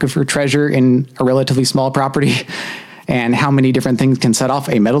to look for treasure in a relatively small property, and how many different things can set off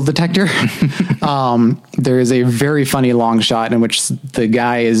a metal detector. There is a very funny long shot in which the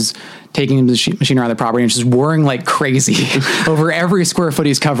guy is taking the machine around the property and just whirring like crazy over every square foot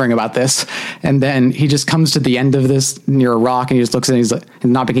he's covering about this. And then he just comes to the end of this near a rock and he just looks at it and he's like,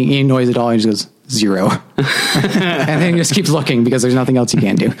 not making any noise at all. And he just goes, 0. And then he just keeps looking because there's nothing else he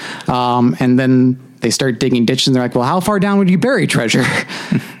can do. And then they start digging ditches and they're like, well, how far down would you bury treasure?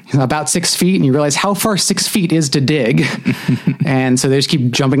 About 6 feet. And you realize how far 6 feet is to dig. And so they just keep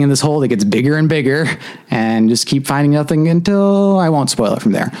jumping in this hole that gets bigger and bigger and just keep finding nothing until I won't spoil it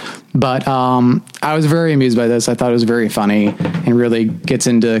from there. But I was very amused by this. I thought it was very funny and really gets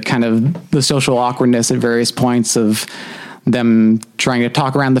into kind of the social awkwardness at various points of them trying to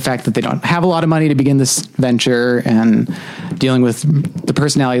talk around the fact that they don't have a lot of money to begin this venture and dealing with the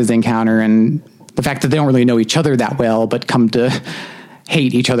personalities they encounter and the fact that they don't really know each other that well, but come to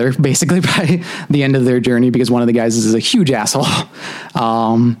hate each other basically by the end of their journey because one of the guys is a huge asshole.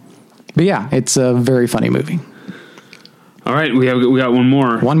 But yeah, it's a very funny movie. All right, we got one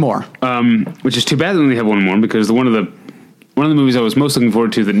more. One more. Which is too bad that we only have one more because one of the movies I was most looking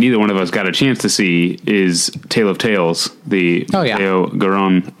forward to that neither one of us got a chance to see is Tale of Tales, the Matteo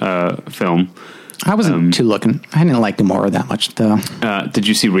Garonne film. I wasn't too looking. I didn't like Gamora that much, though. Did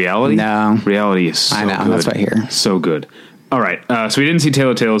you see Reality? No. Reality is so good. I know, that's what I hear. So good. All right, so we didn't see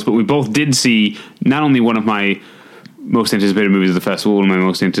Tale of Tales, but we both did see not only one of my most anticipated movies of the festival, one of my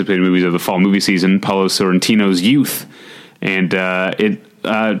most anticipated movies of the fall movie season, Paolo Sorrentino's Youth. And it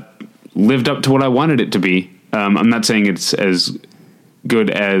lived up to what I wanted it to be. I'm not saying it's as good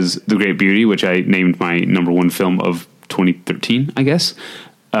as The Great Beauty, which I named my number one film of 2013, I guess.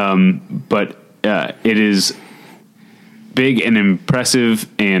 But it is big and impressive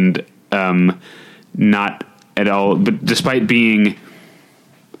and not at all. But despite being,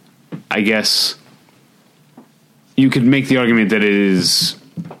 I guess, you could make the argument that it is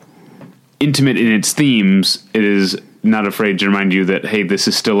intimate in its themes. It is not afraid to remind you that, hey, this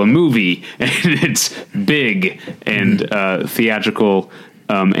is still a movie and it's big and theatrical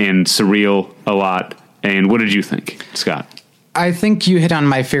and surreal a lot. And what did you think, Scott? I think you hit on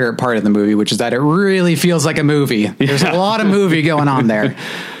my favorite part of the movie, which is that it really feels like a movie. There's a lot of movie going on there.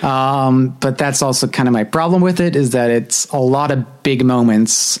 But that's also kind of my problem with it, is that it's a lot of big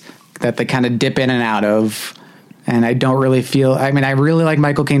moments that they kind of dip in and out of. And I don't really feel, I mean, I really like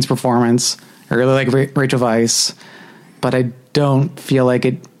Michael Caine's performance. I really like Rachel Weisz, but I don't feel like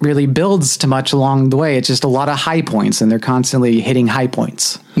it really builds to much along the way. It's just a lot of high points, and they're constantly hitting high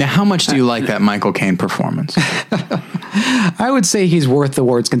points. Now, how much do you like that Michael Caine performance? I would say he's worth the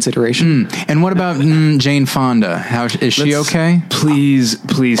award's consideration. And what about Jane Fonda? How is she okay? Please.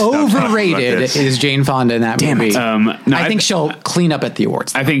 Overrated is Jane Fonda in that movie. No, I think she'll clean up at the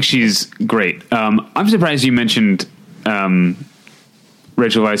awards. I think she's great. I'm surprised you mentioned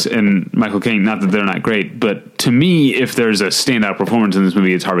Rachel Weisz and Michael Caine. Not that they're not great, but to me, if there's a standout performance in this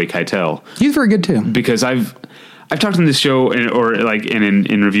movie, it's Harvey Keitel. He's very good too. Because I've talked on this show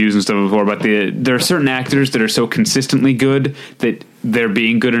in reviews and stuff before about there are certain actors that are so consistently good that their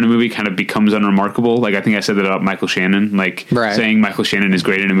being good in a movie kind of becomes unremarkable. Like, I think I said that about Michael Shannon. Like, saying Michael Shannon is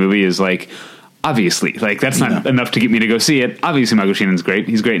great in a movie is like, obviously, like, that's not enough to get me to go see it. Obviously, Michael Shannon's great.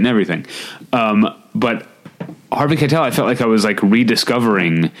 He's great in everything. But Harvey Keitel, I felt like I was like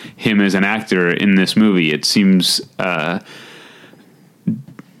rediscovering him as an actor in this movie. It seems it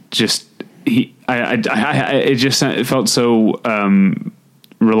felt so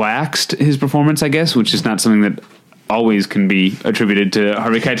relaxed, his performance, I guess, which is not something that always can be attributed to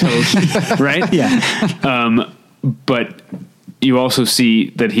Harvey Keitel, right? Yeah. But you also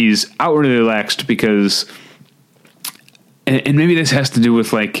see that he's outwardly relaxed because, and maybe this has to do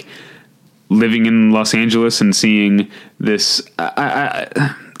with like living in Los Angeles and seeing this.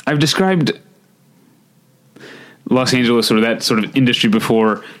 I've described Los Angeles or that sort of industry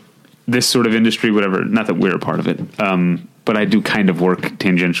before. This sort of industry, whatever, not that we're a part of it, but I do kind of work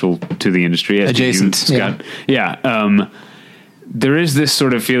tangential to the industry. Adjacent. Scott. Yeah. There is this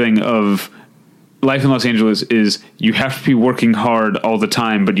sort of feeling of life in Los Angeles is you have to be working hard all the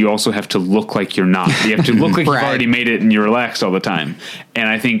time, but you also have to look like you're not. You have to look like you've already made it and you're relaxed all the time. And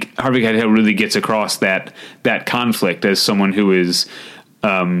I think Harvey Keitel really gets across that conflict as someone who is,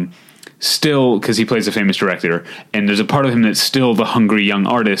 still, because he plays a famous director, and there's a part of him that's still the hungry young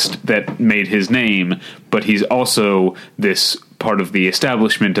artist that made his name, but he's also this part of the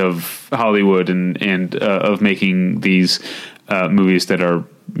establishment of Hollywood and of making these movies that are,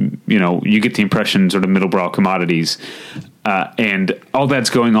 you get the impression sort of middlebrow commodities, and all that's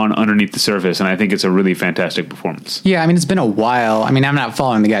going on underneath the surface, and I think it's a really fantastic performance. Yeah, I mean, it's been a while. I mean, I'm not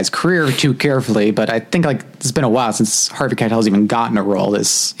following the guy's career too carefully, but I think like it's been a while since Harvey Keitel's even gotten a role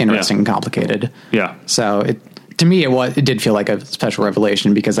this interesting and complicated. Yeah. So To me, it did feel like a special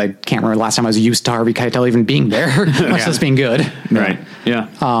revelation because I can't remember the last time I was used to Harvey Keitel even being there, much less being good. Right. Yeah.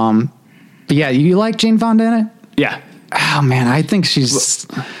 But yeah, you like Jane Fonda in it? Yeah. Oh man, I think she's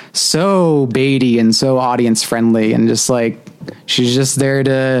so baity and so audience friendly, and just like she's just there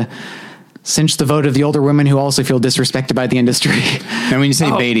to cinch the vote of the older women who also feel disrespected by the industry. And when you say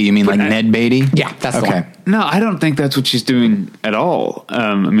Beatty, you mean like Ned Beatty? Yeah, that's the one. No, I don't think that's what she's doing at all.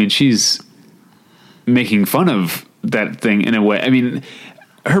 I mean, she's making fun of that thing in a way. I mean,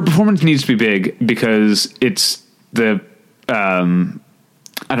 her performance needs to be big because it's the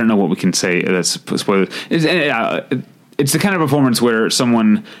I don't know what we can say that's spoilers. It's the kind of performance where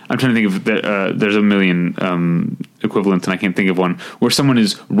someone, I'm trying to think of, there's a million equivalents and I can't think of one, where someone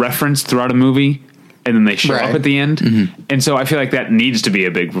is referenced throughout a movie and then they show up at the end. Mm-hmm. And so I feel like that needs to be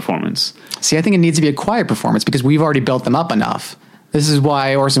a big performance. See, I think it needs to be a quiet performance because we've already built them up enough. This is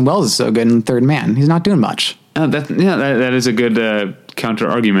why Orson Welles is so good in Third Man. He's not doing much. That is a good counter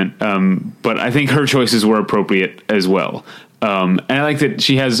argument. But I think her choices were appropriate as well. And I like that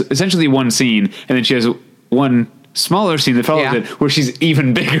she has essentially one scene and then she has one smaller scene that follows it where she's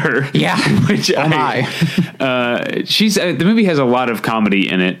even bigger. Yeah. Which the movie has a lot of comedy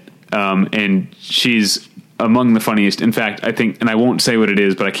in it. And she's among the funniest. In fact, I think, and I won't say what it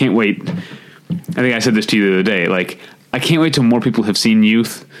is, but I can't wait. I think I said this to you the other day. Like, I can't wait till more people have seen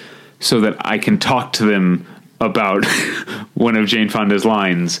Youth so that I can talk to them about one of Jane Fonda's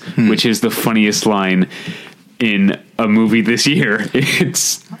lines, which is the funniest line in a movie this year.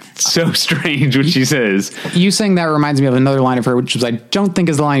 It's so strange what she says. You saying that reminds me of another line of her, which was, I don't think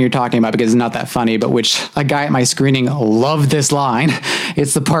is the line you're talking about because it's not that funny, but which a guy at my screening loved this line.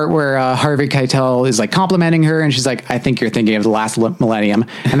 It's the part where Harvey Keitel is like complimenting her and she's like, I think you're thinking of the last millennium.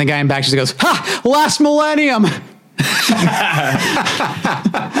 And the guy in back just goes, ha, last millennium.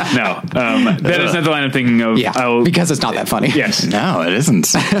 No, that is not the line I'm thinking of. Yeah, because it's not that funny. Yes. No, it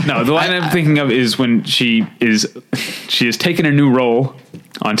isn't. No, the line I'm thinking of is when she has taken a new role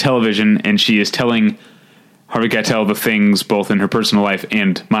on television and she is telling Harvey Keitel the things both in her personal life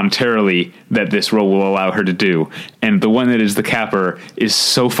and monetarily that this role will allow her to do. And the one that is the capper is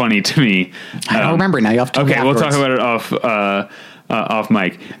so funny to me. I don't remember now. You have to we'll talk about it off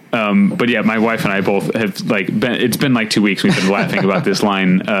mic. But yeah, my wife and I both have it's been like 2 weeks. We've been laughing about this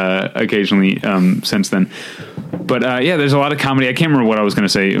line occasionally since then. But yeah, there's a lot of comedy. I can't remember what I was going to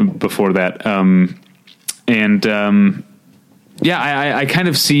say before that. I kind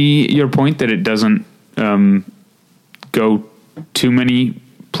of see your point that it doesn't go too many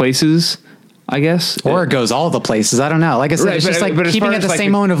places, I guess. Or it goes all the places. I don't know. Like I said, it's just keeping it the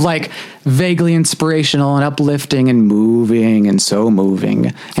same mode of like vaguely inspirational and uplifting and moving and so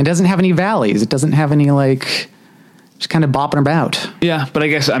moving. And doesn't have any valleys. It doesn't have any just kind of bopping about. Yeah, but I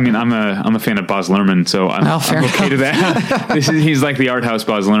guess, I mean, I'm a fan of Baz Luhrmann, so I'm okay to that. He's like the art house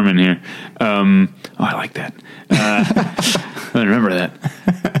Baz Luhrmann here. I like that. I remember that.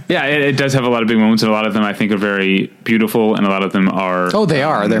 Yeah, it does have a lot of big moments, and a lot of them I think are very beautiful, and a lot of them are... Oh, they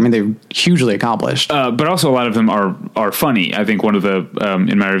are. They're hugely accomplished. But also a lot of them are funny. I think one of the,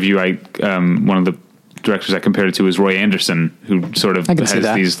 in my review, one of the directors I compared it to is Roy Anderson, who sort of has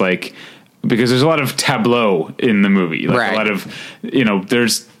these because there's a lot of tableau in the movie. A lot of,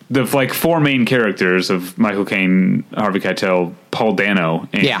 there's the four main characters of Michael Caine, Harvey Keitel, Paul Dano,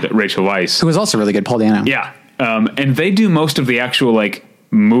 and Rachel Weisz. Who was also really good, Paul Dano. Yeah. And they do most of the actual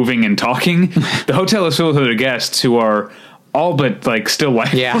moving and talking. The hotel is filled with other guests who are all but still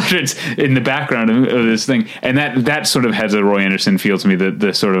portraits in the background of this thing. And that sort of has a Roy Anderson feel to me,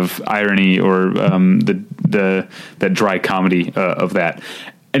 the sort of irony or that dry comedy of that.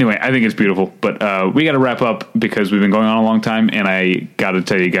 Anyway, I think it's beautiful, but we got to wrap up because we've been going on a long time, and I got to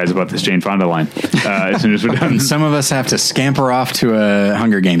tell you guys about this Jane Fonda line as soon as we're done. Some of us have to scamper off to a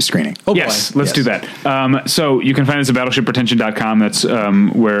Hunger Games screening. Oh, yes, let's do that. So you can find us at battleshippretension.com. That's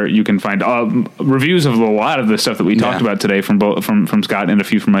where you can find reviews of a lot of the stuff that we talked about today from Scott and a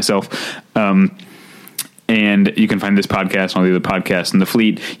few from myself. And you can find this podcast on all the other podcasts in the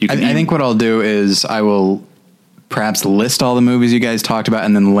fleet. I think what I'll do is I will perhaps list all the movies you guys talked about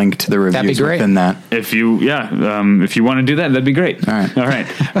and then link to the reviews within that. If you want to do that, that'd be great. All right.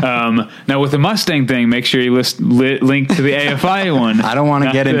 Now with the Mustang thing, make sure you link to the AFI one. I don't want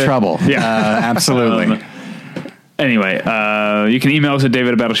to get in trouble. Yeah, absolutely. Anyway, you can email us at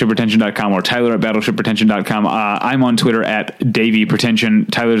david@battleshippretension.com or tyler@battleshippretension.com. I'm on Twitter at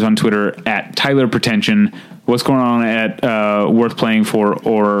DavyPretension. Tyler's on Twitter at TylerPretension. What's going on at Worth Playing For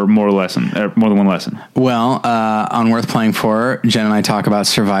or More Than One Lesson? Well, on Worth Playing For, Jen and I talk about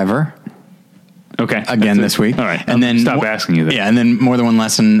Survivor. Okay. Again this week. All right. And then stop asking you that. Yeah, and then More Than One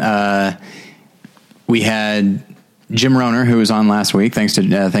Lesson, we had Jim Rohner, who was on last week. Thank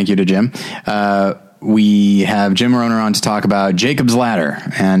you to Jim. We have Jim Rohner on to talk about Jacob's Ladder,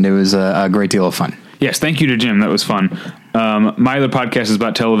 and it was a great deal of fun. Yes, thank you to Jim. That was fun. My other podcast is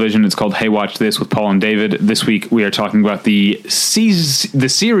about television. It's called Hey Watch This with Paul and David. This week we are talking about the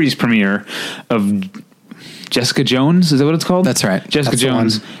series premiere of Jessica Jones. Is that what it's called? That's right. Jessica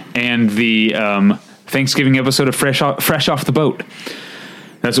Jones. And the Thanksgiving episode of Fresh Off the Boat.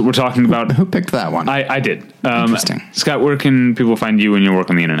 That's what we're talking about. Who picked that one? I did. Interesting. Scott, where can people find you when you work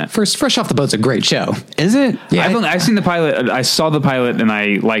on the internet? First, Fresh Off the Boat's a great show. Is it? Yeah. I've seen the pilot. I saw the pilot and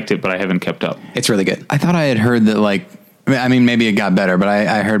I liked it, but I haven't kept up. It's really good. I thought I had heard that, like, I mean, maybe it got better, but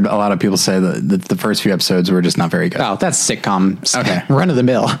I heard a lot of people say that the first few episodes were just not very good. Oh, that's sitcom. Okay. Run of the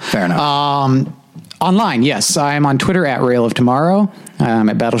mill. Fair enough. Online, yes. I'm on Twitter at Rail of Tomorrow,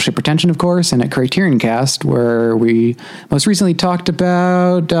 at Battleship Retention, of course, and at Criterion Cast, where we most recently talked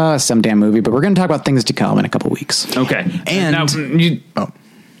about some damn movie, but we're going to talk about things to come in a couple weeks. Okay. And now,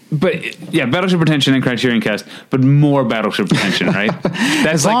 but yeah, Battleship Retention and Criterion Cast, but more Battleship Retention, right?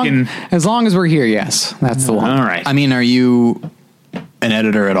 That's as long as we're here, yes, that's the one. All right. I mean, are you an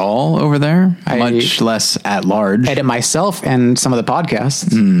editor at all over there? Much less at large. Edit myself and some of the podcasts.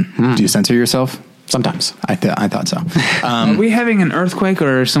 Do you censor yourself? Sometimes. I thought so. Are we having an earthquake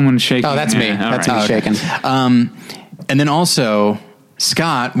or is someone shaking? Oh, that's me. That's me shaking. And then also,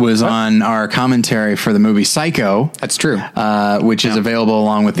 Scott was on our commentary for the movie Psycho. That's true. Which is available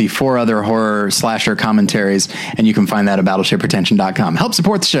along with the 4 other horror slasher commentaries, and you can find that at battleshipretention.com. Help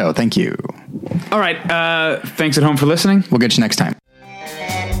support the show. Thank you. All right. Thanks at home for listening. We'll get you next time.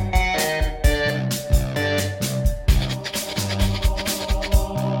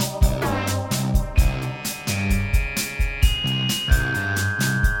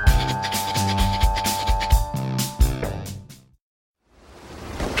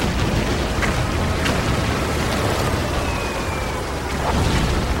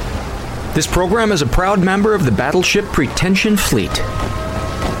 This program is a proud member of the Battleship Pretension Fleet.